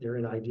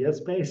in idea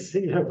space,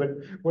 you know, but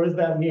what does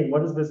that mean?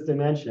 What is this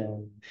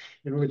dimension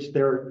in which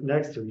they're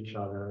next to each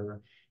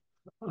other?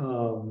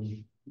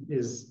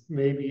 Is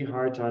maybe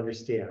hard to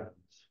understand.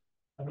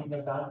 I mean,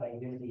 they're bound by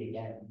unity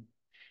again.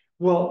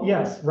 Well,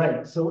 yes,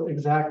 right. So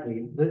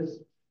exactly.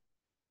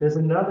 There's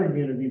another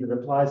unity that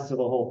applies to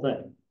the whole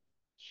thing.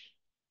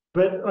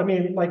 But I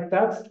mean, like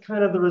that's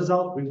kind of the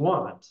result we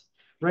want,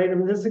 right? I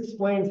mean, this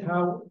explains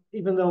how,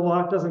 even though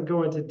Locke doesn't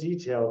go into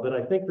detail, but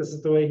I think this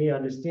is the way he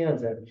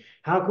understands it.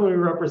 How can we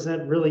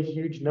represent really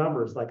huge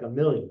numbers like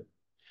 1,000,000?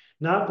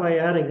 Not by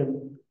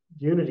adding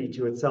unity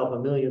to itself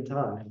 1,000,000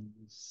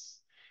 times.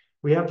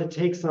 We have to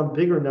take some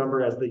bigger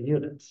number as the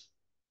unit,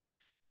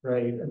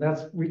 right?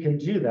 And we can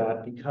do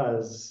that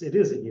because it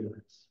is a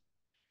unit.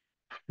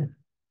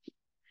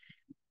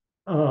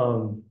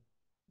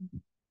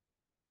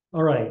 All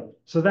right,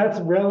 so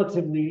that's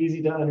relatively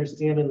easy to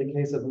understand in the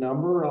case of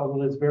number, although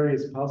there's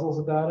various puzzles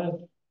about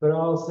it. But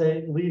I'll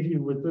leave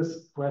you with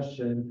this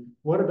question.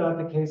 What about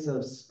the case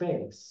of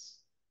space?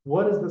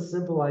 What is the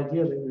simple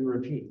idea that we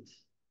repeat?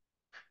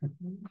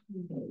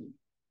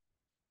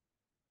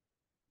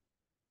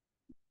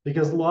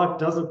 Because Locke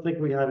doesn't think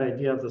we have an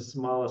idea of the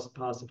smallest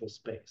possible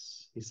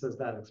space. He says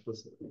that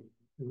explicitly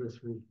in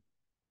this reading.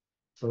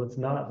 So it's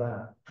not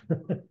that.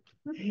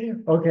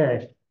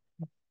 Okay.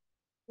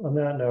 On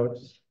that note,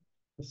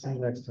 see you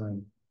next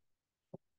time.